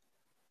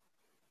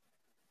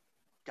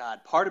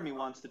 part of me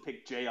wants to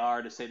pick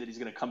JR to say that he's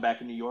going to come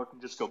back in New York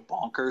and just go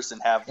bonkers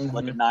and have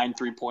like a 9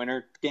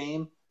 3-pointer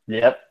game.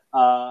 Yep.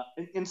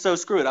 And so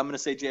screw it. I'm going to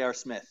say J.R.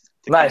 Smith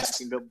to go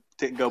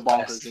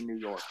bonkers in New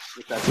York.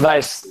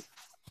 Nice.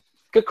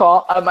 Good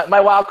call. My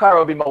wild card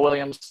would be Mo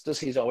Williams.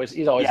 He's always.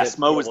 Yes,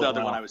 Mo was the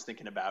other one I was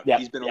thinking about. Yep.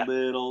 He's been a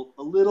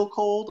little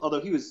cold,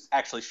 although he was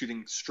actually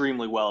shooting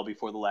extremely well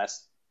before the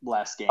last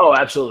game. Oh,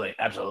 absolutely,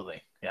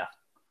 yeah.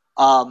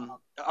 All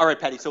right,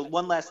 Patty. So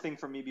one last thing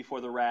from me before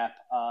the wrap.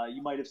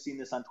 You might have seen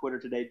this on Twitter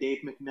today. Dave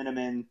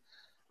McMenamin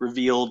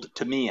revealed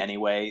to me,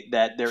 anyway,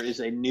 that there is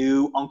a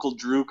new Uncle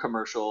Drew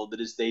commercial that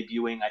is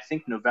debuting, I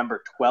think,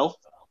 November 12th.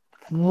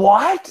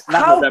 What?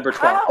 Not November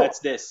 12th. That's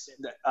this.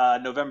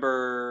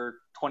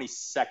 November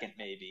 22nd,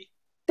 maybe.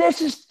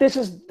 This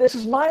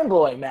is mind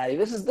blowing, Maddie.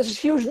 This is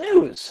huge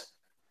news.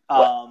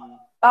 Wait,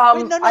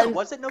 no.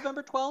 Was it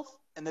November 12th?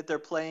 And that they're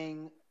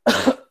playing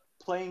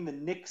the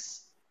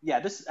Knicks. Yeah,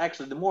 this is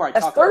actually the more I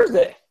talk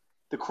Thursday. About it,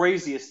 the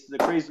crazier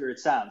it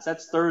sounds.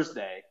 That's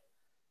Thursday.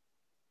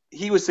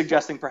 He was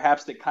suggesting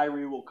perhaps that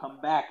Kyrie will come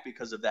back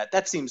because of that.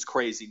 That seems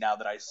crazy now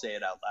that I say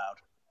it out loud.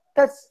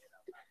 That's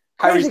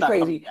Kyrie's not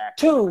crazy. Back.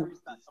 Two,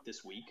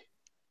 this week.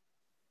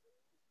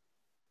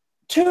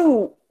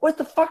 What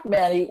the fuck,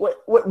 Maddie?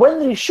 When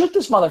did he shoot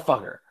this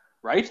motherfucker?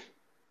 Right?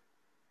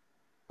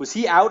 Was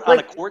he out on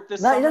a court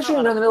this summer? Not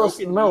shooting in the middle of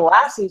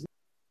last season.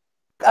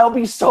 I would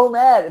be so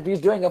mad if he's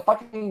doing a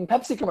fucking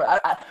Pepsi commercial.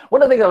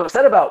 One of the things I'm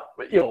upset about,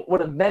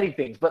 one of many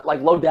things, but like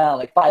low down,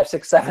 like 5,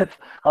 6, 7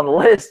 on the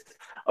list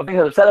of things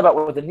I'm upset about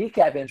with the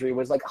kneecap injury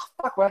was like, oh,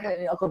 fuck, we're not getting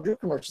any Uncle Drew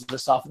commercials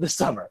this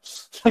summer.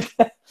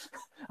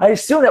 I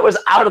assume that was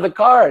out of the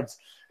cards.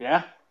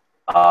 Yeah.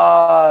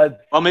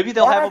 Well, maybe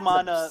they'll have him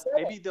on.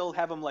 Maybe they'll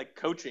have him like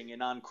coaching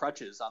and on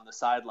crutches on the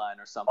sideline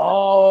or something.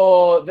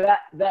 Oh,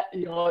 that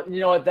you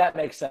know what, that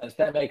makes sense.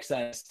 That makes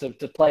sense to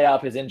play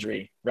off his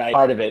injury, right?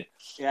 Part of it.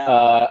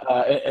 Yeah.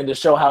 And to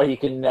show how he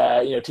can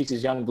teach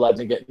his young bloods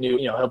and get new.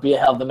 He'll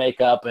have the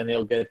makeup and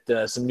he'll get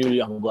some new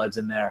young bloods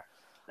in there.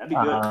 That'd be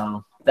good.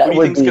 Who do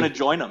you think's going to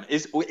join him?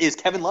 Is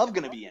Kevin Love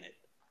going to be in it?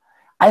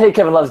 I think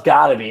Kevin Love's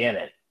got to be in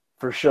it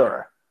for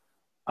sure.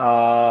 They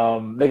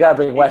got to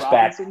bring West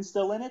back. Robinson's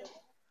still in it?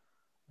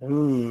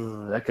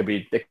 Ooh, that could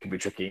be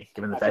tricky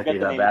given the fact that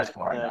he's on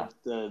basketball right now.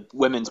 The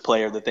women's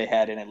player that they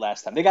had in it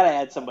last time. They got to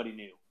add somebody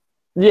new.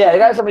 Yeah, they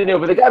got somebody new,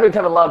 but they got to bring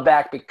Kevin Love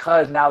back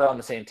because now they're on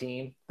the same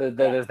team.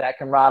 There's that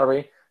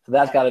camaraderie, so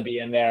that's got to be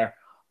in there.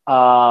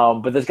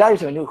 But there's got to be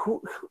somebody new.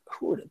 Who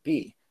would it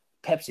be?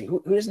 Pepsi.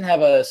 Who doesn't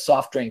have a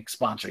soft drink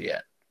sponsor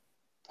yet?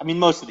 I mean,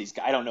 most of these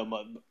guys. I don't know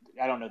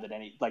that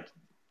any. Like,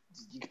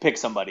 you could pick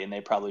somebody and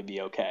they'd probably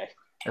be okay.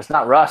 It's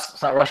not Russ.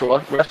 It's not Russell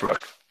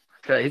Westbrook.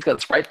 He's got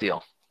a Sprite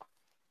deal.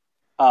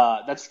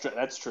 That's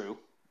true.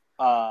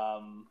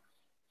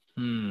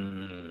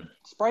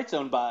 Sprite's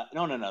owned by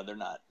no, they're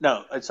not.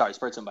 No, sorry,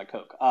 Sprite's owned by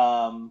Coke.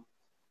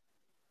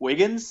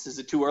 Wiggins, is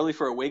it too early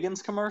for a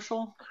Wiggins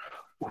commercial?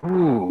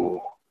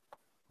 Ooh,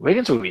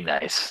 Wiggins would be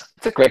nice.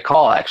 It's a great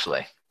call,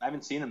 actually. I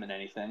haven't seen him in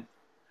anything.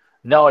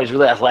 No, he's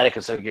really athletic,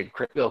 and so he get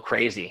real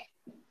crazy.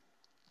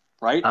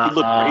 Right? He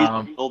looked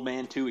crazy, old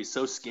man too. He's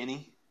so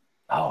skinny.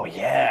 Oh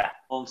yeah,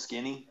 old and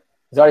skinny.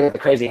 He's already got the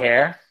crazy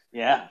hair.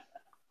 Yeah.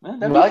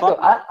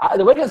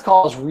 The Wiggins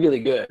call is really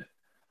good.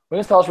 We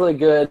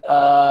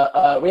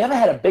haven't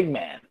had a big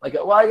man. I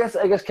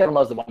guess Kevin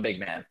Love's the one big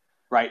man.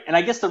 Right, and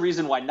I guess the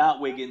reason why not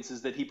Wiggins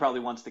is that he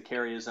probably wants to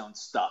carry his own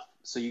stuff.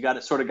 So you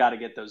got to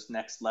get those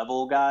next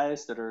level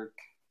guys that are.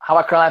 How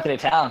about Karl Anthony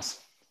Towns?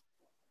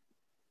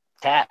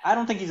 Cat. I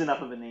don't think he's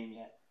enough of a name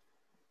yet.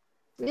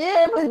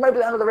 Yeah, but he might be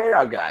the under the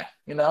radar guy.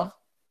 Well,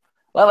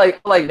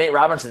 like Nate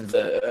Robinson's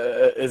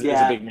is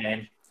a big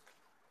name.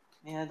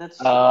 Yeah, that's.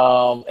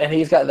 And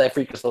he's got that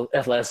freak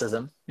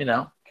athleticism.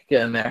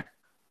 Get in there.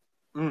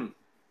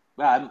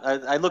 Yeah,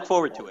 I look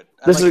forward to it.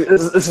 This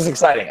is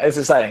exciting. It's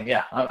exciting.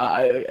 Yeah.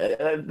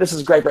 This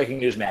is great breaking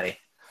news, Maddie.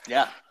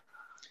 Yeah.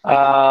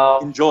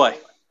 Enjoy.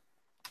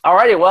 All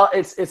righty. Well,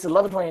 it's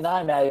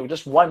 11:29, Maddie. We're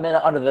just 1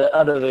 minute under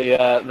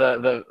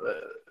the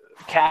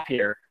cap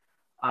here.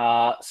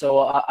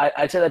 So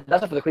I'd say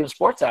that's it for the Cleveland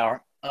Sports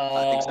Hour.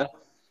 I think so.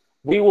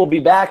 We will be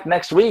back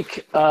next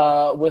week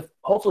with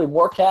hopefully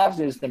more Cavs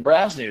news than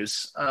Browns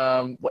news.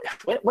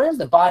 When is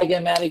the bye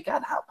again, Maddie?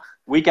 God, how?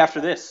 Week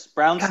after this.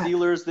 Browns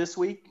Steelers this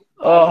week.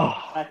 Oh,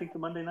 I think the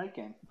Monday night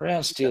game.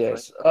 Browns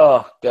Steelers.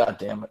 Oh, God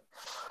damn it.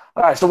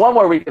 All right, so one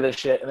more week of this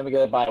shit, and then we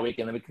get a bye week,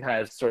 and then we can kind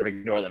of sort of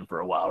ignore them for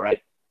a while,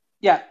 right?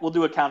 Yeah, we'll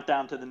do a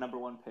countdown to the number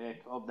 1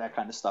 pick, all that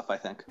kind of stuff, I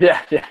think.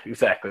 Yeah,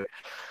 exactly.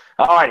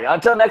 All right,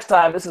 until next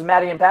time, this is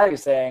Maddie and Patty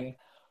saying,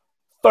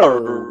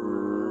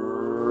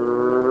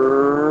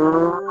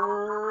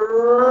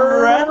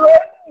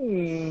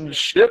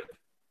 friendship.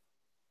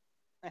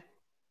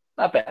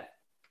 Not bad.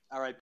 All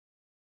right,